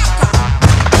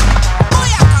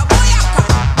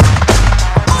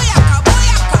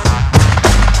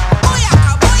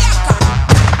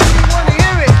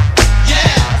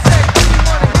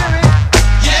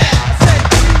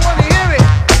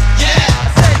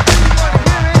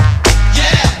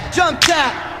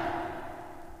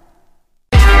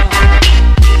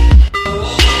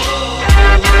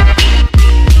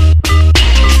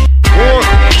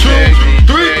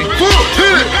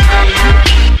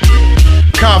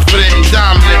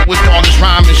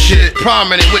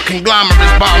 prominent with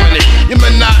conglomerates bombing it. Your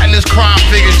monotonous crime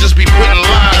figures just be putting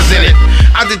lies in it.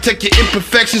 I detect your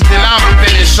imperfections, then I'm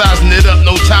finished sizing it up,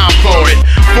 no time for it.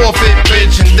 Forfeit,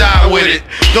 bitch, and die with it.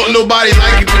 Don't nobody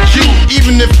like it but you.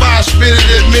 Even if I spit it,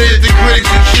 admit it, the critics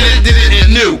who shit it, did it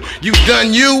and knew. You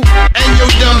done you, and your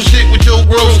dumb shit with your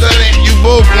gross stunning. You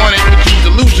both want it, but you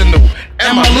delusional.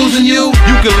 Am I losing you?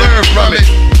 You can learn from it.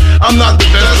 I'm not the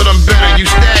best, but I'm better. You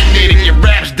stagnated, your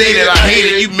rap's dated, I hate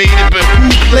it. You made it, but who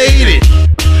played it?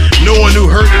 No one who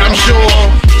heard it, I'm sure.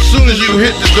 Soon as you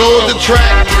hit the door of the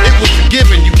track, it was a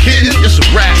given. You kidding? It's a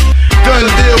rap. Done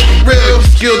deal for real.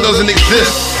 Skill doesn't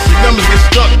exist. Your numbers get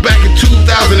stuck back in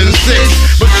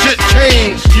 2006. But shit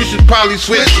changed. You should probably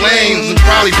switch lanes and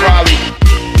probably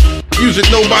use it.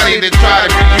 Nobody that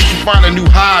tried it. You should find a new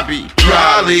hobby.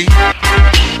 Golly.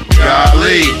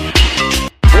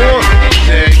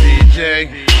 DJ.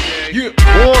 Yeah.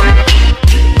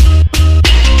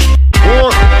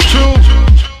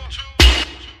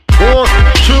 1,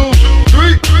 2,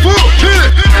 3, 4, hit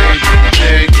it!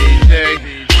 DJ.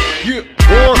 Yeah.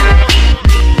 1,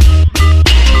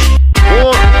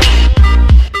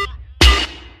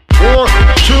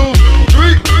 2,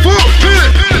 3, 4,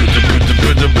 hit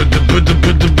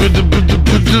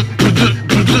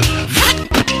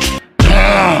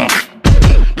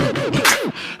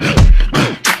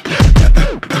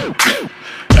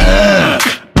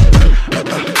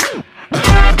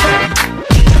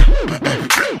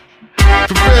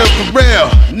For real,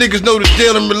 niggas know the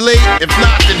deal and relate. If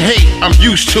not, then hate, I'm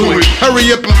used to it.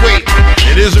 Hurry up and wait.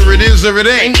 It is or it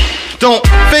ain't. Don't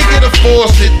fake it or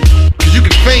force it. Cause you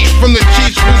can faint from the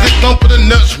cheeks, visit, thump of the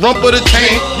nuts, rump of the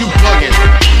tank. You bugging.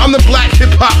 I'm the black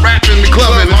hip-hop rapping,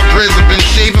 McClellan. My dreads have been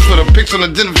shaven for the pics on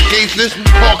identification.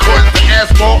 Hardcore is the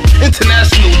asphalt.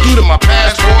 International due to my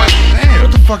passport. Damn,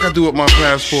 what the fuck I do with my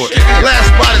passport? Last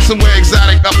spotted somewhere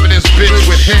exotic up in this bitch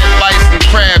with headlights and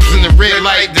crabs in the red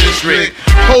light district.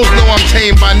 Hoes know I'm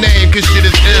tame by name, cause shit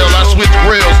is ill. I switch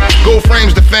grills, gold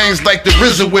frames to fangs like the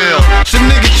RZA will. So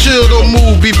nigga chill, don't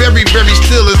move, be very, very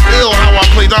still. It's ill how I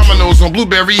play dominoes on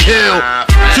Blueberry Hill.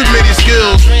 Too many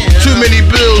skills, too many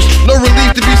bills, no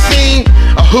relief to be seen.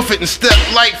 I hoof it and step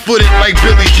light-footed like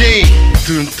Billie Jean.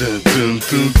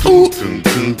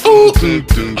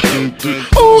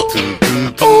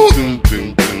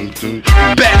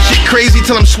 Bat shit crazy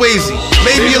till I'm Swayze.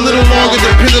 Maybe a little longer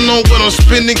depending on what I'm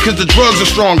spending, cause the drugs are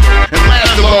stronger and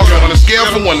lasting longer. On a scale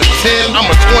from 1 to 10, I'm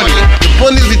a 20. The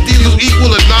bunnies and diesels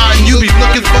equal a 9, and you be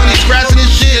looking funny, scratching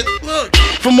this shit.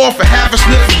 From off a half a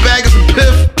sniff of baggers and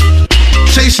piff.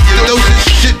 Chasing your doses,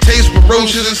 shit tastes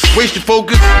ferocious. Waste your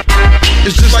focus.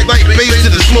 It's just like bass to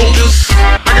the smokers.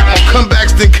 I got more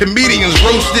comebacks than comedians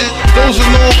roasted. Those are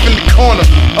off in the corner.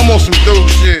 I'm on some dope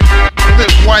shit.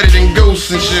 Lips whiter than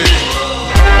ghosts and shit.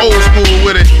 Old school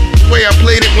with it. The way I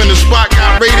played it when the spot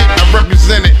got raided, I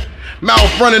represent it. Mouth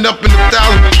running up in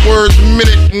 1,000 words a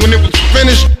minute. And when it was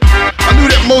finished, I knew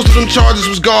that most of them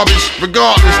charges was garbage.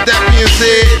 Regardless, that being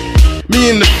said, me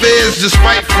and the feds just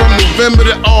fight from November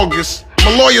to August. My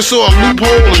lawyer saw a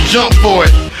loophole and jumped for it.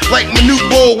 Like Manute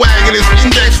Bull wagging his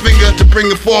index finger to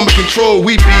bring the form of control,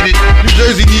 we beat it. New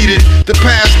Jersey needed to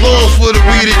pass laws for the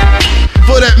weeded.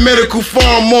 For that medical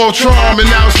farm, more charm, and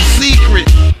now it's a secret.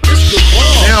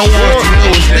 Now I want to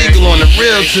know it's legal on the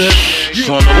real tip.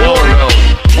 On the low low,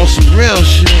 on some real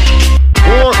shit.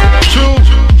 1, 2,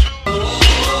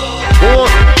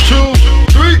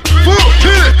 3, 4,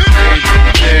 hit it!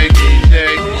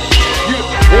 DJ.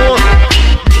 1,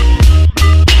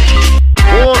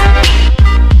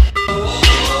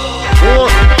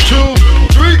 2,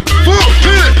 3, 4,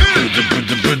 hit it!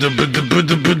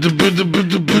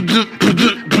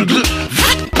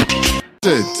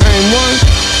 Same one,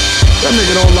 that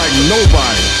nigga don't like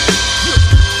nobody.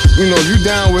 You know, you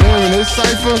down with him in his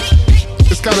cipher,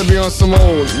 it's gotta be on some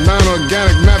old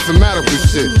non-organic mathematical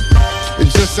shit. It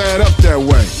just add up that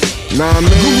way. Nah,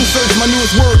 man. Google search my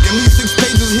newest work. At least 6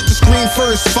 pages hit the screen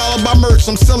first, followed by merch.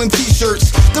 I'm selling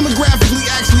t-shirts. Demographically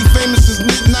actually famous since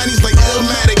mid-90s like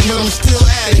Illmatic, but I'm still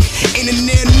at it. Ain't in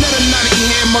there none of naughty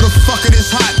hair, motherfucker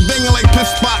this hot. Banging like pit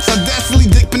spots. I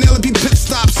dastardly dick Penelope pit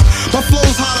stops. My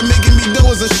flow's hotter, making me dough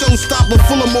as a showstopper.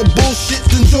 Full of more bullshit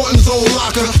than Jordan's old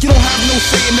locker. You don't have no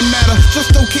say in the matter.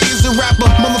 Just okay as a rapper.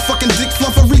 Motherfucking dick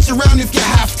fluffer, reach around if you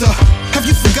have to. Have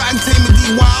you forgotten Tamer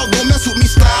D Wild? Don't mess with me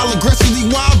style. Aggressively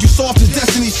wild, you soft as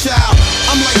Destiny's Child.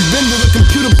 I'm like Bender, the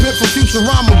computer pimp from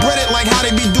Futurama. Bread it like how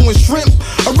they be doing shrimp.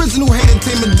 Original hated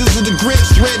Tamer Dizzle the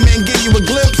Grinch. Redman gave you a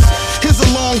glimpse. Here's a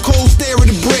long cold stare at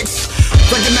the bricks.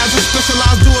 Recognize a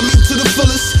specialized doing me to the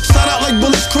fullest. Shout out like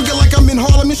bullets, crooked like I'm in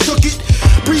Harlem and shook it.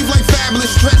 Breathe like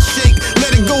Fabulous, stretch, shake,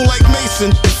 let it go like Mason.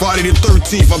 Mason. Friday the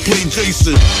 13th, I played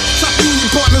Jason. Chop you and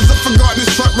your partners up for gardener's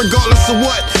truck, regardless of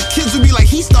what. Kids would be like,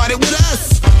 he started with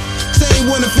us. Same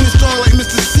one to finish strong like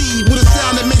Mr. C, with a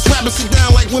sound that makes rappers sit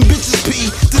down like when bitches pee.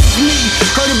 This is me,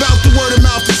 heard about the word of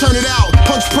mouth to turn it out.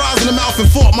 Punch prize in the mouth and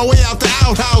fought my way out the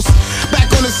outhouse. Back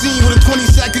on the scene with a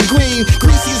 20-sack of green,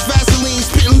 greasy as Vaseline,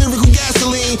 spitting lyrical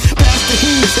gasoline. Pass the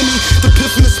heme to me, the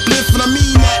piff and the spliff, and I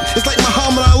mean that. It's like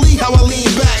Muhammad Ali, how I lean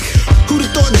back. Who'da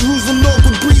thought Jerusalem North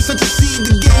would breathe such a seed?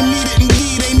 The game needed,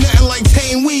 indeed, ain't nothing like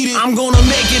tame weeded. I'm gonna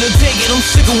make it or take it, I'm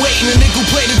sick of waiting. A nickel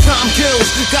plated time kills.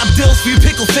 Got deals for your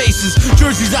pickle faces.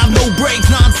 Jerseys have no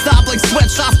breaks, non-stop like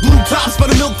sweatshops. Blue tops,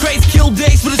 buttermilk crates, kill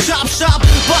days for the chop shop.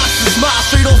 Boxes smile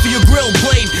straight off of your grill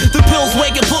plate. The pills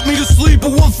wake and put me to sleep.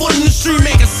 With 1 foot in the street,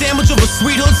 make a sandwich of a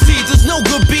sweet hood seed. There's no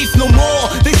good beef no more.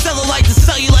 They sell it like the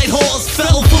cellulite horse.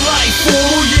 Fell for life, 4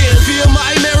 more years. Fear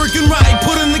my American right.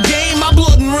 Put in the game, my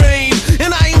blood and rain.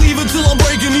 And I ain't leaving till I'm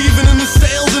breaking even in the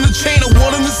sales and the chain of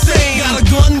one and the same. Got a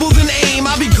gun with an aim,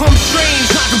 I become strange.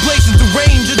 Not complacent,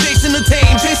 deranged, adjacent to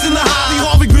tame. Chasing the high, the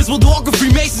Harvey Griswold walk of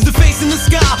Freemasons, the face in the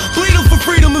sky. Bleed them for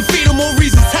freedom and feed them more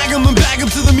reasons. Tag them and bag them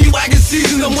to the mute wagon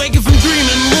seasons. I'm waking from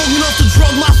dreaming, long enough to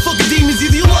drug my fucking demons.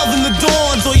 Either you love in the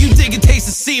dawns or you dig a taste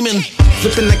of semen.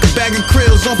 Flipping like a bag of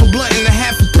krills, off a blunt and a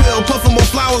half a pill. Puffing more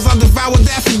flowers, I devour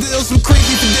daffodils. Some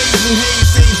crazy for days and haze,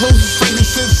 sage, roses,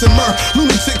 frankincense, and myrrh.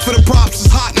 Lunatic for the props,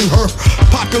 is hot in her.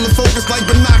 Popular focus like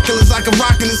binoculars, I can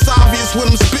rock and it's obvious.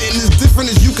 What I'm spitting is different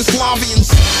as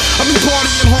Yugoslavians. I've been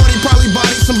partying hardy, probably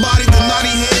body somebody. The naughty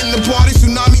head in the party,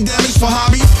 tsunami damage for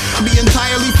hobbies. I be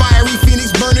entirely fiery, phoenix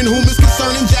burning, humus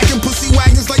concerning. Jacking pussy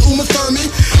wagons like Uma Thurman.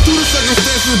 Through the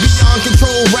circumstances beyond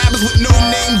control, rappers with no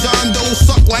name, John Doe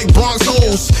suck like Bronx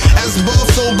holes. As above,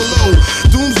 so below.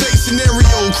 Doomsday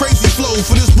scenario, crazy flow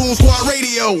for this Boom Squad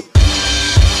radio.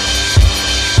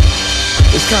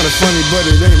 It's kinda funny, but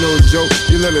it ain't no joke.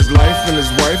 You let his life and his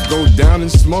wife go down in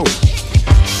smoke.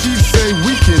 She say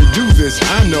we can do this,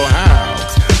 I know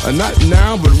how. Not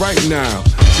now, but right now.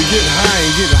 To get high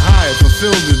and get higher,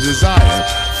 fulfill the desire.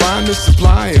 Find the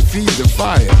supply and feed the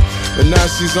fire. But now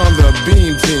she's on the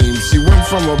beam team. She went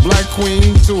from a black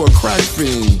queen to a crack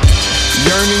fiend.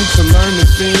 Yearning to learn the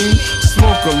theme,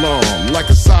 smoke alarm like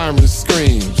a siren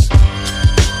screams.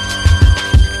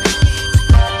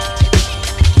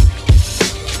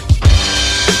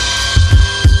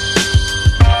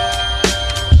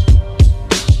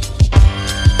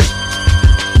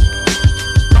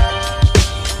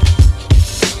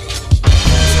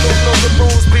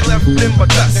 In my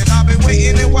dust. And I've been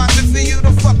waiting and watching for you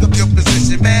to fuck up your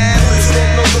position, man.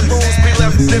 Don't know the rules be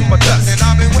left in my dust. And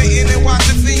I've been waiting and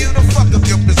watching for you to fuck up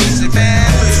your position, man.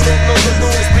 Don't know the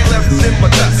rules be left in my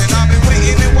dust. And I've been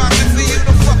waiting and watching for you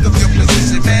to fuck up your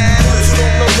position, man.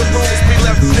 Don't know the rules be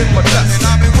left in my dust. And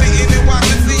I've been waiting and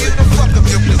watching for you to fuck up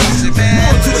your position, man.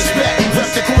 More to expect,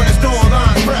 rest the cornerstone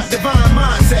lines, rap divine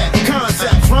mindset,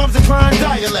 concepts, rhymes and crime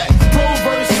dialect,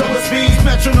 proverbs, summer speeds,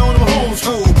 metronome,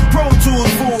 homeschool, pro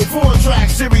tools, full 4-track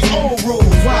series, old rules,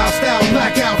 wild style,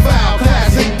 blackout, foul,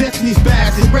 classic, Destiny's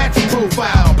Bass, ratchet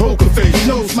profile, poker face,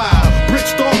 no smile, brick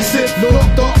stalk, sip, no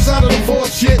dark side of the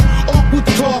force shit, off with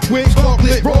the talk, wigs, talk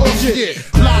lit, raw shit,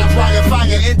 live wire,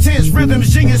 fire, intense rhythm,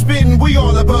 singing, spitting, we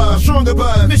all above, stronger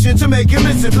buzz, mission to make you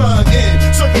listen, plug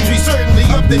in, circuitry certainly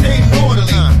up to date and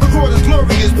orderly, recorders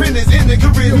glorious, pendants in the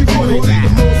career, recording the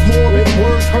most morbid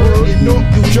words heard in North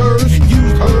New Jersey,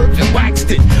 used herbs and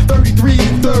waxed it, 33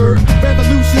 and third,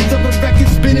 revolutions of a record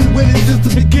spinning, winning since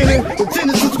the beginning, the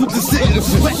Genesis with the sentence,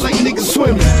 sweat like niggas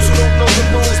swimming. Don't know the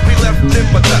rules be left in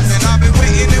my dust. And I've been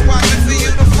waiting and watching for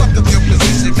you to fuck up your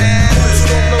position, man.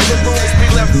 Don't know the rules be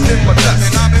left in my dust.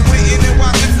 And I've been waiting and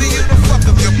watching for you to fuck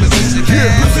up your position, man.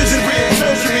 Yeah, precision real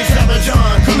surgery, Stella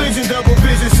John, collision, double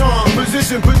vision song,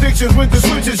 position predictions with the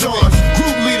switches on,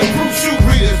 group leader, proof shoot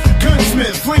readers,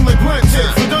 gunsmith, flame like blunt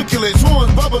tips, pedunculate,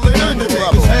 horns bubbling under it.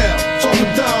 Hell, off the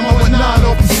dime, I went 9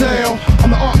 off the sale. I'm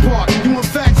the art part, you want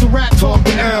facts and rap talk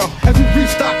to L. As we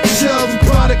restock the shelves and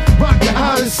product, rock the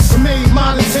hottest, remain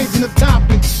modest, changing the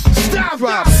topics. Style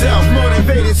drop.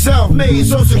 Self-motivated, self-made,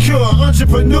 so secure,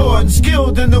 entrepreneur,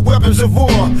 skilled in the weapons of war.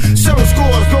 Several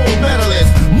scores, gold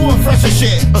medalists, more fresher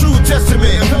shit. True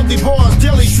testament, healthy bars,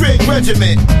 daily shred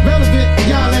regiment. Relevant,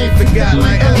 y'all ain't forgot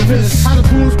like elephants. How the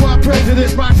Boom Squad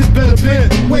president rocks his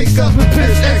benefit. Wake up and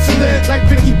piss, excellent, like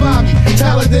Vicky Bobby.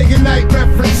 Talladega Night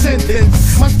reference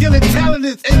sentence. My skill and talent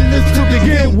is in this to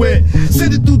begin with.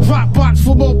 Send it through Dropbox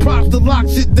for more props to lock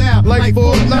shit down like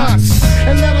Fort Knox.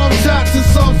 And let off shots and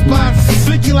soft spots.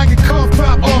 Flick you like a cough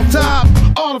drop off top.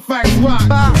 Artifacts rock.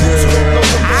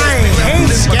 I hate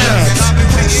scabs.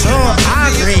 So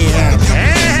ugly.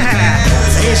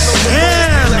 They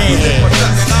scare me.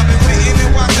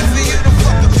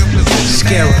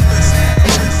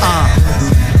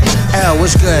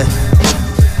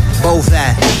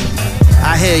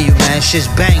 shit's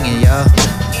banging, y'all.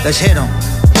 Let's hit 'em.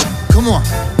 Come on.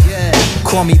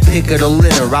 Call me pick of the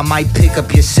litter, I might pick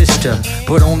up your sister,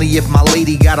 but only if my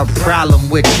lady got a problem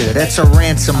with you. That's a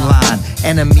ransom line,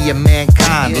 enemy of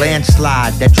mankind,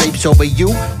 landslide that drapes over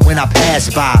you when I pass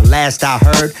by. Last I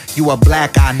heard, you a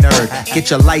black-eye nerd. Get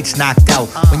your lights knocked out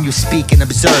when you speak and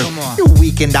observe. You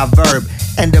weakened I verb.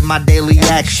 End of my daily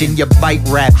action, you bite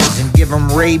rappers and give them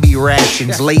rabies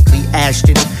rations. Lately,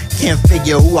 Ashton, can't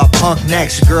figure who I punk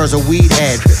next. Girls a weed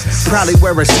head, probably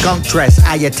wear a skunk dress.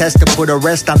 I attest to put a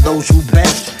rest on those who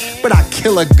best, but I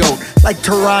kill a goat like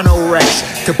Toronto Rex.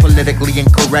 To politically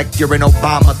incorrect, you're an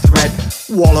Obama threat.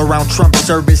 Wall around Trump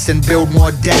service and build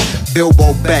more debt.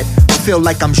 Bilbo bet, feel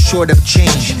like I'm short of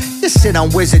change. You sit on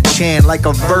Wizard Chan like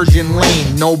a virgin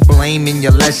lane. No blame in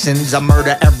your lessons, I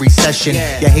murder every session.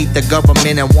 You hate the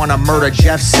government and wanna murder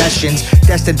Jeff Sessions.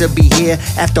 Destined to be here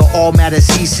after all matter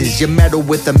ceases. You meddle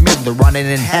with the Midler on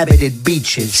uninhabited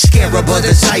beaches. Scarab of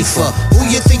the cipher, who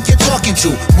you think you're talking to?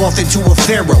 Morph into a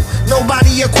pharaoh, nobody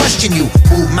will question you.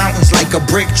 Move mountains like a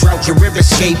brick, drought your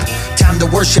riverscape. Time to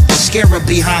worship the scarab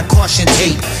behind caution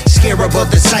tape. Scarab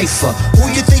of the cipher, who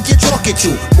you think you're talking to?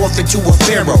 Morph into a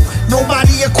pharaoh,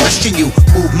 nobody will question you.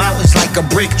 Move mountains like a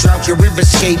brick, drought your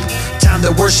riverscape. Time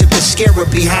to worship the scarab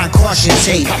behind caution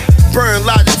tape. Burn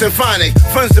logic symphonic,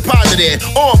 funds deposited.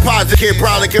 All positive,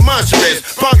 brolic and monstrous.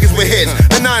 Bunkers with hits,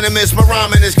 anonymous, my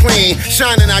rhyming is clean.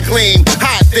 Shining I gleam,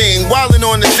 hot thing, wildin'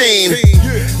 on the scene.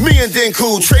 Me and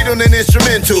Dinku trade on an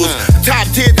instrumentals. Top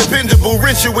tier, dependable,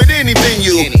 richer with any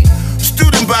venue.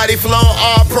 Student body flow,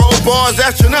 all pro bars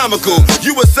astronomical.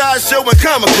 You a sideshow and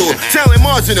comical, talent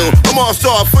marginal. I'm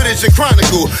all-star footage and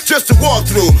chronicle. Just to walk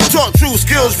through, talk true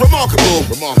skills remarkable.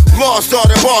 Law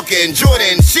started barking,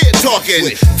 Jordan shit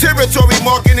talking. Territory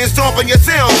marking and stomping your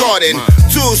sound garden.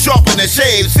 Tools sharpen the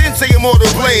shave, sensei immortal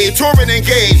blade. Touring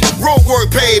engaged, road work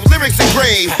paved, lyrics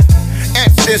engraved.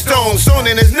 Etched in stone,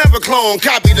 sonin is never cloned,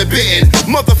 copy the bitten.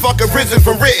 Motherfucker risen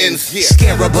from writtens.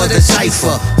 Scarab of the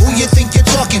cipher, who you think you're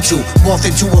talking to? Morph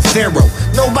into a pharaoh,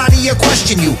 nobody will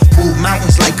question you. Move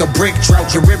mountains like a brick,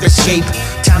 drought your riverscape.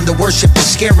 Time to worship the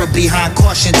scarab behind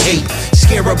caution tape.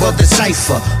 Scarab of the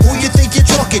cipher, who you think you're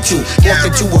talking to? Morph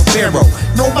into a pharaoh,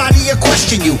 nobody will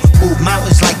question you. Move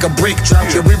mountains like a brick,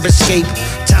 drought your riverscape.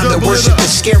 Time to worship the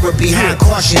scarab behind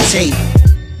caution tape.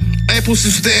 Ample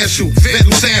substantial,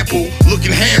 federal sample,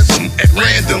 looking handsome at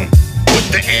random.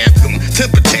 With the anthem,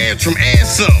 temper tantrum and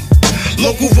some.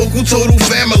 Local vocal total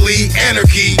family,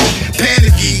 anarchy,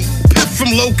 panicky. Pip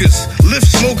from locusts, lift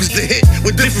smokers to hit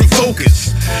with different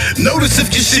focus. Notice if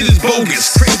your shit is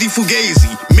bogus. Crazy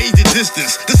fugazi, major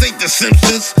distance. This ain't the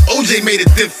Simpsons. OJ made a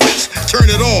difference. Turn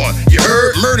it on, you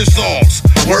heard? Murder songs,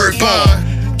 word bond.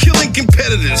 Killing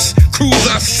competitors, crews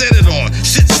I set it on.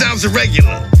 Shit sounds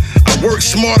irregular. I work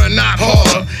smarter, not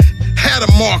harder. Had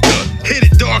a marker, hit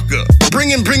it darker.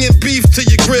 Bringing beef to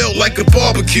your grill like a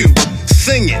barbecue.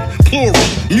 Singing, plural,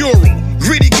 mural,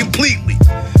 gritty completely.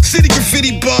 City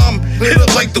graffiti bomb, hit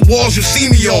up like the walls you see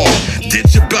me on.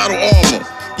 Ditch your battle armor.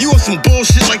 You on some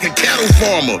bullshit like a cattle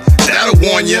farmer. That'll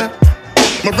warn ya.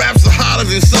 My raps are hotter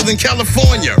than Southern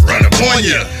California. Run up on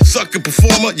ya, sucker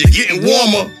performer, you're getting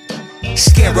warmer.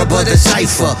 Scarab of the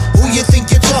cipher, who you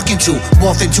think you're talking to?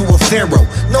 Morph into a pharaoh,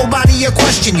 nobody will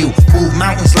question you. Move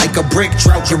mountains like a brick,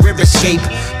 drought your riverscape.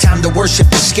 Time to worship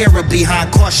the scarab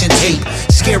behind caution tape.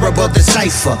 Scarab of the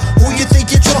cipher, who you think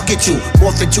you're talking to?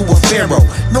 Morph into a pharaoh,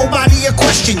 nobody will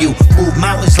question you. Move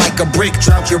mountains like a brick,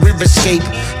 drought your riverscape.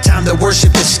 Time to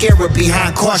worship the scarab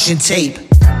behind caution tape.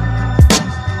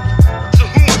 To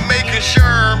whom it may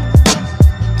concern,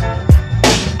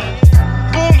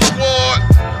 Boom Squad.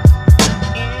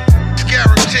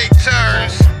 Scarab take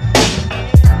turns.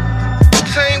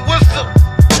 Saying what's the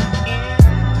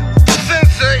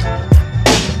Sensei,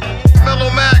 Mellow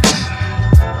Max,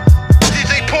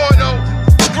 DJ Porno,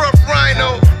 Gruff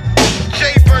Rhino,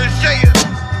 J Burns Jaya,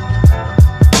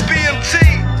 BMT,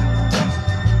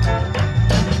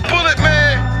 Bullet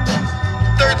Man,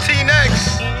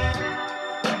 13X.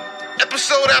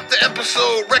 Episode after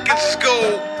episode, records is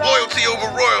gold, loyalty over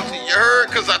royalty. You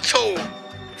heard? Cause I told.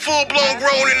 Full blown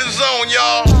grown in the zone,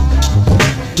 y'all.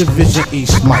 Division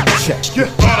East, mic check. Yeah.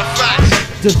 Artifacts.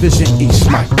 Division East,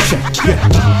 mic check. Yeah.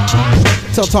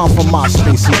 Tell Tom from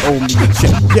MySpace he owe me a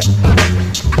check. Yeah.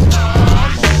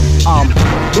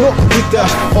 Look, get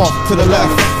that off to the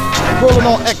left. Rolling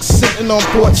on X, sitting on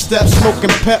porch steps,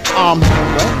 smoking pep.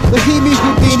 Lahimi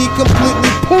Houdini completely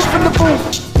poof in the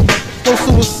booth. No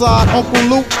suicide, Uncle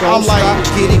Luke. I'm like,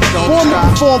 born to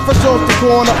perform, fresh off the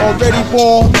corner, already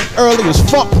born, early as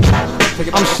fuck.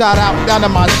 I'm shout out down to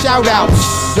my shout outs.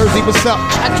 Jersey, what's up?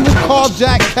 Actual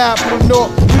carjack cab from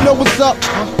North, you know what's up?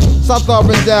 South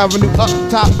Orange Avenue, up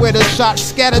top where the shots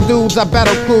scatter dudes, I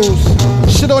battle crews.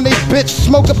 Shit on they bitch,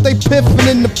 smoke up they piff, and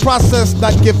in the process,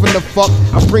 not giving a fuck,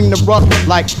 I bring the rock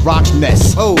like rock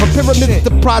nest. From pyramids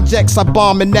to projects, I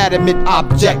bomb inanimate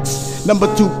objects.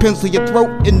 Number 2, pencil your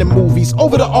throat in the movies.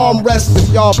 Over the armrest, if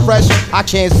y'all fresh, I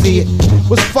can't see it.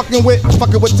 Was fucking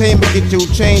with tame and get 2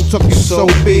 chain, took you so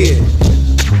big.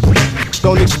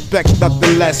 Don't expect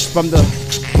nothing less from the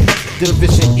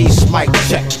Division East mic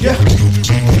check. Yeah.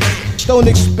 Don't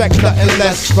expect nothing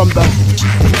less from the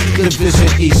Division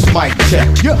East mic check.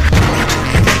 Yeah.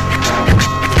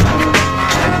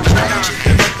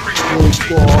 Boom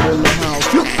squad in the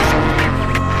house. Yeah.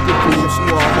 The boom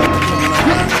squad in the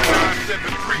house.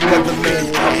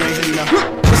 Weatherman coming in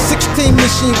the 16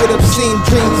 machine with obscene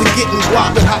dreams and getting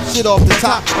guap with hot shit off the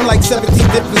top in like 17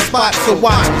 different spots. So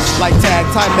watch like Tag,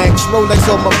 Timex, Rolex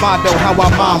on Movado, how I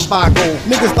mind boggle.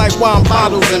 Niggas like wine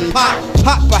bottles and pop.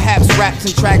 Hot perhaps raps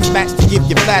and tracks match to give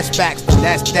you flashbacks.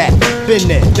 That's that. Been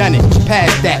there, done it,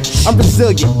 past that. I'm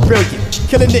resilient, brilliant.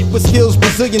 Killing it with skills,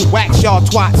 Brazilian wax y'all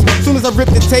twats. Soon as I rip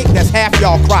the tape, that's half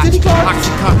y'all crotch.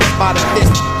 Oxycontin by the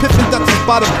fist, Pippin Dutchess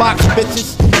by the box,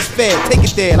 bitches. It's fair, take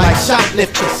it there like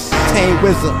shoplifters. Tame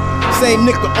wizard, same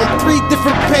nigga on 3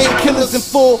 different painkillers in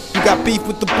full. You got beef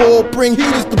with the bull, bring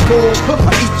heaters to bull.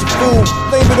 I eat your food,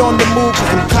 blame it on the move,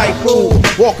 cause I'm tight rule.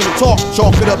 Walking the talk,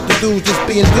 chalk it up to dudes, just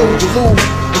being dude to lose.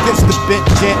 Against the bent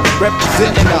gent,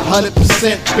 representing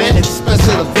 100% bent in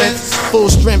special events. Full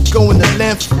strength going to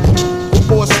length. With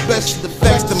more special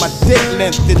effects to my dick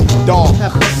length in the dog.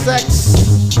 Having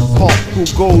sex, punk who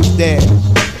goes there.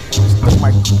 It's the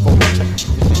microphone check,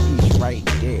 he's right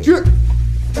there. Yeah.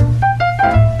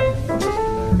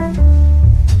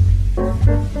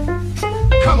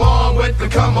 Come on with the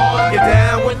come on, get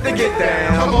down with the get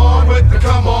down. Come on with the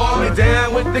come on, get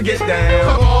down with the get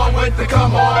down. Come on with the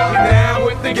come on, get down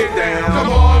with the get down. Come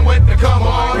on with the come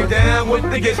on, get down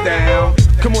with the get down.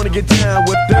 Come on and get down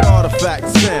with that artifact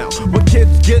sound. When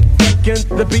kids get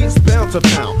fucking, the beats bounce a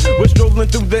pound. We're strolling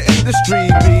through the industry,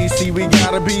 BC. We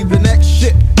gotta be the next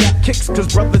shit that kicks,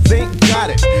 cause brothers ain't got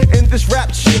it. In this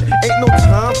rap shit, ain't no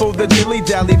time for the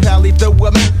dilly-dally pally. Throw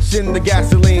a match in the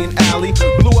gasoline alley.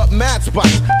 Blew up mad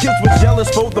spots, kids were jealous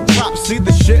for the props. See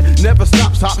the shit never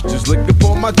stops, hops just looking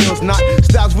for my deals. Not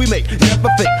styles we make, never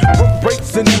fake. Broke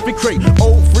breaks in every crate.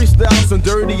 Old freestyles and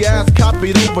dirty ass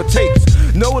copied over tapes.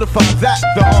 Notify that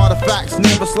the artifacts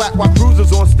never slack while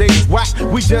cruisers on stage whack.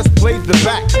 We just played the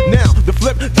back. Now the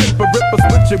flip, dipper, ripper,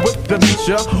 switch it with the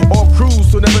measure. All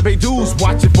crews, so never pay dues.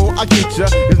 Watch it for I get ya.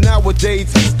 Cause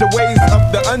nowadays it's the ways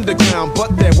of the underground,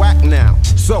 but they're whack now.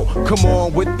 So come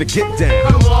on with the get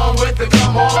down. Come on with the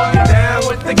come on, get down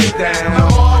with the get down.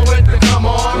 Come on with the come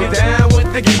on, get down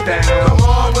with the get down. Come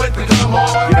on with the come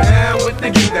on, get down with the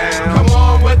get down. Come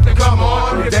on with the come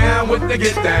on, get down with the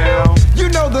get down. You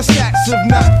know the stats of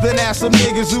nothing, ask some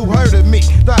niggas who heard of me.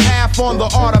 The half on the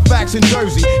artifacts in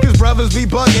Jersey. Cause brothers be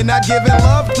bugging, not giving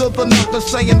love to the knuckers,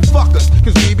 saying fuck us.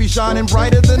 Cause we be shining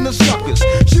brighter than the suckers.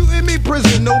 Shooting me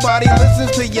prison, nobody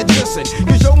listens to you dissing.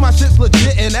 Cause yo, my shit's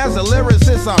legit, and as a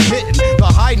lyricist, I'm hitting the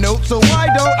high note. So why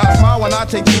don't I smile when I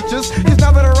take pictures? Cause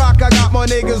now that I rock, I got more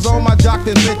niggas on my jock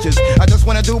than bitches. I just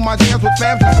wanna do my jams with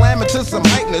fams and slam it to some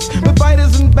heightness. But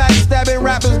fighters and backstabbing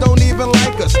rappers don't even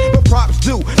like us. But props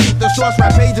do. Hit the shorts,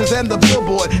 rap pages, and the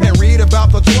billboard. And read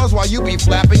about the tours while you be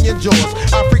flapping your jaws.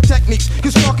 I freak techniques,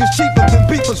 cause talk is cheaper than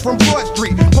beefers from Broad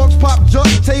Street. Punks pop, jump,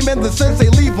 tame, and the sensei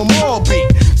leave them all beat.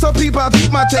 Some people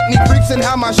beat my technique freaks and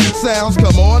how my shit sounds.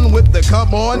 Come on with the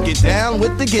come on, get down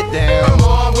with the get down. Come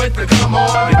on with the come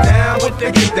on, get down with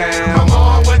the get down. Come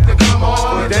on with the come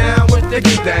on, get down with the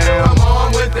get down. Come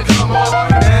on with the come on,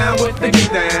 get down with the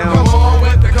get down. Come on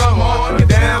with the come on, get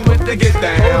down with the get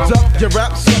down. Hold up, your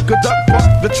rap sucker duck,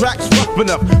 but the track's rough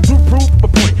enough to prove a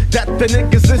point that the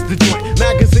niggas is the joint.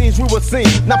 Magazines we were seeing,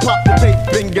 now pop the tape,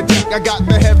 finger deck. I got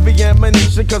the heavy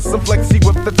ammunition, cause I'm flexy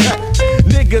with the tech.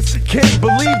 Niggas can't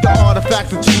believe the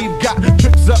artifacts achieved. Got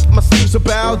tricks up my sleeves, so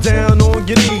bow down on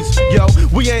your knees. Yo,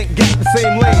 we ain't got the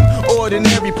same lane,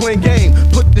 ordinary plain game.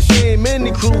 Put the shame in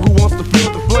the crew who wants to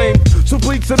feel the flame. So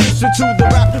please submission to the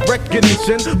rap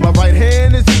recognition. My right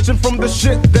hand is itching from the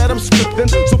shit that I'm scripting.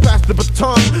 So pass the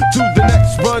baton to the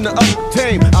next runner up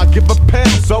tame. I'll give a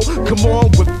pound, so come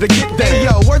on with the get down. Hey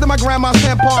yo, word to my grandma's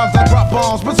tampons, I drop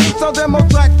bombs. But since some demo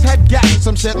tracks had gaps,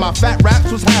 some shit my fat raps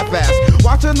was half-assed.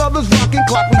 Watching others rock and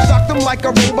clock, we shocked them like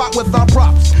a robot with our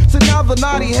props. So now the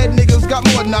naughty head niggas got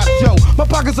more knots, yo. My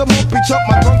pockets are mumpy chump,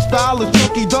 my drunk style is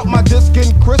chunky. Dump my disc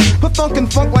in crisp, put thunk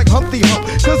and funk like Humpty Hump.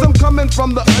 Cause I'm coming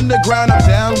from the underground down, I'm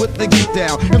down with the get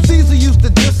down. MCs who used to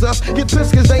diss us get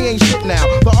pissed cause they ain't shit now.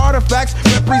 The artifacts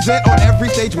represent on every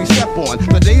stage we step on.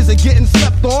 The days of getting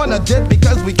slept on are dead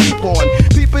because we keep on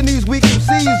peeping these weak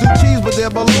MCs who cheese with their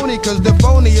baloney cause they're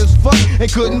phony as fuck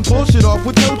and couldn't pull shit off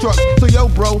with tow trucks. So yo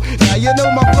bro, now you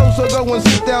know my flow, so go and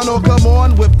sit down or come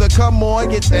on with the come on,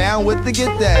 get down with the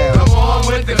get down. Come on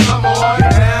with the come on,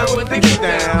 get down with the get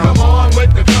down. Come on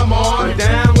with the come on, get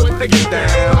down with the get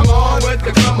down. Come on with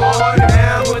the come on, get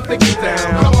down with the get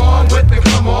down. Come on with the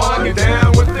come on, get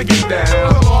down with the get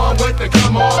down. Come on with the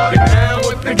come on, get down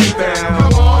with the get down.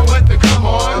 Come on with the come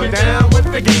on, get down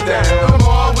with the get down. Come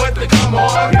on with the come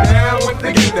on, get down with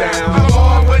the get down. Come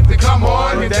on with the come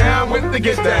on, get down with the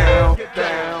get down. Get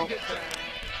down.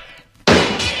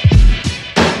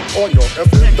 On your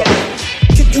FM dial.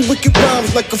 Kicking wicked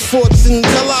rhymes like a fortune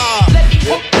teller. Let me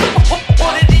put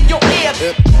it in your ear. Let me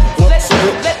put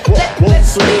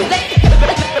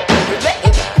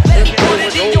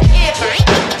it in your ear.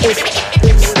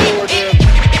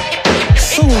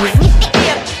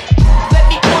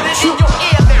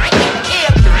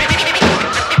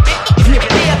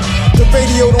 The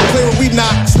radio don't play when we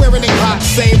not swearing they hot.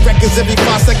 Same records every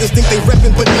 5 seconds, think they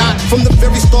reppin' but not. From the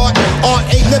very start,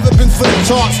 art ain't never been for the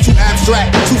charts. Too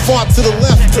abstract, too far to the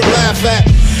left to laugh at.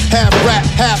 Half rap,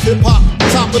 half hip hop.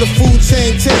 Top of the food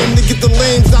chain, tame to get the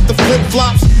lames out the flip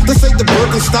flops. This ain't the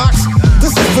Birkenstocks.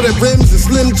 This is for the rims and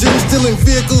Slim Jims, stealing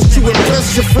vehicles to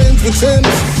impress your friends with Timbs.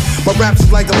 My raps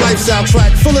is like a lifestyle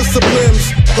track full of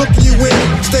sublims. Hooking you in,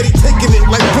 steady taking it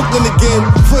like Brooklyn again.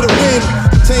 For the win,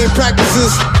 same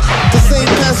practices, the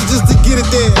same passages to get it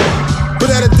there,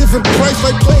 but at a different price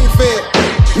like playing fair.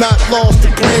 Not lost, the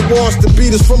brainwashed, the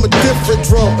beat is from a different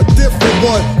drum, a different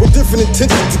one, with different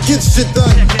intentions to get shit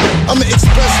done. I'ma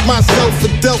express myself for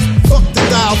Delph, fuck the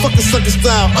dial, fuck the sucker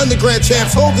style, undergrad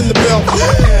champs holding the belt.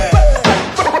 Yeah.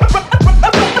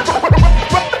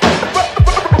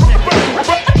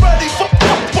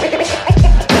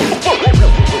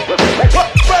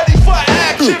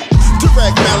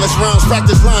 Malice rounds,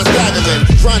 practice lines staggering,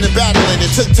 grinding, battling,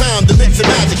 it took time to mix and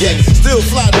magic in. Still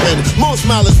flattering, most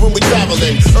malice when we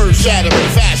traveling, earth shattering,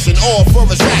 fashion, all for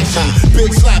attraction. Big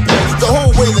slapping, the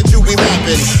whole way that you be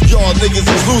rapping. Y'all niggas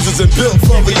is losers and built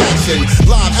for reaction.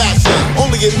 Live action,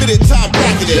 only admitted top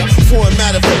bracketed.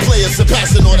 Formatted for players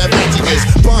surpassing all that magicness.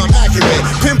 Bomb accurate,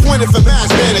 pinpointed for mass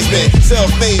management.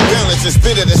 Self-made balance and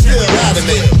spitter that's still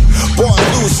adamant. Bars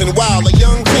loose and wild like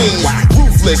young kings.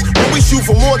 Ruthless, when we shoot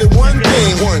for more than one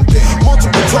thing.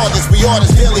 Multiple targets, we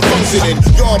artists daily functioning.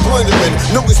 Y'all blundering,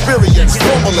 no experience,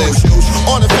 fumbling.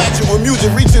 Artifactual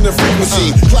music reaching the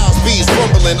frequency. Clouds beats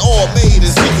rumbling, all made in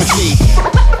secrecy.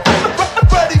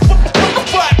 Ready for action.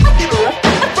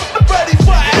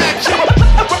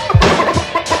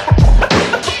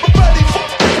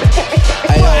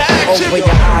 Open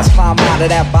your eyes, climb out of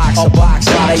that box. A box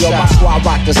out of your my squad,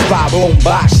 rock the spot, boom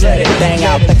box. Let it bang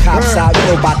out the cops out, you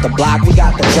know about the block. We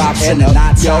got the drops and the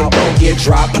knots out. Don't get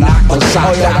dropped, knock the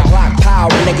sock out. Rock power,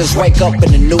 niggas wake up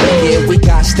in the new year. We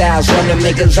got styles, running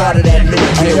niggas out of that new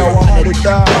gear.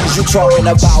 Cause you talking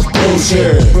about blues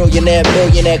here. Billionaire,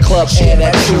 millionaire club, share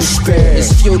that true spirit.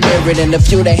 It's few near it and the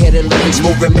few that hit the lyrics,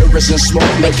 moving mirrors and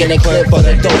smoke, making it clear for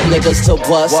the dope niggas to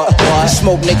bust.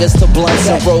 Smoke niggas to blunts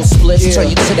and roll splits. Turn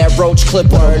you to that roach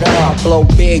clip, word up. I blow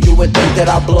big, you would think that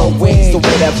I blow wings. The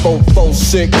way that fofo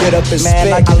sick, get up and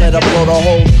spit. I let her blow the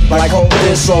whole, like hold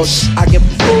this or I give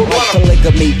food like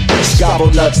polygamy.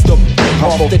 Gobble nuts, the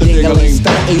off the ding-a-ling.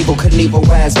 Stop evil, Knievel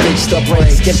ass bitch, the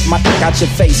brains. Get my dick out your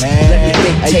face, let me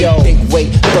dictate. Big weight,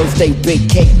 birthday, big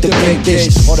cake, the big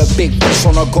dish. Or the big fish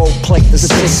on a gold plate, the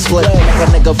six split. Make a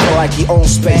nigga feel like he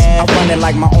owns space. I run it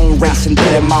like my own race and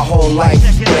did it my whole life.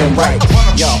 Getting right,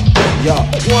 yo.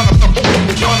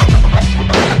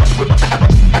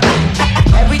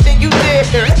 Everything you did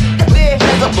has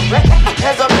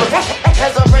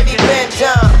already been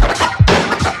done.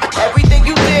 Everything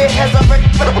you did has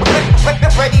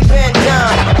already been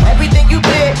done. Everything you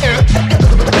did has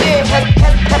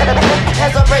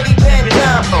already been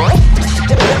done.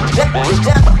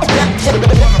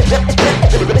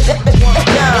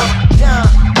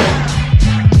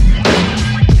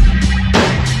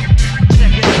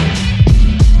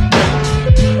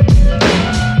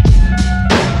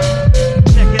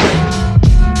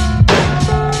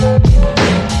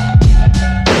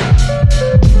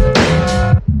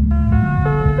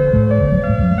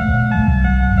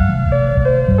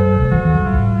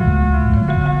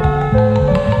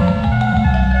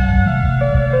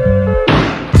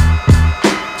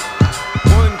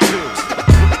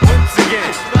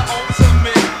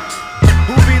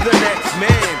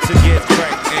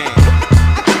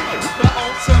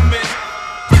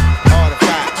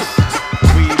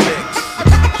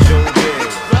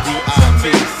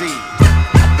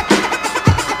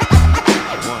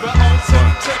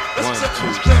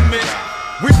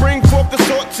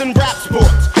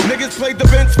 play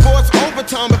the bench sports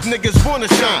overtime if niggas wanna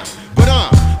shine. But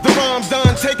I'm the rhyme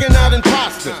done, taking out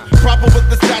imposters. Proper with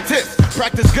the statistics,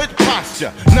 practice good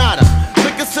posture. Nada,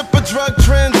 liquor sipper, drug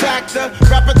transactor.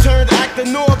 Rapper turned actor,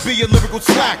 nor be a lyrical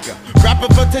slacker.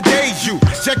 Rapper for today's you,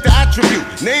 check the attribute.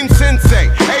 Name Sensei,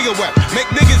 AOF, make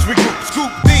niggas regroup,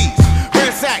 scoop these.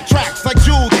 Ransack tracks like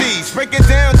jewel thieves. Break it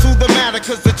down to the matter,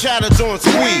 cause the chatter's on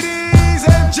squeeze. Ladies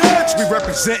and gents, we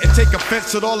represent and take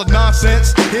offense at all the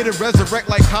nonsense. Here to resurrect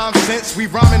like common sense. We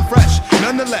rhyming fresh,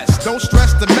 nonetheless. Don't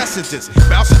stress the messages.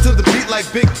 Bounce it to the beat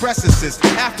like big presses.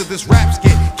 After this rap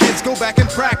skit, kids go back and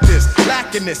practice.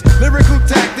 Lacking this lyrical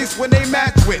tactics when they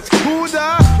match with who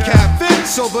the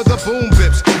catfish over the boom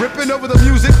bips. Ripping over the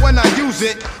music when I use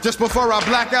it. Just before I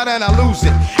black out and I lose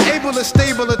it. Able to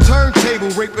stable a turntable.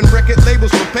 Raping record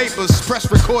labels for papers. Press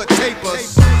record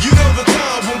tapers. You know the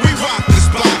time when we rock the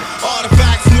spot.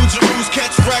 Artifacts, New Jerusalem,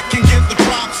 catch wreck and get the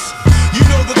props. You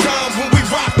know the time when we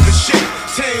rock the shit.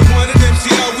 Tame one and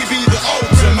MCL, we be the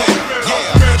ultimate.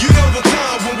 Yeah, you know the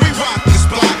time when we rock the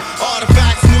spot.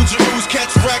 Artifacts, New Jerusalem,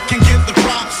 catch wreck and get the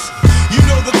props. You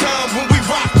know the time when we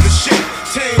rock the shit.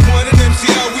 Tame one and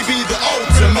MCL, we be the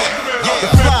ultimate. Yeah, the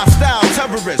fly style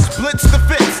terrorists, blitz the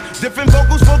fits. Different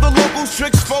vocals for the locals,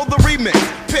 tricks for the remix.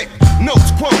 Pick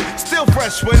notes, quote, still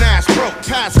fresh when ass broke.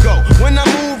 Pass go. When I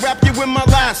move, rap you with my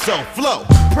lasso. Flow,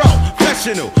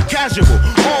 professional, casual,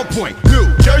 on point. New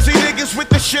Jersey niggas with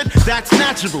the shit that's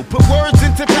natural. Put words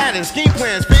into patterns, scheme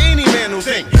plans for any man who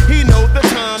think he knows the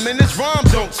time and his rhyme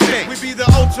don't stink. We be the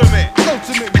ultimate.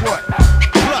 Ultimate what?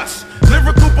 Plus,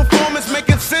 lyrical performance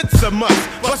making sense a must.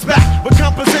 Bust back with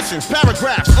compositions,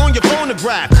 paragraphs on your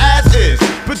phonograph. As is,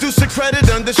 producer credit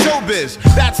under showbiz.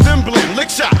 That's them blend, lick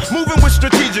shot, moving with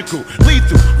strategical,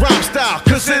 lethal, rhyme style,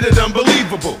 considered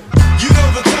unbelievable. You know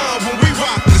the time when we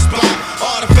rock the spot.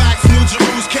 Artifacts, New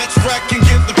Jerusalem, catch wreck and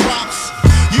get the props.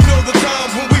 You know the time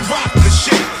when we rock the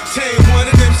shit. Tame one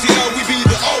and MCL, we be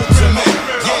the ultimate.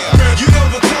 Yeah, you know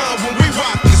the time when we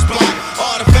rock the spot.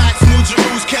 Artifacts, New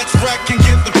Jerusalem, catch wreck and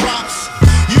get the props.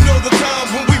 You know the time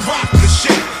when we rock the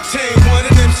shit. Tame one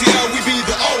and MCL, we be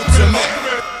the ultimate.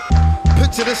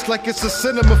 Picture this like it's a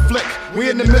cinema flick. We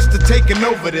in the midst of taking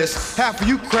over this. Half of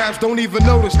you crabs don't even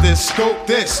notice this. Scope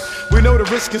this. We know the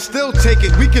risk and still take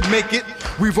it. We could make it.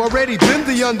 We've already been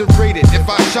the underrated. If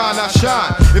I shine, I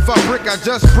shine. If I brick, I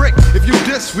just brick. If you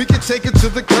diss, we can take it to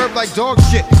the curb like dog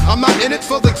shit. I'm not in it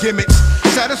for the gimmicks.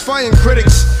 Satisfying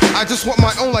critics. I just want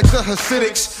my own like the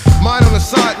Hasidics. Mine on the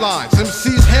sidelines.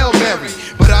 MC's Hail Mary.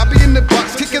 But I'll be in the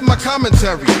box kicking my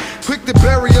commentary. Quick to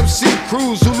bury MC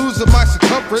crews who lose my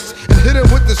circumference and hit him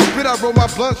with the spit I roll my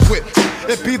blunts with.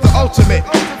 It be the ultimate.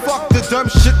 Fuck the dumb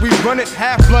shit, we run it,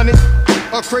 half blunted.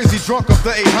 A crazy drunk of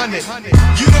the 800.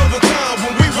 You know the time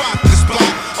when we rock the spot.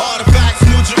 Artifacts,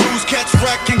 New Jerusalem, catch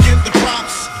wreck and get the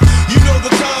props. You know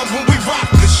the time when we rock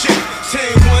the shit.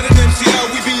 Tame one and MCL,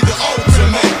 we be the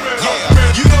ultimate.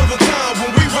 Yeah, you know the time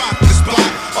when we rock the spot.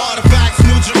 Artifacts,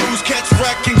 New Jerusalem, catch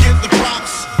wreck and get the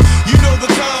props. You know the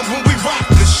time when we rock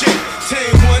the shit.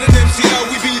 Tame one and MCL,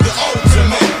 we be the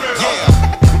ultimate. Yeah.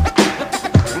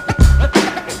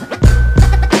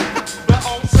 The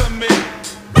ultimate.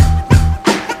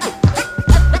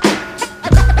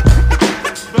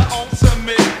 The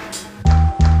ultimate.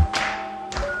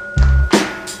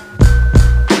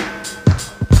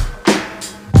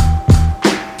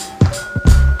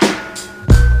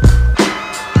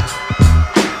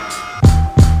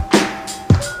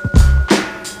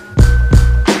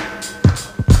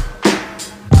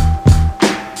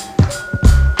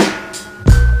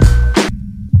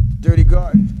 Dirty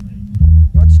Garden.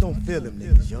 Yo, I just don't feel them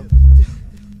niggas, yo.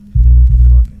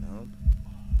 Fucking hell.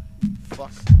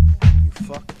 Fuck. You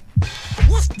fuck.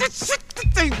 What's the shit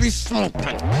that they be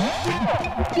smoking?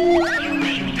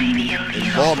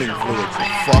 Embalming fluids, you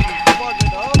fuck.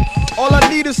 All I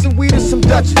need is some weed and some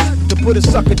Dutches to put a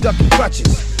sucker duck in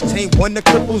crutches. Tame one that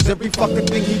cripples every fucking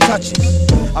thing he touches.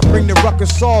 I bring the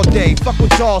ruckus all day, fuck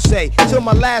what y'all say. Till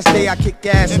my last day I kick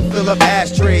ass and fill up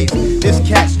ashtrays. This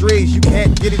cat strays, you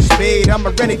can't get it spayed. I'm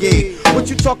a renegade. What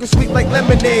you talking sweet like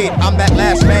lemonade? I'm that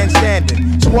last man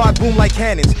standing. Squad boom like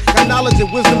cannons. Got knowledge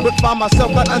and wisdom, but find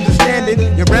myself not understanding.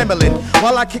 You're rambling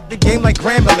while I kick the game like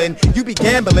Grambling. You be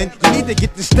gambling. You need to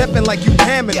get to stepping like you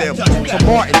hamming them. So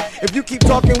Martin, if you keep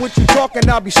talking what you talking,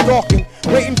 I'll be stalking,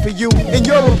 waiting for you in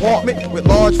your apartment with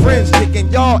large friends kicking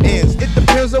y'all ends. It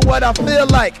depends on what I feel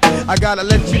like. I gotta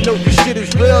let you know this shit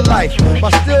is real life. My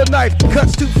steel knife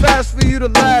cuts too fast for you to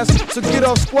last. So get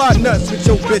off squad nuts with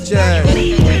your bitch ass.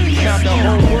 Now the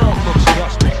whole world looks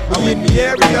rusty. I'm in the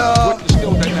area. With the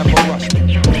steel that never rusted.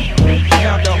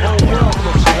 Now the whole world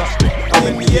looks rusty. I'm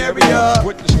in the area.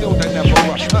 With the steel that never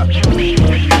rusted. Now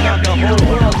the whole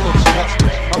world looks rusty.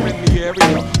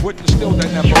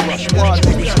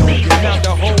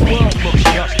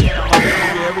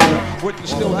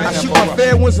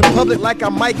 public like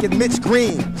I'm Mike and Mitch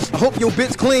Green. I hope your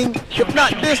bitch clean, if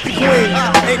not this the queen.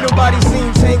 Ain't nobody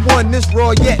seen Tank 1 this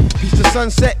raw yet. Piece to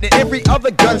sunset to every other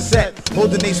gun set.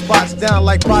 Holding they spots down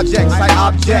like projects, I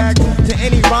object to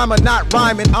any rhymer not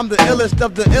rhyming. I'm the illest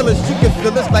of the illest. You can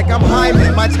feel this like I'm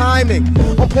Hyman. My timing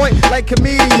on point like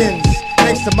comedians.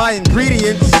 Thanks to my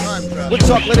ingredients with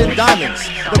chocolate and diamonds.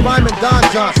 The rhyming Don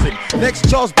Johnson. Next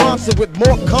Charles Bronson with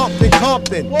more comp than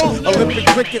Compton. Olympic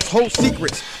crickets hold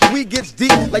secrets. We gets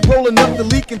deep like rolling up the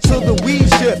leak until the weed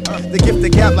shift. The gift the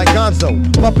gap like Gonzo.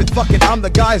 Muppet fucking I'm the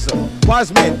geyser.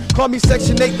 Wise men call me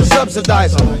Section 8 the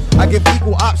subsidizer. I give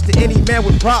equal ops to any man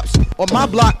with props. On my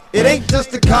block, it ain't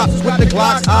just the cops with the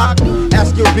Glocks.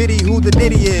 Ask your biddy who the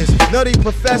nitty is. Nutty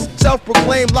profess,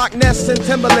 self-proclaimed Loch Ness and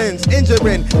Timberlands.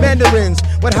 Injuring Mandarins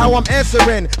with how I'm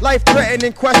answering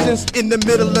life-threatening questions in the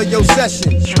middle of your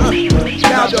sessions.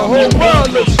 Now the whole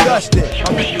world looks dusted.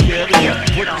 I'm in the area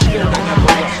with the skill that never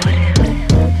rusted.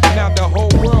 Now the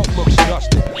whole world looks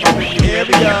dusted. I'm in the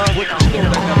area with the skill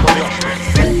that never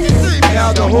rusted.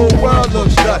 Now the whole world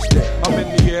looks dusted. I'm in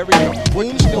the area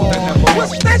with the skill that never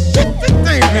rusted. What's that shit that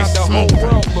they be smoking? Now the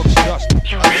whole world looks dusted.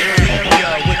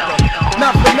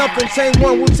 Not for nothing, Tank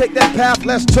 1 will take that path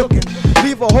less tooken.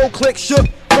 Leave a whole clique shook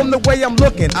from the way I'm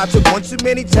looking. I took one too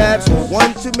many tabs,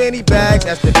 one too many bags.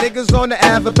 Ask the niggas on the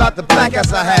Ave about the black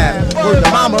ass I have. Word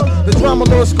to mama, the drama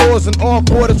lord scores in all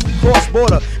quarters from cross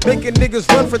border, making niggas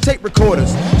run for tape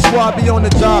recorders. Squad be on the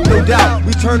job, no doubt.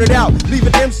 We turn it out,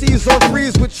 leaving MCs on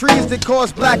freeze with trees that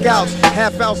cause blackouts.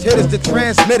 Half-ounce hitters, the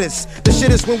transmitters. The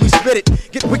shit is when we spit it.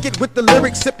 Get wicked with the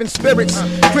lyrics, sipping spirits.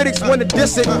 Critics wanna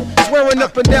diss it, swearing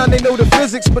up and down they know the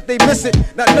physics, but they miss it.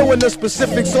 Not knowing the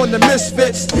specifics on the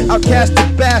misfits.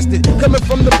 Outcasted bastard, coming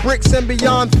from the bricks and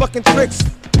beyond fucking tricks.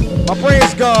 My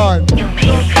brain's gone.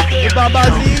 The Baba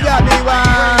Z got me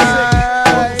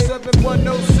right.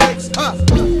 7106. Now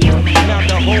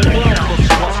the whole world looks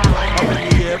dusty. I'm in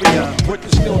the area with the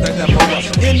skill that never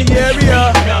rusted. In the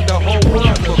area. Now the whole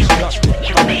world looks dusty.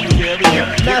 I'm in the area.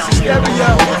 Massive stereo.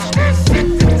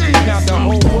 Now the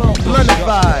whole world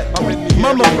blundified,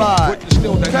 mummified,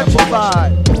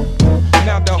 petrified.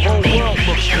 Now the whole world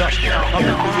looks dusty. I'm in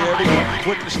the area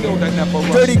with the skill that never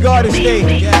rusted. Dirty Garden State,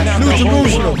 New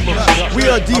Jerusalem. We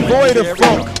are devoid of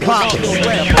funk, pop,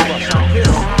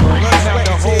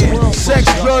 sex,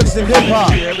 drugs, and hip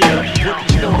hop.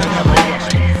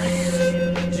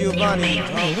 Giovanni,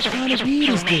 what kind of weed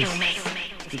is this?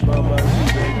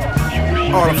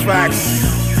 Artifacts,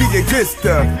 DJ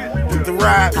Gista, with the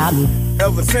rap,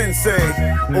 Elvis Sensei,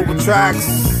 over tracks,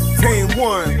 Team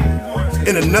 1.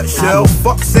 In a nutshell,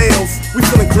 fuck sales, we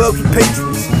filling clubs with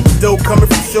patrons. Dough coming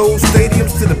from shows,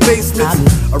 stadiums to the basements.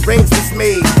 Arrangements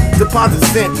made, deposits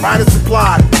sent, riders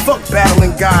supplied. Fuck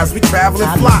battling guys, we travel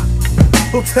and fly.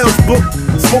 Hotels booked,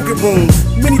 smoking rooms,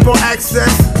 minibar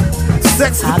access.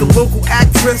 Sex with the local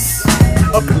actress.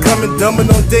 Up and coming,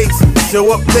 dumbing on dates,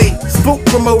 show up late. Spook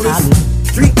promoters,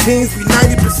 street teams, we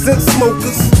 90%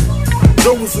 smokers.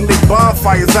 Those who make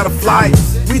bonfires out of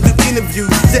flyers. We do interviews,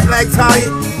 jet lag tired.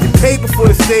 Get paid before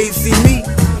the stage, see me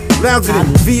lounging in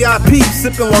VIP,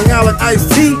 sipping Long Island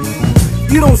iced tea.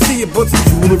 You don't see a bunch of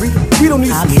jewelry, we don't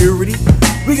need security.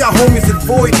 We got homies that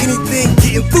avoid anything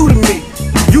getting through to me.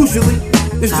 Usually,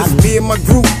 it's just me and my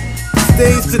group.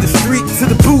 Stage to the street, to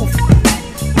the booth.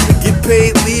 We get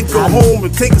paid, leave, go home,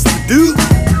 and take us to do.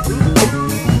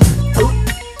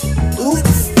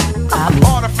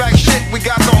 Artifact shit, we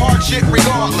got the hard shit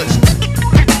regardless.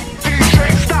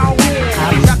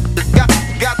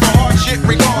 Got the hard shit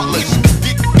regardless.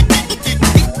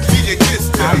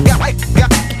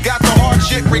 Got the hard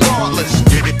shit regardless.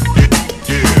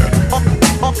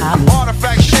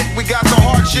 Artifact shit, we got the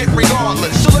hard shit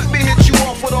regardless. So let me hit you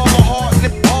off with all the hardness.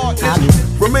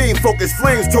 Remain focused,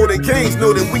 flames toted, gangs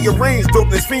noted. We arrange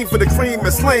dopeness, fiend for the cream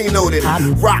and slain noted.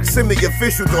 Rock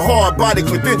semi-official to hard body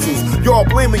credentials. Y'all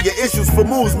blaming your issues for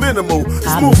moves minimal.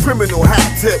 Smooth criminal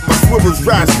hat tip, my swivel's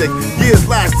drastic. Years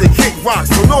lasted, kick rocks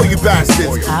for all you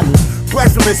bastards.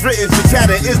 Blasphemous written to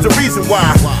chatter is the reason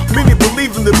why many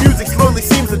believe in the music slowly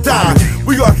seems to die.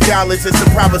 We archaeologists and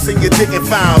privacy your dick and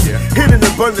files. Hidden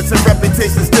abundance and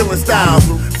reputation still in style.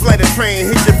 Flight a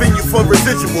train, hit your venue for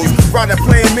residuals. Ride a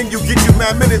planned menu, get you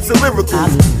mad minutes of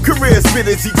lyricals. Career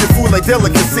spitters eat your food like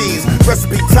delicacies.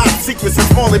 Recipe top secrets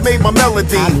and Marley made my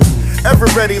melody.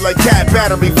 Ever ready like cat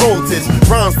battery voltage.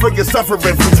 Rhymes for your suffering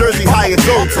from Jersey high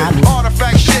adulting.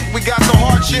 Artifact shit, we got the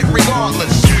hard shit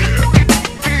regardless.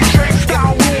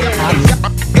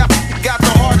 Got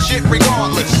the hard shit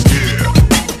regardless.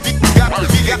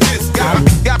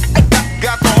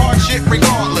 Got the hard shit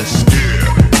regardless.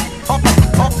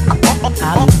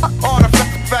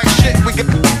 Artifact shit, we got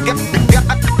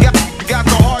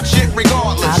the hard shit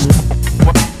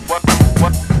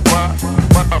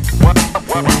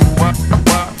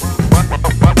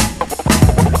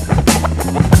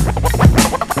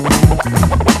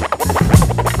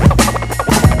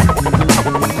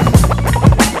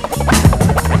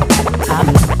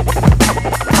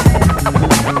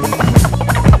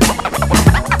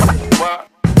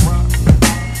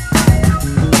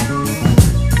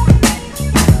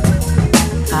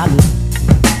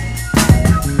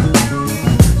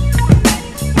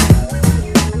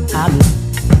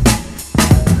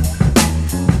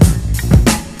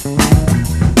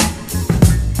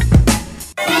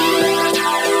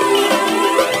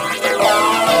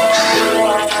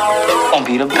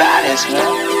this, man.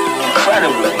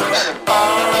 Incredible.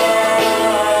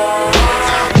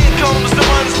 Here comes the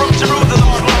ones from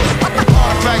Jerusalem.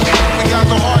 Artifact, we got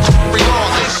the heart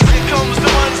regardless. Here comes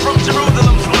the ones from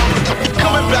Jerusalem.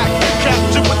 Coming back,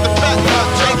 captured with the fat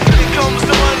Jake. Here comes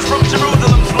the ones from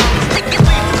Jerusalem.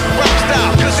 Rap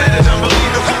style, considered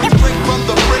unbelievable. Break from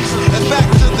the bricks and back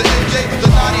to the NJ,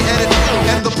 the naughty-headed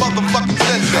and the motherfucking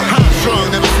sensei. High strung,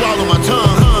 never swallow my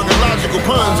tongue. Hung illogical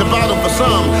puns about them for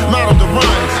some. Model to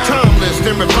run, timeless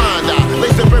and refined. I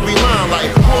lace up every line like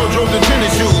wardrobes and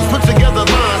tennis shoes. Put together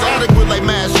lines adequate like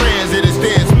mass transit and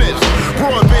Stan Smiths.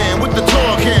 Broadband with the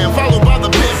tall can, followed by the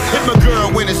pimp. Hit my girl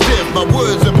when it's stiff, my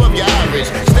words above your average.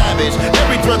 Savage,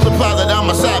 every threat supply that I'm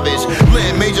a savage.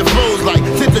 Blend major flows like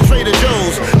tip to Trader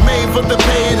Joe's. Made for the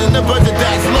pain and the budget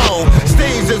that's low.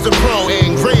 Staged as a pro,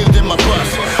 engraved in my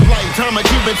bust. Lifetime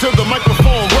achievement till the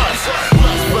microphone rust.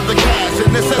 Lust for the cash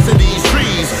and necessities,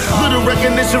 trees. Little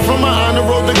recognition from my honor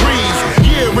roll degrees.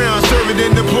 Year round serving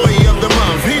an employee of the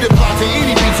month. He the plot to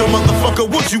any beat, so motherfucker,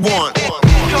 what you want? Here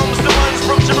comes the ones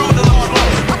from Jerusalem.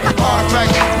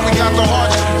 Artifact, we got the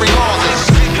heart regardless.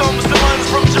 Here comes the ones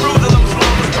from Jerusalem.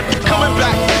 Coming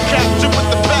back, captured with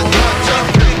the fat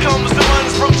Jake. Here comes the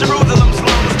ones from Jerusalem.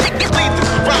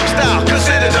 Rap style,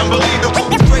 considered unbelievable.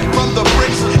 Break from the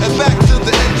bricks and back to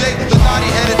the NJ, the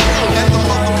naughty-headed and the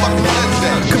motherfucking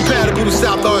sensei. Compatible to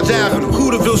South Orange Avenue,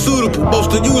 Hooterville suitable,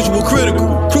 most unusual, critical,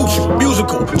 crucial,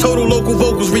 musical, total local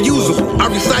vocals reusable. I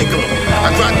recycle them.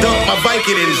 I dry dump my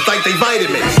Vicodins like they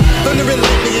vitamins. Thunder and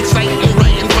lightning, exciting,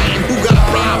 writing, fighting. Who got a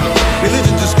problem?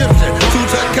 Religion description,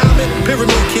 two-touch comment,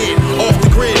 pyramid kid, off the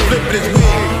grid, flipping his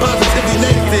wig, positively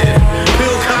negative.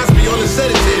 Bill Cosby on the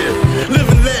sedative. Live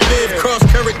and let live, cross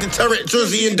current, deterrent,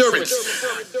 Jersey endurance.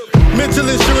 Mental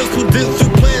insurance, prudential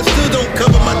plans still don't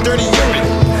cover my dirty urine.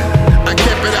 I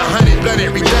kept it 100, blooded,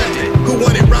 redundant. Who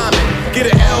wanted rhyming? Get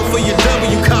an L for your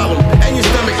W column and your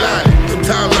stomach lining.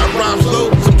 Sometimes I rhyme slow,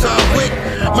 sometimes quick.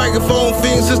 Microphone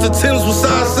fiend since the Timbs was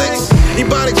size 6.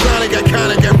 Ebonic, sonic,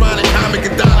 iconic, ironic, comic,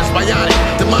 Adonis, biotic,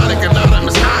 demonic,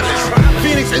 anonymous, honest.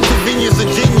 Phoenix, intravenous, a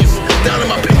genius. Down in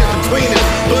my penis between us.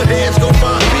 Blood heads go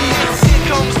find bees. Here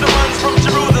comes the ones from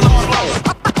Jerusalem.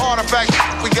 Artifact,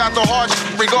 we got the heart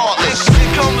regardless.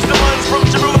 Here comes the ones from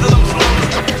Jerusalem.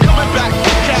 Coming back,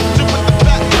 captured with the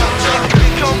fat Jake.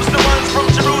 Here comes the ones from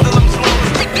Jerusalem.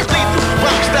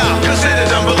 Rap style, considered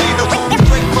unbelievable.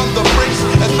 Break from the bricks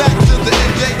and back to the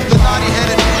NJ, the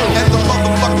naughty-headed and the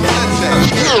motherfucking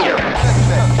sensei.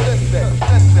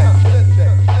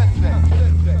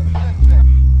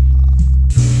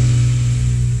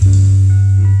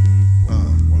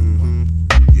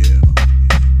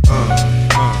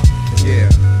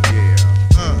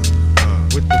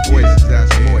 With the voices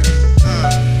that's moist.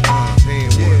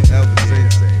 Teamwork, Elvis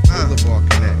Sensei, Boulevard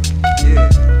Connect.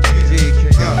 Yeah, DJ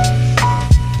Chaos.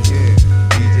 Yeah,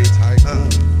 DJ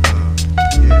Tycoon.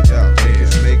 Yeah,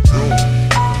 niggas make room.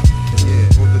 Yeah,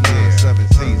 for the 9-7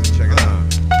 season, check it out.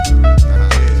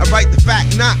 I write the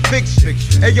fact, not fiction.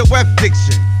 AOF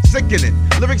diction. Sickening.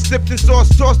 Lyrics dipped in sauce,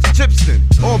 tossed to chips in.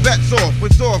 All bets off,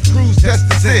 with off, crews test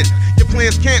the sin. Your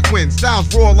plans can't win, styles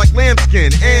raw like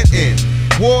lambskin and in.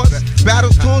 Wars,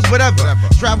 battles, tours, whatever.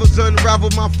 Travels to unravel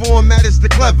my format is the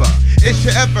clever. It's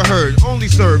your ever heard, only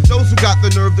serve those who got the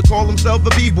nerve to call themselves a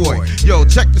b-boy. Yo,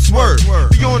 check the swerve,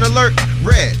 be on alert,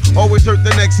 red. Always hurt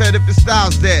the next head if the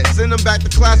style's dead. Send them back to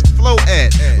class for flow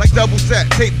ed. Like double set,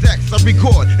 tape decks, I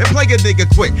record and play a nigga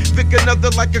quick. Pick another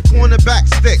like a cornerback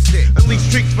stick. Unleash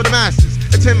streaks for the masses,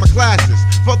 attend my classes.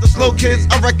 For the slow kids,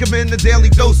 I recommend the daily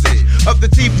dosage of the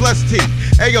T plus T.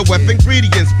 AOF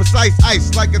ingredients, precise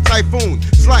ice like a typhoon.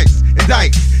 Slice and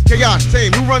dice, chaos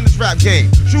tame, who run this rap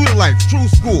game? True to life, true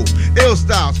school, ill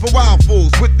styles for wild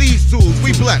fools. With these tools,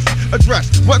 we bless, address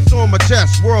what's on my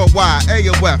chest. Worldwide,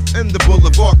 AOF and the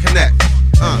Boulevard Connect.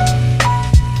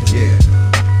 Yeah.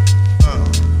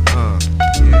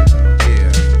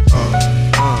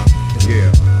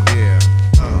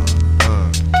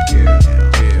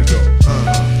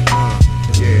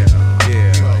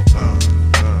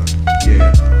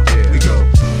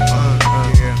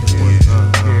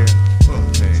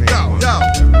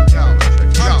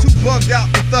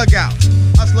 Thug out.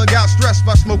 I slug out stress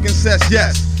by smoking cess,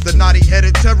 yes. The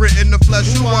naughty-headed terror in the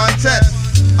flesh, who want test.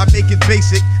 I make it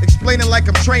basic, explaining like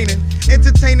I'm training.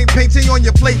 Entertaining, painting on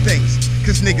your playthings,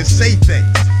 cause niggas say things.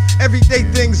 Everyday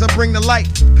things I bring to light,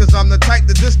 cause I'm the type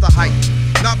that this the hype.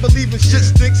 Not believing shit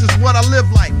stinks is what I live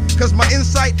like, cause my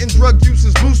insight and drug use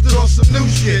is boosted on some new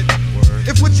shit.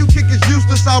 If what you kick is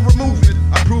useless, I'll remove it.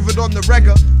 I prove it on the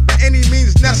regular, by any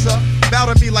means necessary.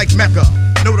 Bow to me like Mecca,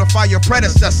 notify your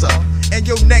predecessor and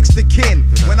your next of kin.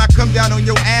 When I come down on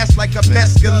your ass like a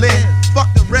mescaline, fuck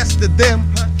the rest of them.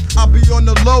 I'll be on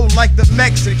the low like the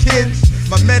Mexicans.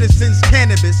 My medicine's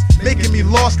cannabis, making me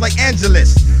lost like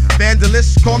Angeles.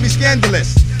 Vandalists call me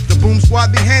scandalous. The Boom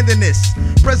Squad be handing this.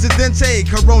 Presidente,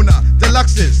 Corona,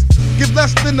 Deluxes. Give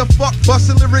less than a fuck,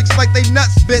 bustin' lyrics like they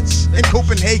nuts, bitch. In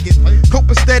Copenhagen,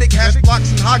 copacetic, hash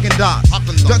blocks and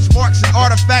Häagen-Dazs. Dutch marks and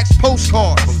artifacts,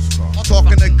 postcards.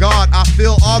 Talking to God, I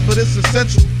feel odd, but it's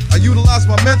essential. I utilize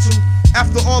my mental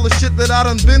after all the shit that I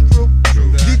done been through.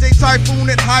 DJ Typhoon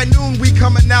at high noon, we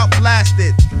coming out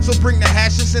blasted. So bring the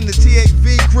hashes and the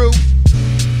TAV crew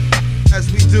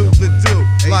as we do the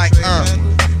do. Like,